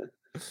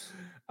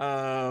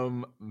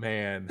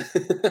 Man.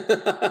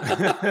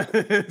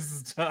 This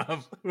is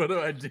tough. What do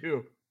I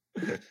do?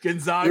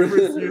 Gonzaga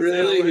versus UCLA.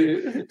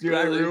 Really? Do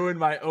I ruin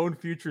my own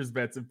futures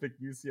bets and pick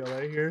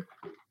UCLA here?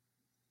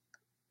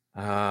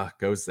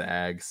 Go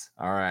Zags.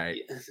 All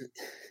right.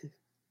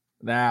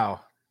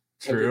 Now,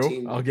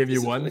 Drew, I'll give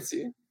you one.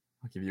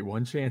 I'll give you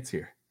one chance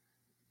here.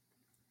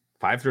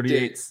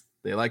 538s.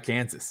 They like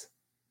Kansas.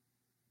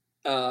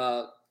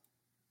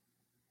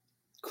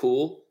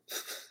 Cool.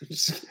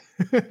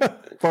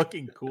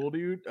 Fucking cool,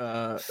 dude.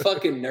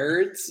 Fucking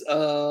nerds.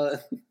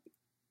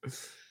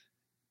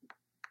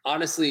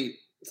 Honestly,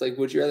 it's like,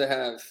 would you rather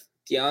have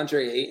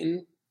DeAndre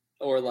Ayton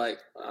or like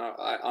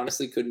I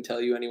honestly couldn't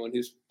tell you anyone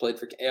who's played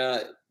for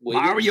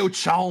Mario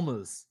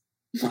Chalmers.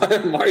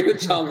 Mario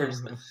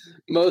Chalmers,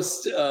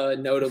 most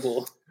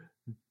notable.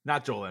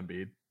 Not Joel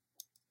Embiid.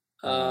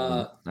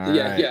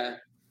 Yeah.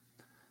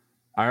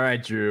 All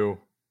right, Drew.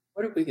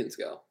 Where did Wiggins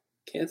go?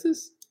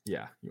 Kansas?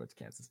 Yeah, he went to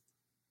Kansas.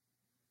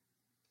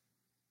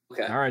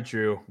 Okay. All right,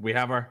 Drew. We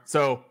have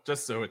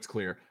just so it's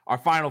clear, our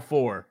final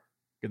four: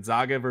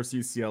 Gonzaga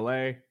versus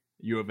UCLA,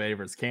 U of A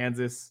versus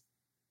Kansas.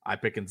 I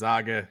pick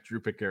Gonzaga. Drew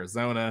picked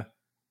Arizona.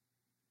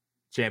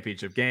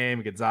 Championship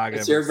game: Gonzaga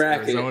versus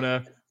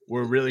Arizona.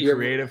 We're really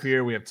creative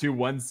here. We have 2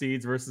 1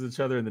 seeds versus each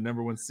other in the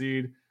number 1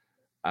 seed.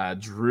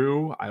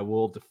 Drew, I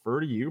will defer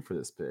to you for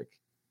this pick.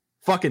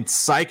 Fucking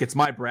psych! It's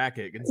my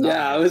bracket. Gonzaga.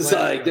 Yeah, I was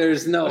like,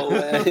 "There's no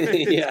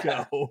way."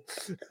 Yeah.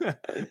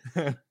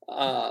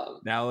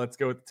 Now let's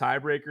go with the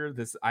tiebreaker.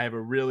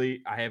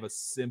 I have a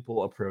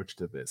simple approach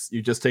to this.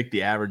 You just take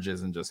the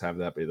averages and just have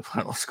that be the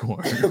final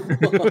score.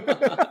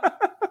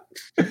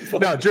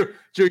 No, Drew,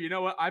 you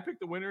know what? I picked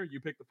the winner. You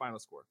pick the final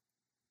score.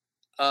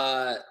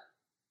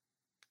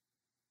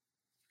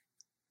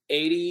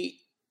 80.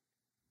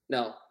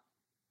 No.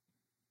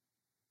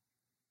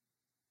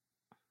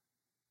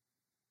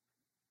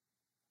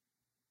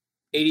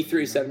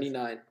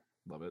 83-79.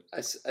 Love it.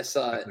 I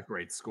saw That's it. A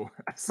great score.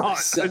 I saw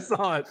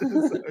it.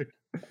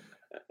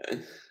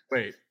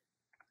 Wait.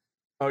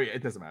 Oh, yeah,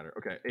 it doesn't matter.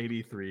 Okay,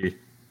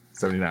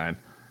 83-79.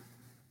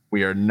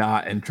 We are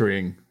not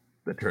entering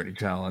the Tourney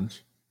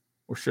Challenge.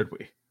 Or should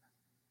we?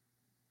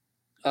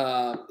 You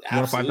want a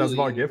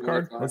 $5,000 gift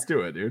card? Let's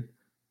do it, dude.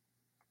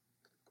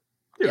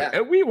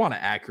 Yeah. We want to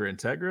Acura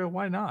Integra.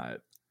 Why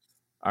not?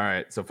 All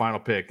right, so final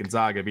pick.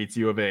 Gonzaga beats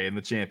U of A in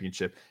the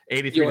championship.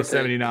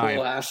 83-79.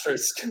 Little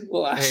asterisk.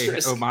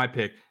 Hey, my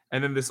pick.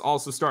 And then this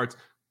also starts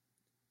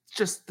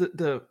just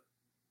the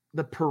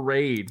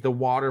parade, the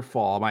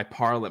waterfall, my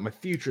parlay, my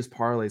futures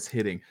parlays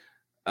hitting.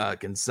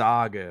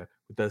 Gonzaga,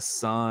 the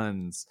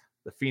Suns,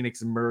 the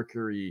Phoenix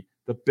Mercury,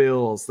 the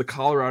Bills, the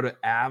Colorado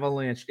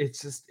Avalanche.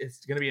 It's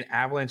going to be an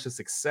avalanche of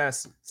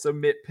success.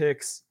 Submit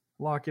picks.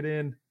 Lock it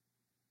in.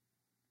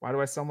 Why do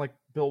I sound like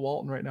Bill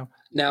Walton right now?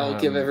 Now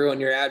give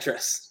everyone your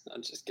address.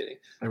 I'm just kidding.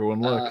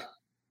 Everyone look.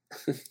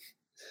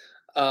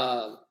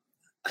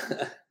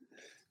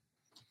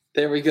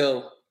 There we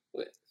go.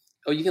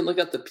 Oh, you can look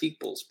up the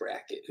People's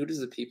bracket. Who does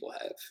the People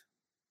have?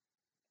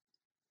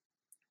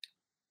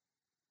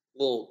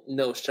 Well,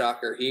 no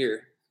shocker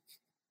here.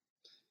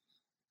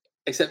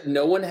 Except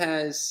no one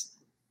has,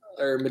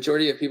 or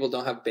majority of people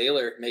don't have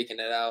Baylor making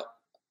it out.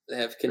 They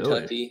have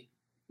Kentucky.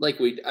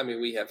 Really?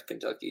 We have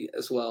Kentucky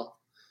as well.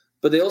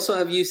 But they also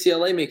have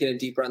UCLA making a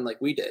deep run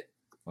like we did.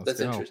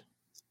 That's interesting.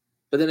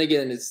 But then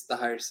again, it's the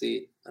higher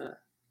seed.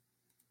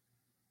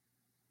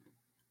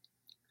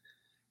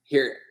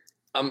 Here,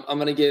 I'm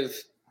gonna give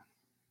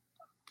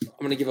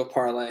a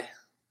parlay.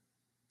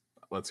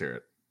 Let's hear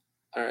it.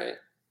 All right.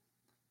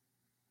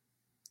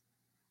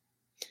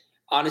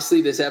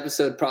 Honestly, this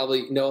episode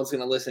probably no one's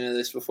gonna listen to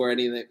this before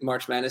any of the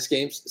March Madness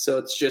games, so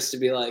it's just to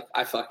be like,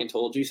 I fucking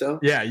told you so.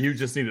 Yeah, you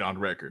just need it on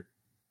record.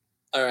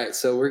 All right,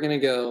 so we're gonna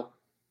go.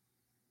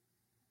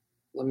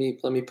 Let me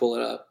pull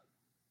it up.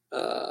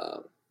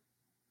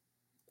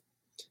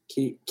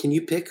 Can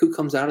you pick who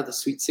comes out of the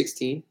Sweet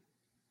 16?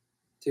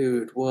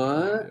 Dude,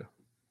 what?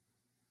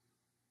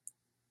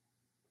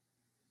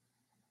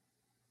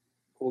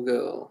 We'll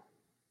go.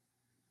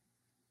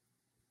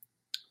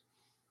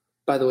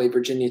 By the way,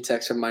 Virginia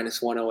Tech's are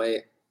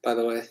 -108, by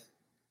the way.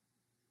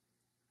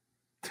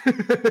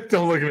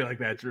 Don't look at me like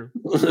that, Drew.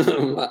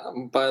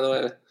 By the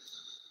way.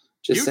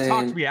 Just saying. You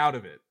talked me out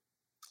of it.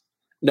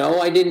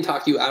 No, I didn't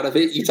talk you out of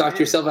it. You talked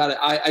yourself out of it.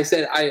 I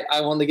said I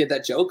want to get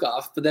that joke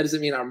off, but that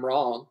doesn't mean I'm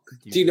wrong.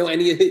 Do you know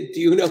any of it?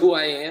 Do you know who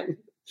I am?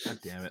 God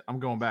damn it. I'm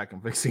going back. I'm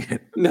fixing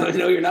it. No,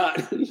 you're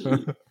not.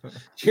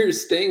 You're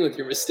staying with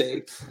your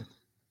mistake.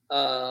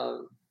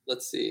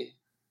 Let's see.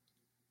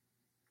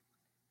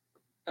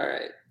 All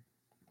right.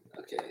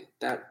 Okay.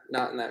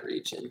 Not in that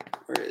region.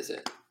 Where is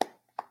it?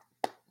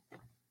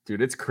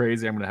 Dude, it's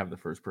crazy. I'm going to have the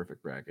first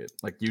perfect bracket.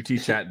 Like UT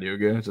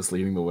Chattanooga just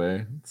leading the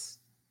way.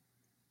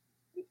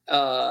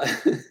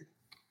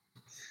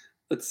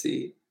 Let's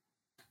see.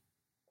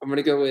 I'm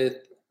gonna go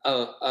with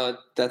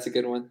that's a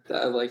good one.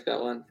 I like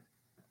that one.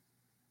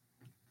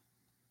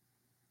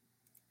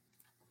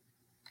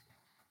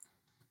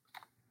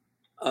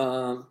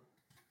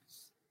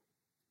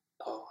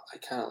 I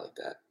kind of like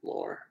that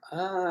more.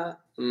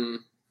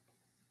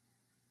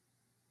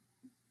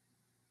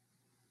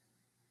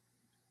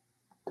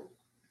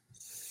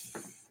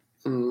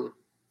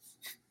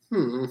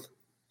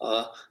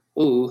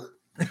 Ooh.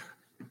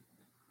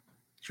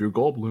 Drew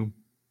Goldblum.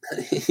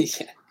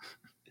 Yeah.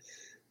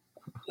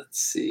 Let's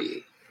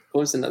see.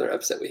 What was another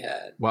upset we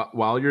had?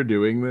 While you're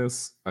doing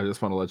this, I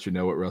just want to let you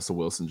know what Russell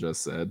Wilson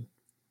just said.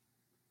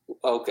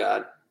 Oh,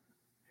 God.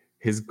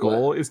 His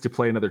goal is to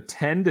play another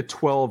 10 to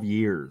 12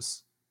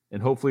 years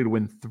and hopefully to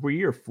win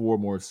 3 or 4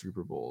 more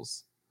Super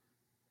Bowls.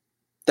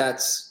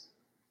 That's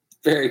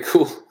very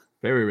cool.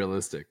 Very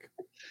realistic.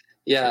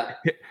 Yeah.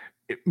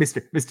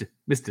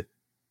 Mr.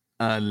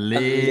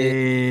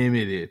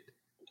 Unlimited.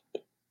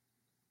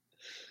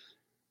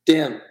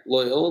 Damn,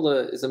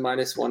 Loyola is a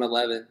minus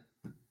 111.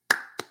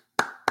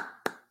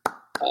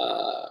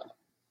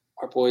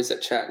 Our boys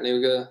at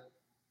Chattanooga.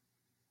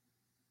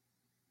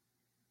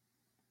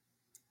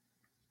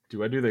 I'm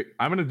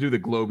going to do the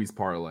Globies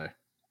parlay.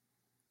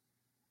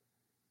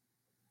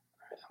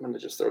 I'm going to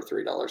just throw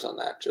 $3 on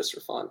that just for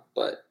fun,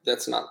 but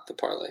that's not the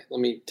parlay. Let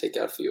me take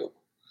out a few.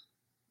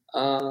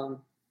 The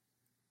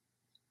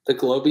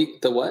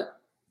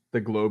what?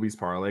 The Globies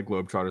parlay,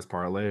 Globetrotters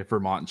parlay,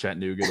 Vermont and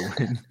Chattanooga to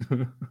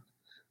win.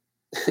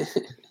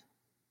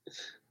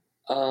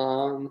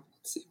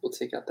 Let's see. We'll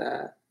take out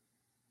that.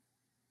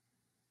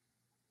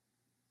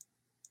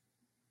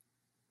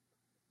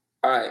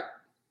 All right.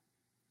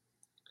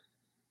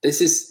 This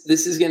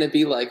is going to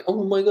be like,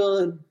 oh my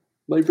God,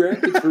 my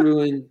bracket's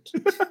ruined.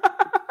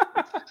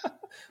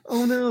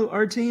 Oh no,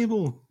 our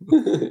table.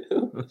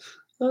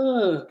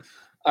 All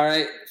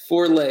right,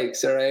 4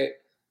 legs. All right.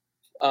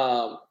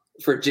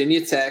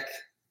 Virginia Tech,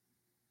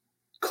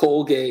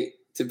 Colgate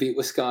to beat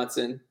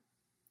Wisconsin,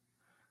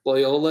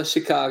 Loyola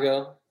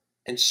Chicago,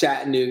 and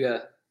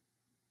Chattanooga.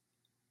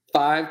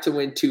 5 to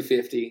win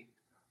 250.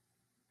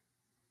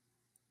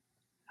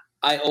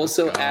 I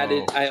also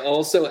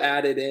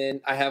added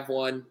in. I have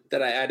one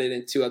that I added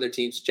in 2 other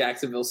teams: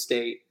 Jacksonville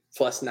State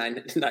plus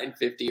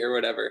 950 or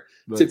whatever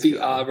to beat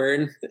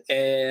Auburn,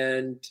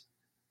 and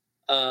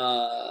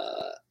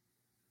what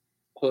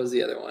was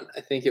the other one?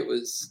 I think it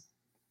was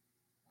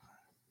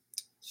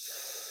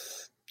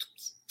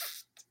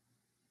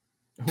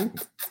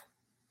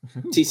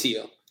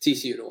TCU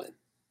to win.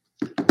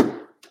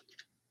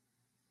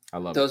 I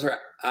love those are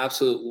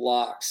absolute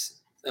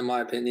locks, in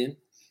my opinion.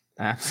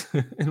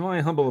 In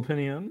my humble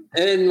opinion,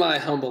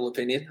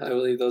 I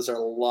believe those are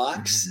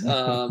locks.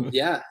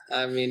 Yeah,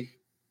 I mean,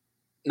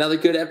 another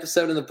good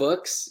episode in the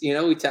books.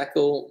 We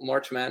tackle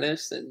March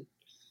Madness, and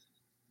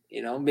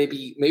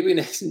maybe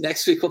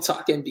next week we'll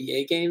talk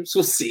NBA games.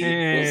 We'll see.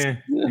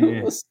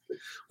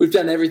 We've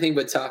done everything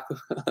but talk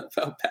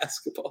about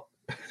basketball,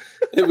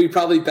 and we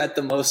probably bet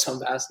the most on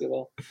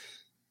basketball.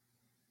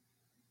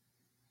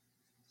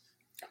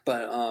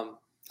 But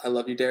I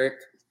love you, Derek.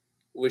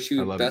 Wish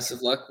you best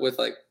of luck with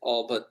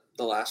all but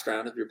the last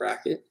round of your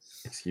bracket.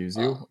 Excuse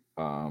you.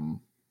 I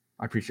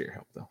appreciate your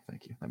help, though.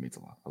 Thank you. That means a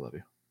lot. I love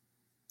you.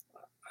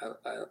 I love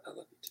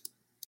you too.